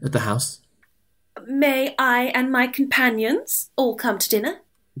dinner at the house. May I and my companions all come to dinner?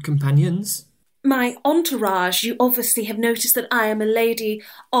 Companions? My entourage. You obviously have noticed that I am a lady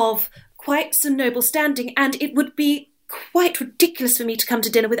of quite some noble standing, and it would be quite ridiculous for me to come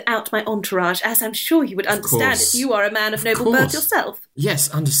to dinner without my entourage, as I'm sure you would understand if you are a man of noble birth yourself. Yes,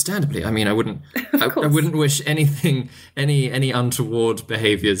 understandably. I mean, I wouldn't wish any untoward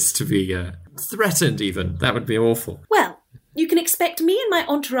behaviours to be threatened even. That would be awful. Well, you can expect me and my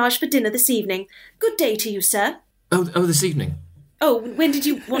entourage for dinner this evening. Good day to you, sir. Oh, this evening. Oh, when did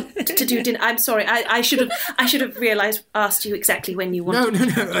you want to do dinner? I'm sorry. I should have asked you exactly when you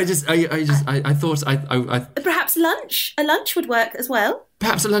wanted. No. I thought perhaps lunch. A lunch would work as well.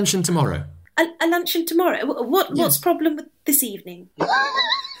 Perhaps a luncheon tomorrow. A luncheon tomorrow. What's the problem with this evening?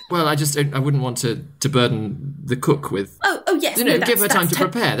 Well, I wouldn't want to burden the cook with. Oh yes. Give her time to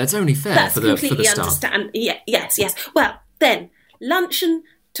prepare. That's only fair for the start. Understand. Yes. Well, then luncheon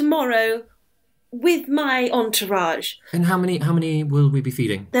tomorrow with my entourage. And how many will we be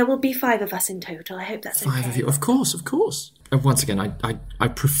feeding? There will be 5 of us in total. I hope that's okay. 5 of you, of course. Once again, I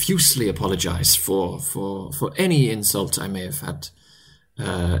profusely apologise for any insult I may have had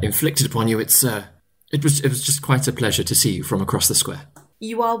inflicted upon you. It was just quite a pleasure to see you from across the square.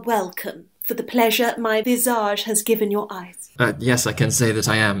 You are welcome for the pleasure my visage has given your eyes. Yes, I can say that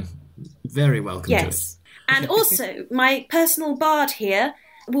I am very welcome to it. Yes, and also my personal bard here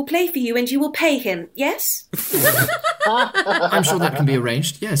will play for you and you will pay him, yes? I'm sure that can be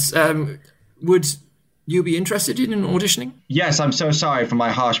arranged, yes. Would you be interested in auditioning? Yes, I'm so sorry for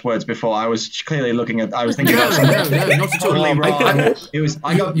my harsh words before. I was clearly I was thinking about something no, not at all. Totally wrong.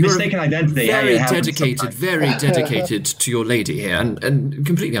 I got mistaken identity. Very dedicated to your lady here, and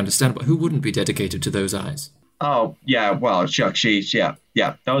completely understandable. Who wouldn't be dedicated to those eyes? Oh, yeah, well, sure,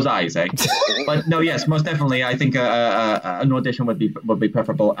 yeah, those eyes, eh? But no, yes, most definitely, I think an audition would be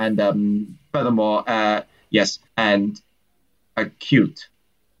preferable, and furthermore, yes, and cute.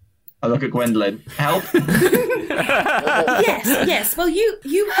 I look at Gwendolyn. Help? Yes. Well,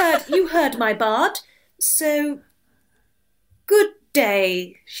 you heard my bard, so good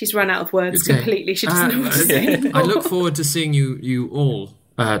day. She's run out of words completely. She doesn't know what to say anymore. I look forward to seeing you all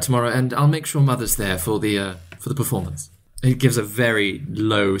tomorrow, and I'll make sure Mother's there for the performance. He gives a very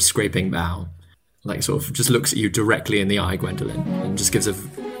low, scraping bow, like sort of just looks at you directly in the eye, Gwendolyn, and just gives a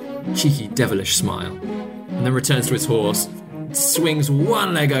cheeky, devilish smile, and then returns to his horse, swings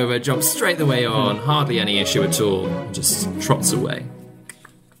one leg over, jumps straight the way on, hardly any issue at all, and just trots away.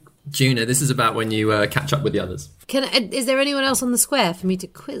 Juna, this is about when you catch up with the others. Is there anyone else on the square for me to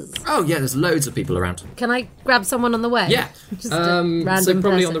quiz? Oh yeah, there's loads of people around. Can I grab someone on the way? Yeah. Just a random so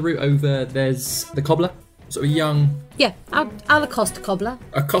probably person. on the route over, there's the cobbler, sort of young. Yeah, I'll accost a cobbler.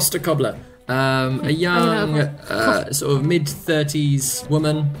 A cobbler. A young, sort of mid-30s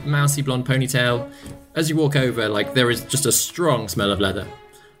woman, mousy blonde ponytail, as you walk over, like, there is just a strong smell of leather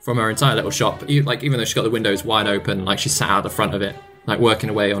from her entire little shop. Like, even though she's got the windows wide open, like, she's sat out the front of it, like, working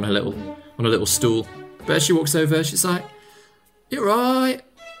away on a little stool. But as she walks over, she's like, "You're right.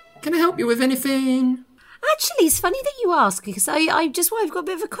 Can I help you with anything?" Actually, it's funny that you ask, because I've got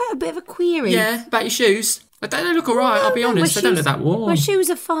a bit of a query. Yeah, about your shoes. They look alright, I'll be honest. They don't look that warm. My shoes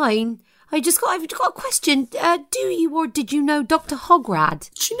are fine. I've got a question. Do you or did you know Dr.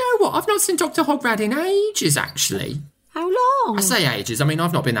 Hograd? Do you know what? I've not seen Dr. Hograd in ages, actually. How long? I say ages. I mean,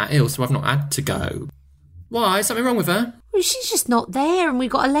 I've not been that ill, so I've not had to go. Why? Is something wrong with her? Well, she's just not there, and we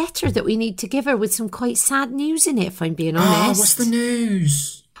got a letter that we need to give her with some quite sad news in it, if I'm being honest. Oh, what's the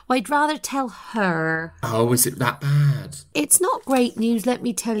news? Well, I'd rather tell her. Oh, is it that bad? It's not great news, let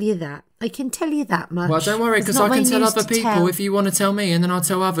me tell you that. I can tell you that much. Well, don't worry, because I can tell other people if you want to tell me, and then I'll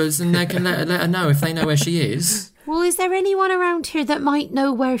tell others, and they can let her know if they know where she is. Well, is there anyone around here that might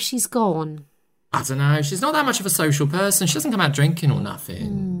know where she's gone? I don't know. She's not that much of a social person. She doesn't come out drinking or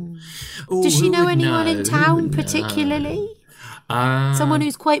nothing. Ooh, Does she know anyone know? in town particularly? Someone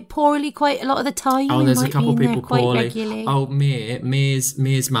who's quite poorly quite a lot of the time. Oh, there's a couple people people poorly. Regularly. Oh,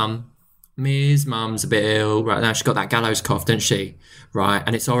 Mia's mum. Mia's mum's a bit ill right now. She's got that gallows cough, doesn't she? Right,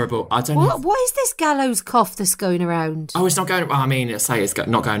 and it's horrible. I don't know. What is this gallows cough that's going around? Oh, it's not going. Well, I mean, it's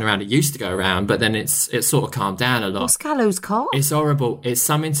not going around. It used to go around, but then it's sort of calmed down a lot. What's gallows cough? It's horrible. It's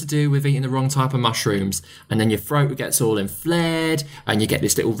something to do with eating the wrong type of mushrooms, and then your throat gets all inflamed, and you get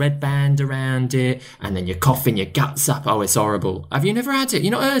this little red band around it, and then you're coughing your guts up. Oh, it's horrible. Have you never had it?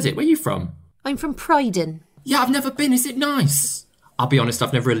 You not heard it? Where are you from? I'm from Pryden. Yeah, I've never been. Is it nice? I'll be honest,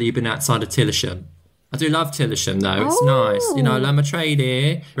 I've never really been outside of Tillisham. I do love Tillisham, though. It's nice. You know, I learned my trade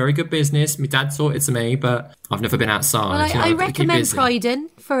here. Very good business. My dad taught it to me, but I've never been outside. Well, I recommend Pryden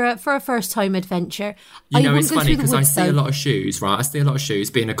for a first-time adventure. You know, it's funny because I see a lot of shoes, right? I see a lot of shoes,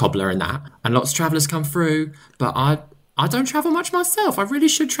 being a cobbler and that. And lots of travellers come through, but I don't travel much myself. I really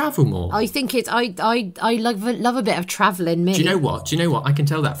should travel more. I think it's... I love a bit of travelling, me. Do you know what? I can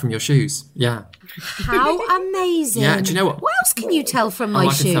tell that from your shoes. Yeah. How amazing. Yeah, do you know what? What else can you tell from my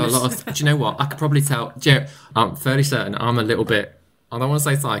shoes? I can tell a lot of... Do you know what? I could probably tell... I'm fairly certain I'm a little bit... I don't want to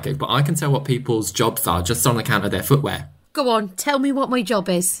say psychic, but I can tell what people's jobs are just on account of their footwear. Go on, tell me what my job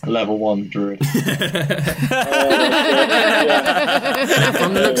is. Level 1 druid. Now,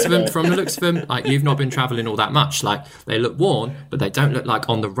 from the looks of them, like, you've not been travelling all that much. Like, they look worn, but they don't look like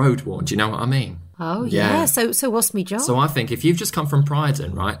on the road worn. Do you know what I mean? Oh, yeah. So what's my job? So I think if you've just come from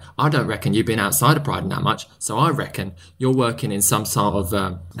Pryden, right, I don't reckon you've been outside of Pryden that much. So I reckon you're working in some sort of...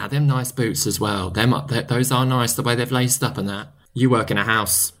 now, them nice boots as well. Those are nice, the way they've laced up and that. You work in a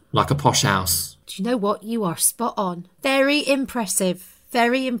house, like a posh house. Do you know what? You are spot on. Very impressive.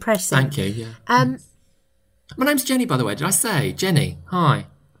 Very impressive. Thank you, yeah. My name's Jenny, by the way. Did I say? Jenny, hi.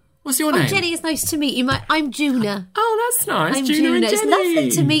 What's your name? Jenny, it's nice to meet you. I'm Juna. Oh, that's nice. I'm Juna and It's Jenny.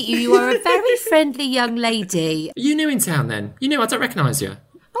 lovely to meet you. You are a very friendly young lady. Are you new in town then? You new? I don't recognise you.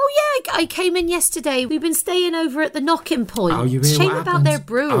 Oh, yeah, I came in yesterday. We've been staying over at the Knocking Point. Oh, you hear Shame what about happened? their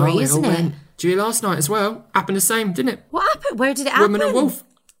brewery, isn't it? Do you hear last night as well? Happened the same, didn't it? What happened? Where did it happen? Woodman and Wolf.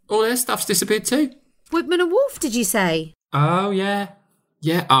 All their stuff's disappeared too. Woodman and Wolf, did you say? Oh, yeah.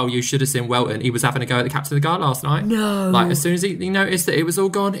 Yeah. Oh, you should have seen Welton. He was having a go at the captain of the guard last night. No. Like, as soon as he noticed that it was all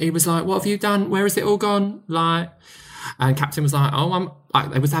gone, he was like, "What have you done? Where is it all gone?" Like, and captain was like, "Oh,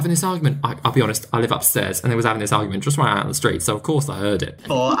 they was having this argument." I'll be honest, I live upstairs, and they was having this argument just right out on the street, so of course I heard it.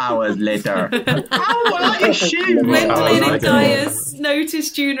 4 hours later. Oh, what is she? Gwendolen and Gaius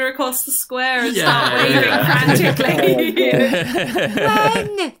noticed Juna across the square and start raving frantically.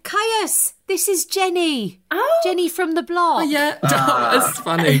 Gwen! Caius! This is Jenny. Oh. Jenny from the block. Oh, yeah. That's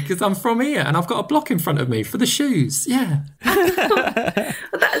funny, because I'm from here, and I've got a block in front of me for the shoes. Yeah. That's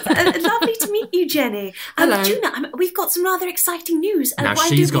lovely to meet you, Jenny. Hello. Juna, we've got some rather exciting news. Now,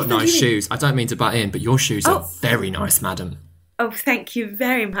 she's got nice shoes. I don't mean to butt in, but your shoes are very nice, madam. Oh, thank you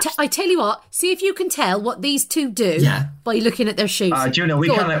very much. I tell you what, see if you can tell what these two do by looking at their shoes. Juna,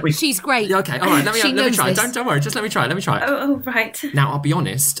 she's great. Yeah, okay, all right, let me try. Don't worry, just let me try. Oh, right. Now, I'll be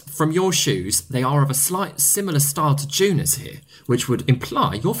honest, from your shoes, they are of a similar style to Juna's here, which would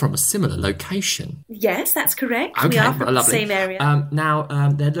imply you're from a similar location. Yes, that's correct. Okay, we are from the lovely. same area. Now,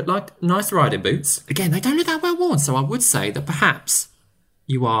 they look like nice riding boots. Again, they don't look that well worn, so I would say that perhaps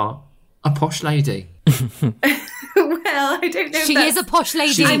you are a posh lady. Well, I don't know. She is a posh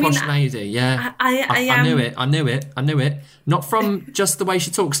lady. She's a posh lady, yeah. I knew it. Not from just the way she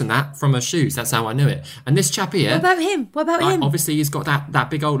talks and that, from her shoes. That's how I knew it. And this chap here... What about him? Obviously, he's got that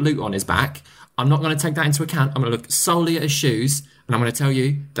big old loot on his back. I'm not going to take that into account. I'm going to look solely at his shoes, and I'm going to tell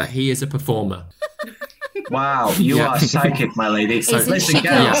you that he is a performer. Wow, you are psychic, my lady. So, Isn't listen, she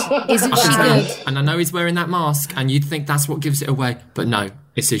girls. good? Isn't she Yeah. good? And I know he's wearing that mask, and you'd think that's what gives it away, but no,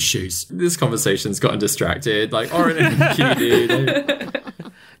 it's his shoes. This conversation's gotten distracted. Like Orin and Enkidu.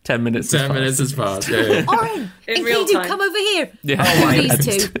 10 minutes. 10 minutes has passed. Yeah. Orin, In real Enkidu, time. come over here. Yeah. Oh my Do these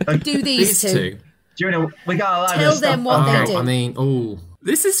two. Do these two. Juna, we got a lot Tell of stuff. them what they do. I mean,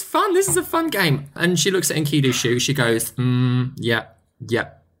 this is fun. This is a fun game. And she looks at Enkidu's shoe. She goes, yeah.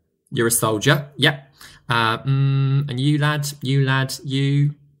 You're a soldier. Yeah. And you lad,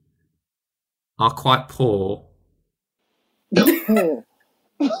 you are quite poor. Is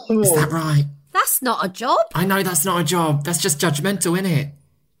that right? That's not a job. I know that's not a job. That's just judgmental, isn't it?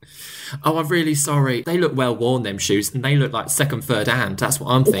 Oh, I'm really sorry. They look well worn, them shoes, and they look like second, third hand. That's what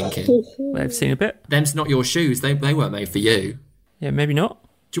I'm thinking. They've seen a bit. Them's not your shoes. They weren't made for you. Yeah, maybe not.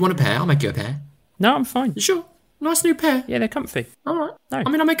 Do you want a pair? I'll make you a pair. No, I'm fine. You sure? Nice new pair. Yeah, they're comfy. All right. No. I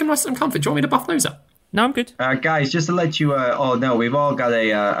mean, I'll make them nice and comfy. Do you want me to buff those up? No, I'm good. Guys, just to let you all know, we've all got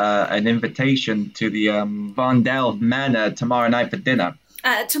an invitation to the Vondel Manor tomorrow night for dinner.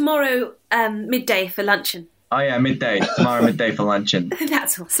 Tomorrow, midday for luncheon. Oh yeah, midday. Tomorrow midday for luncheon.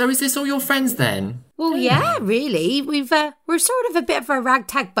 That's all. So is this all your friends then? Well, yeah, really. We're sort of a bit of a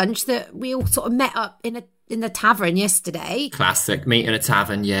ragtag bunch that we all sort of met up in the tavern yesterday. Classic. Meet in a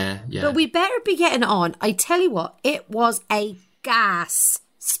tavern, yeah. But we better be getting on. I tell you what, it was a gas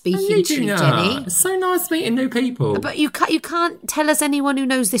speaking to you, Jenny. It's so nice meeting new people. But you can't tell us anyone who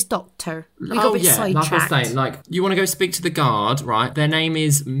knows this doctor. We got a bit like I was sidetracked. saying, you want to go speak to the guard, right? Their name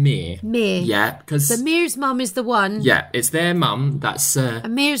is Mir. Mir. Yeah, because... So Mir's mum is the one. Yeah, it's their mum. That's...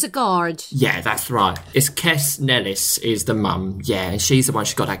 And Mir's a guard. Yeah, that's right. It's Kess Nellis is the mum. Yeah, and she's the one.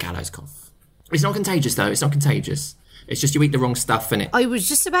 She's got that gallows cough. It's not contagious, though. It's not contagious. It's just you eat the wrong stuff, innit? I was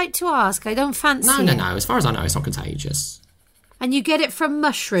just about to ask. I don't fancy it. No. As far as I know, it's not contagious. And you get it from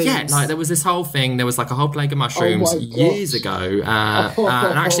mushrooms. Yeah, there was this whole thing. There was a whole plague of mushrooms years ago,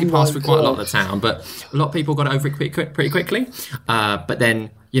 and actually passed through quite a lot of the town. But a lot of people got over it pretty quickly. But then,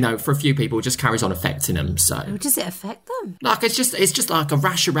 for a few people, it just carries on affecting them. So, how does it affect them? It's just like a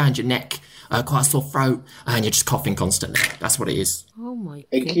rash around your neck, quite a sore throat, and you're just coughing constantly. That's what it is. Oh my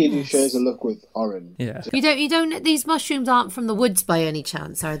Enkidu goodness. shares a look with Orin. Yeah. You don't. These mushrooms aren't from the woods by any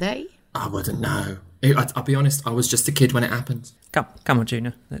chance, are they? I wouldn't know. I'll be honest. I was just a kid when it happened. Come on,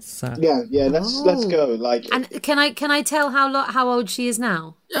 Juna. Let's. Yeah. Let's go. And can I tell how old she is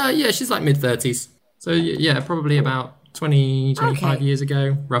now? Yeah, she's like mid-30s. So yeah, probably about 20, 25 years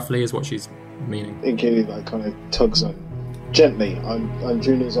ago, roughly, is what she's meaning. Enkidu kind of tugs on gently on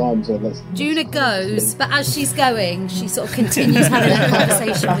Juna's arms. Juna goes, but as she's going, she sort of continues having a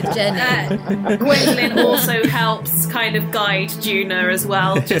conversation with Jenny. Gwendolyn also helps kind of guide Juna as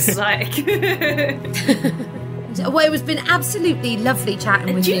well, just like... Well, it has been absolutely lovely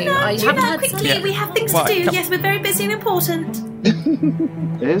chatting with you. I haven't Juna, had quickly, such- we have things to do. Yes, we're very busy and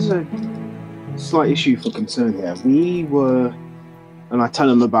important. There's a slight issue for concern here. We were, and I tell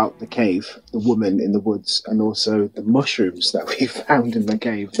them about the cave, the woman in the woods, and also the mushrooms that we found in the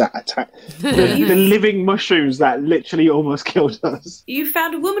cave that attacked the living mushrooms that literally almost killed us. You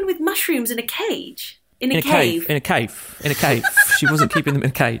found a woman with mushrooms in a cage? In a cave. She wasn't keeping them in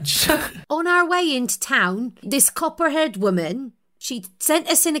a cage. On our way into town, this copper-haired woman, she sent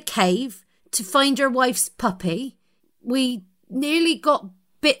us in a cave to find her wife's puppy. We nearly got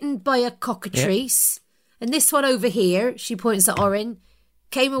bitten by a cockatrice. And this one over here, she points at Orin,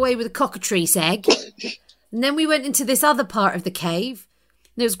 came away with a cockatrice egg. And then we went into this other part of the cave.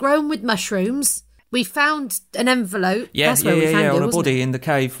 And it was grown with mushrooms. We found an envelope. That's where we found it, on a wasn't body it? in the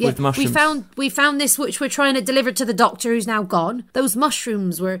cave with mushrooms. We found this, which we're trying to deliver to the doctor who's now gone. Those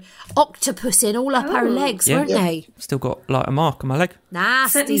mushrooms were octopusing all up our legs, weren't they? Still got like a mark on my leg.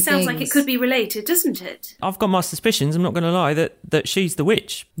 Nasty Certainly sounds like it things. could be related, doesn't it? I've got my suspicions, I'm not going to lie, that she's the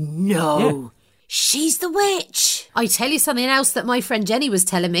witch. No. She's the witch. I tell you something else that my friend Jenny was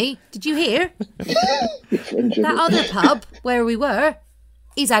telling me. Did you hear? That other pub where we were,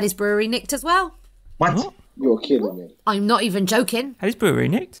 he's had his brewery nicked as well. What? You're kidding me. I'm not even joking. Had his brewery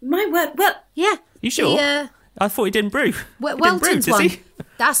nicked? My word, well... Yeah. You sure? I thought he didn't brew. Welton's does one. he?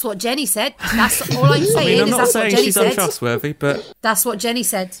 That's what Jenny said. That's all I'm saying. I'm not that's saying what Jenny she's said. untrustworthy, but... That's what Jenny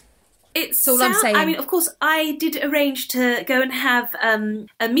said. It's all I'm saying. I mean, of course, I did arrange to go and have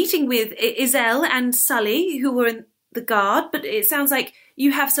a meeting with Iselle and Sully, who were in the guard, but it sounds like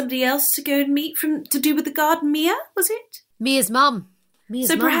you have somebody else to go and meet to do with the guard. Mia, was it? Mia's mum.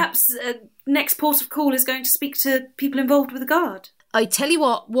 So perhaps next port of call is going to speak to people involved with the guard. I tell you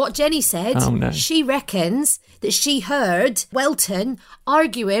what Jenny said, she reckons that she heard Welton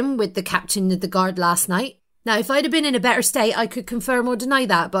arguing with the captain of the guard last night. Now, if I'd have been in a better state, I could confirm or deny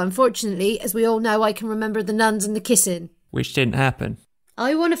that. But unfortunately, as we all know, I can remember the nuns and the kissing. Which didn't happen.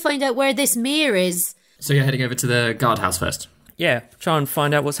 I want to find out where this mirror is. So you're heading over to the guardhouse first? Yeah, try and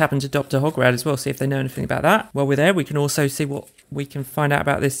find out what's happened to Dr. Hograd as well, see if they know anything about that. While we're there, we can also see what we can find out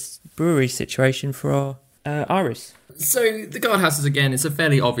about this brewery situation for our Iris. So the guardhouse is, again, it's a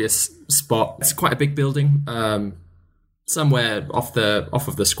fairly obvious spot. It's quite a big building, somewhere off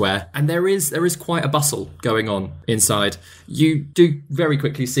of the square, and there is quite a bustle going on inside. You do very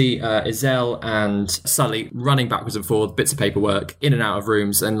quickly see Izel and Sully running backwards and forwards, bits of paperwork in and out of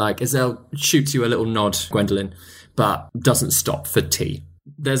rooms, and like Izel shoots you a little nod, Gwendolyn, but doesn't stop for tea.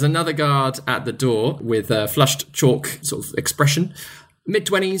 There's another guard at the door with a flushed chalk sort of expression,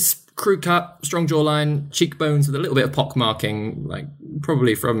 mid-20s, crew cut, strong jawline, cheekbones with a little bit of pockmarking, like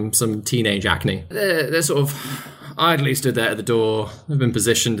probably from some teenage acne. They're sort of idly stood there at the door. They've been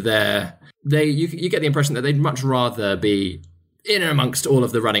positioned there. You get the impression that they'd much rather be in and amongst all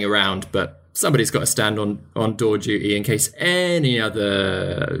of the running around, but somebody's got to stand on door duty in case any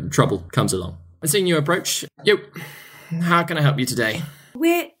other trouble comes along. And seeing you approach, yo, how can I help you today?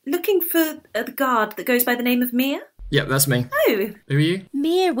 We're looking for the guard that goes by the name of Mia. Yep, that's me. Oh. Who are you?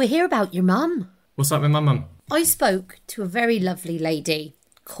 Mir, we're here about your mum. What's up with my mum? I spoke to a very lovely lady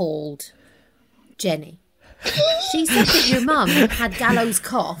called Jenny. She said that your mum had gallows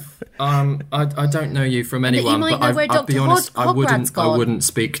cough. I don't know you from anyone, might but know where I'll be Dr. honest, Hograd's I gone. wouldn't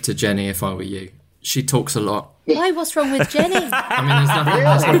speak to Jenny if I were you. She talks a lot. Why? What's wrong with Jenny? I mean,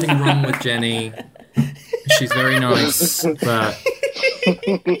 there's nothing wrong with Jenny. She's very nice, but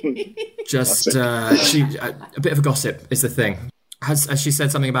just a bit of a gossip is the thing. Has she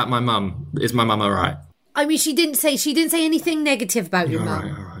said something about my mum? Is my mum all right? I mean, she didn't say anything negative about your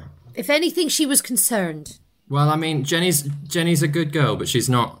mum. All right. If anything, she was concerned. Well, I mean, Jenny's a good girl, but she's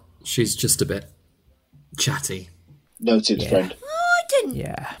not. She's just a bit chatty. Noted, friend. Oh, I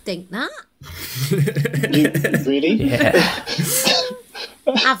didn't think that. You really? Yeah.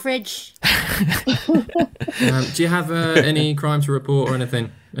 Average. Do you have any crime to report or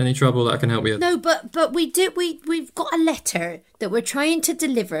anything? Any trouble that I can help you with? No, but we do. We've got a letter that we're trying to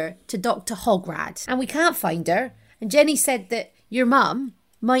deliver to Dr. Hograd, and we can't find her. And Jenny said that your mum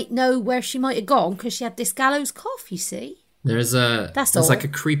might know where she might have gone because she had this gallows cough. You see, There's all. like a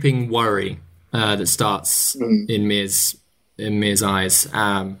creeping worry that starts in Mia's eyes,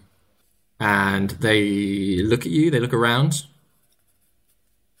 and they look at you. They look around,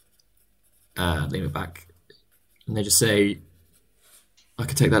 lean it back, and they just say, "I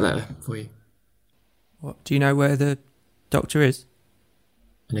can take that letter for you." What? Do you know where the doctor is?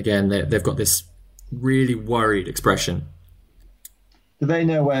 And again, they've got this really worried expression. Do they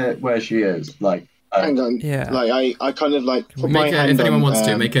know where she is? Like, hang on. Yeah. Like I kind of like put my hand If anyone on, wants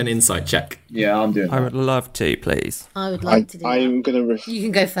to, make an insight check. Yeah, I'm doing I would love to, please. I would like to do I'm gonna. You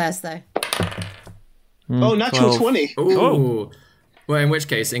can go first, though. Oh, natural 12. 20. Oh. Well, in which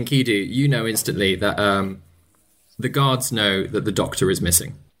case, Enkidu, you know instantly that the guards know that the doctor is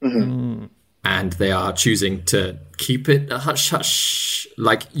missing. Mm-hmm. And they are choosing to keep it a hush-hush.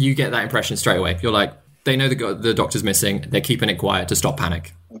 Like, you get that impression straight away. You're like, they know the doctor's missing. They're keeping it quiet to stop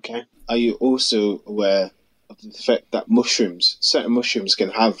panic. Okay. Are you also aware of the effect that certain mushrooms can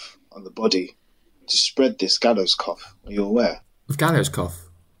have on the body to spread this gallows cough? Are you aware? With gallows cough?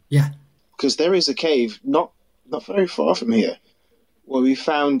 Yeah. Because there is a cave not very far from here where we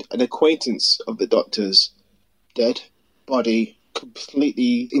found an acquaintance of the doctor's dead body,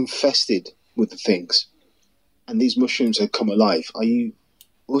 completely infested with the things. And these mushrooms had come alive. Are you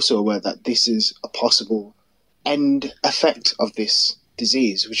also aware that this is a possible end effect of this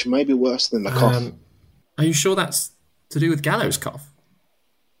disease, which may be worse than the cough? Are you sure that's to do with gallows cough?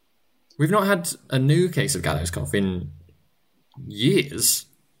 We've not had a new case of gallows cough in years.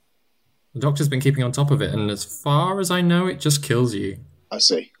 The doctor's been keeping on top of it, and as far as I know, it just kills you. I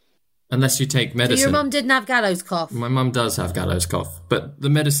see. Unless you take So medicine. your mum didn't have gallows cough. My mum does have gallows cough, but the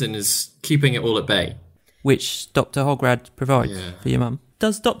medicine is keeping it all at bay. Which Dr. Hograd provides for your mum.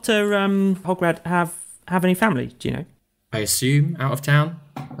 Does Dr. Hograd have any family, do you know? I assume out of town.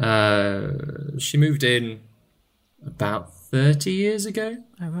 She moved in about 30 years ago.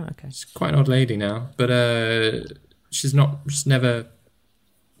 Oh, right, okay. She's quite an old lady now, but she's never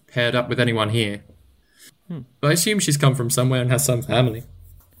paired up with anyone here. But I assume she's come from somewhere and has some family.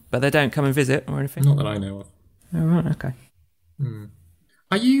 But they don't come and visit or anything? Not that I know of. Oh, right, okay.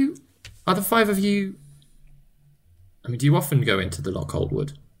 Are the five of you... I mean, do you often go into the Lockhold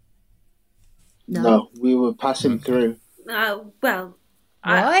Wood? No, we were passing through. Well,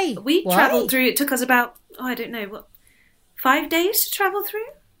 Why? We Why? travelled through. It took us about 5 days to travel through.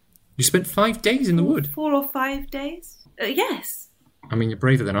 You spent 5 days in the wood? 4 or 5 days? Yes. I mean, you're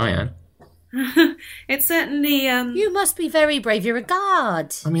braver than I am. It's certainly... You must be very brave. You're a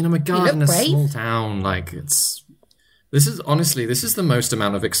guard. I mean, I'm a guard in a brave. small town. Like, This is the most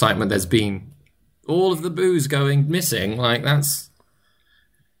amount of excitement there's been. All of the booze going missing. Like, that's...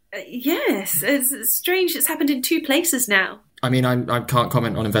 yes, it's strange. It's happened in 2 places now. I mean, I can't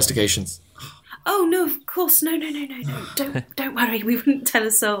comment on investigations. Oh, no, of course. No. Don't worry. We wouldn't tell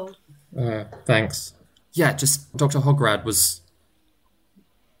a soul. Thanks. Yeah, just Dr. Hograd was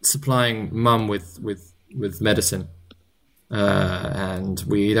supplying Mum with medicine. And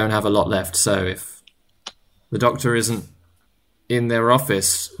we don't have a lot left, so if the doctor isn't in their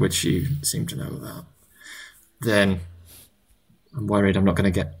office, which you seem to know about, then I'm worried I'm not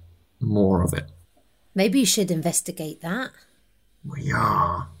going to get more of it. Maybe you should investigate that. We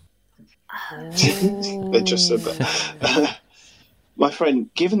are. They just said that. My friend,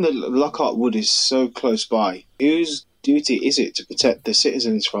 given that Lockhart Wood is so close by, whose duty is it to protect the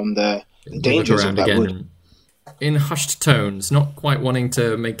citizens from the dangers of that wood? In hushed tones, not quite wanting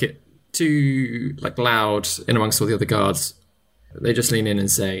to make it too loud in amongst all the other guards, they just lean in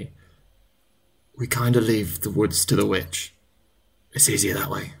and say, "We kind of leave the woods to the witch. It's easier that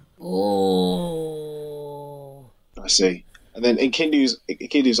way." Oh. I see. And then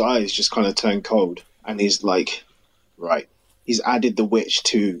Enkidu's eyes just kind of turn cold, and he's like, right. He's added the witch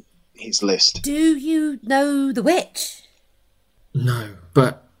to his list. Do you know the witch? No,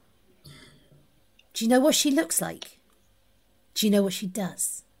 but... Do you know what she looks like? Do you know what she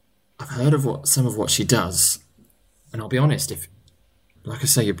does? I've heard of some of what she does. And I'll be honest, like I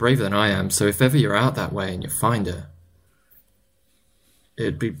say, you're braver than I am, so if ever you're out that way and you find her,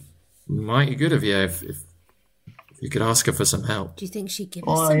 it'd be mighty good of you if you could ask her for some help. Do you think she'd give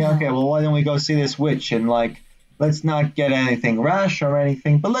us some help? Okay, well, why don't we go see this witch and, let's not get anything rash or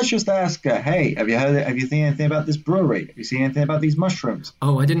anything, but let's just ask her, hey, have you seen anything about this brewery? Have you seen anything about these mushrooms?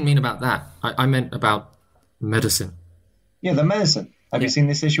 Oh, I didn't mean about that. I meant about medicine. Yeah, the medicine. Have you seen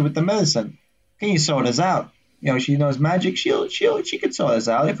this issue with the medicine? Can you sort us out? You know, she knows magic. She could sort us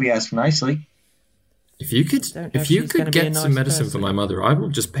out if we ask nicely. If you could get some medicine for my mother, I will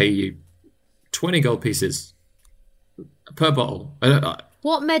just pay you 20 gold pieces per bottle.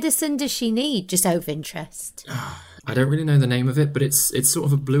 What medicine does she need, just out of interest? I don't really know the name of it, but it's sort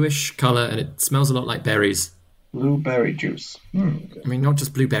of a bluish colour and it smells a lot like berries. Blueberry juice. I mean, not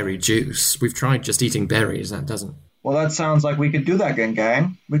just blueberry juice. We've tried just eating berries. That doesn't... Well, that sounds like we could do that,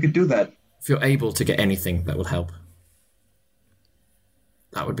 gang. We could do that. If you're able to get anything that will help,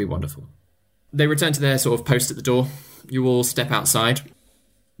 that would be wonderful. They return to their sort of post at the door. You all step outside.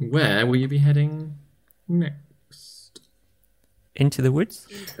 Where will you be heading next? Into the woods?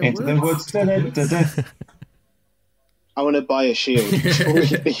 Into the woods. I want to buy a shield before we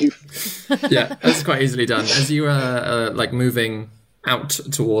leave. Yeah, that's quite easily done. As you are moving out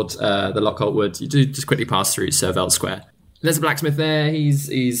towards the Lockhart Wood, you do just quickly pass through Servelt Square. There's a blacksmith there.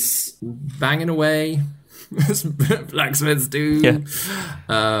 He's banging away, as blacksmiths do.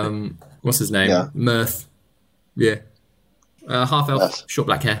 Yeah. What's his name? Yeah. Mirth. Yeah. Half elf, short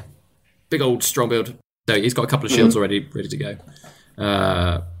black hair, big old strong build. So he's got a couple of shields already ready to go.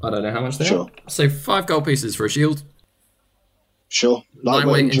 I don't know how much they are. So 5 gold pieces for a shield. Sure.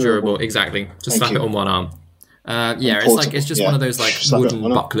 Lightweight and durable. Exactly. Just slap it on one arm. It's just one of those wooden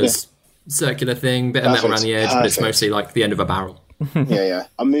bucklers. Circular thing, bit of metal around the edge, but it's mostly like the end of a barrel. Yeah.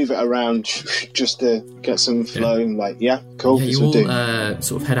 I move it around just to get some flow. Cool. Yeah, you all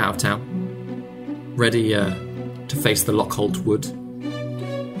sort of head out of town, ready to face the Lockhart Wood.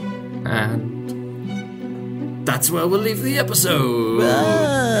 And that's where we'll leave the episode.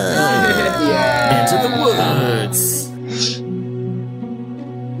 Into the woods.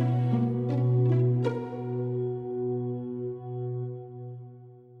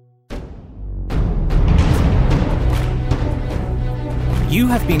 You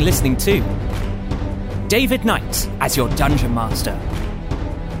have been listening to David Knight as your Dungeon Master,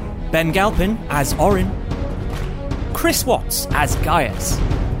 Ben Galpin as Orin, Chris Watts as Gaius,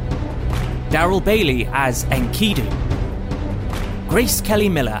 Daryl Bailey as Enkidu, Grace Kelly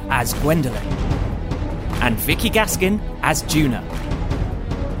Miller as Gwendolyn, and Vicky Gaskin as Juna.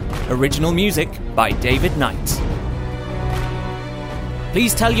 Original music by David Knight.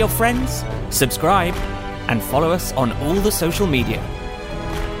 Please tell your friends, subscribe, and follow us on all the social media.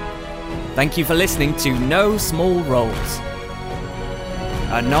 Thank you for listening to No Small Roles.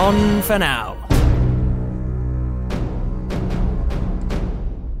 Anon for now.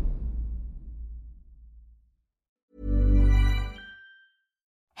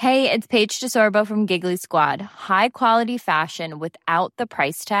 Hey, it's Paige DeSorbo from Giggly Squad. High quality fashion without the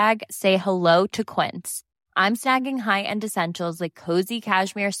price tag. Say hello to Quince. I'm snagging high-end essentials like cozy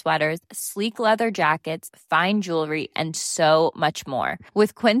cashmere sweaters, sleek leather jackets, fine jewelry, and so much more.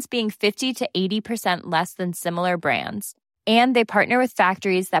 With Quince being 50 to 80% less than similar brands. And they partner with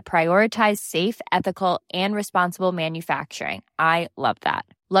factories that prioritize safe, ethical, and responsible manufacturing. I love that.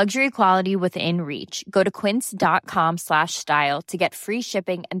 Luxury quality within reach. Go to quince.com/style to get free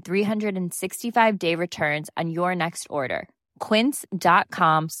shipping and 365-day returns on your next order.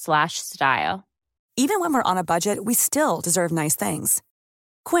 Quince.com/style. Even when we're on a budget, we still deserve nice things.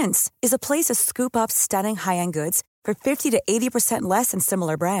 Quince is a place to scoop up stunning high-end goods for 50 to 80% less than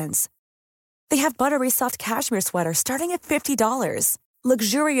similar brands. They have buttery soft cashmere sweaters starting at $50,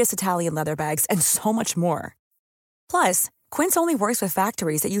 luxurious Italian leather bags, and so much more. Plus, Quince only works with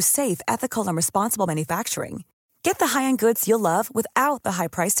factories that use safe, ethical, and responsible manufacturing. Get the high-end goods you'll love without the high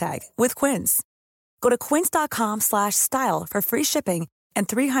price tag with Quince. Go to quince.com/style for free shipping and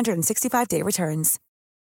 365-day returns.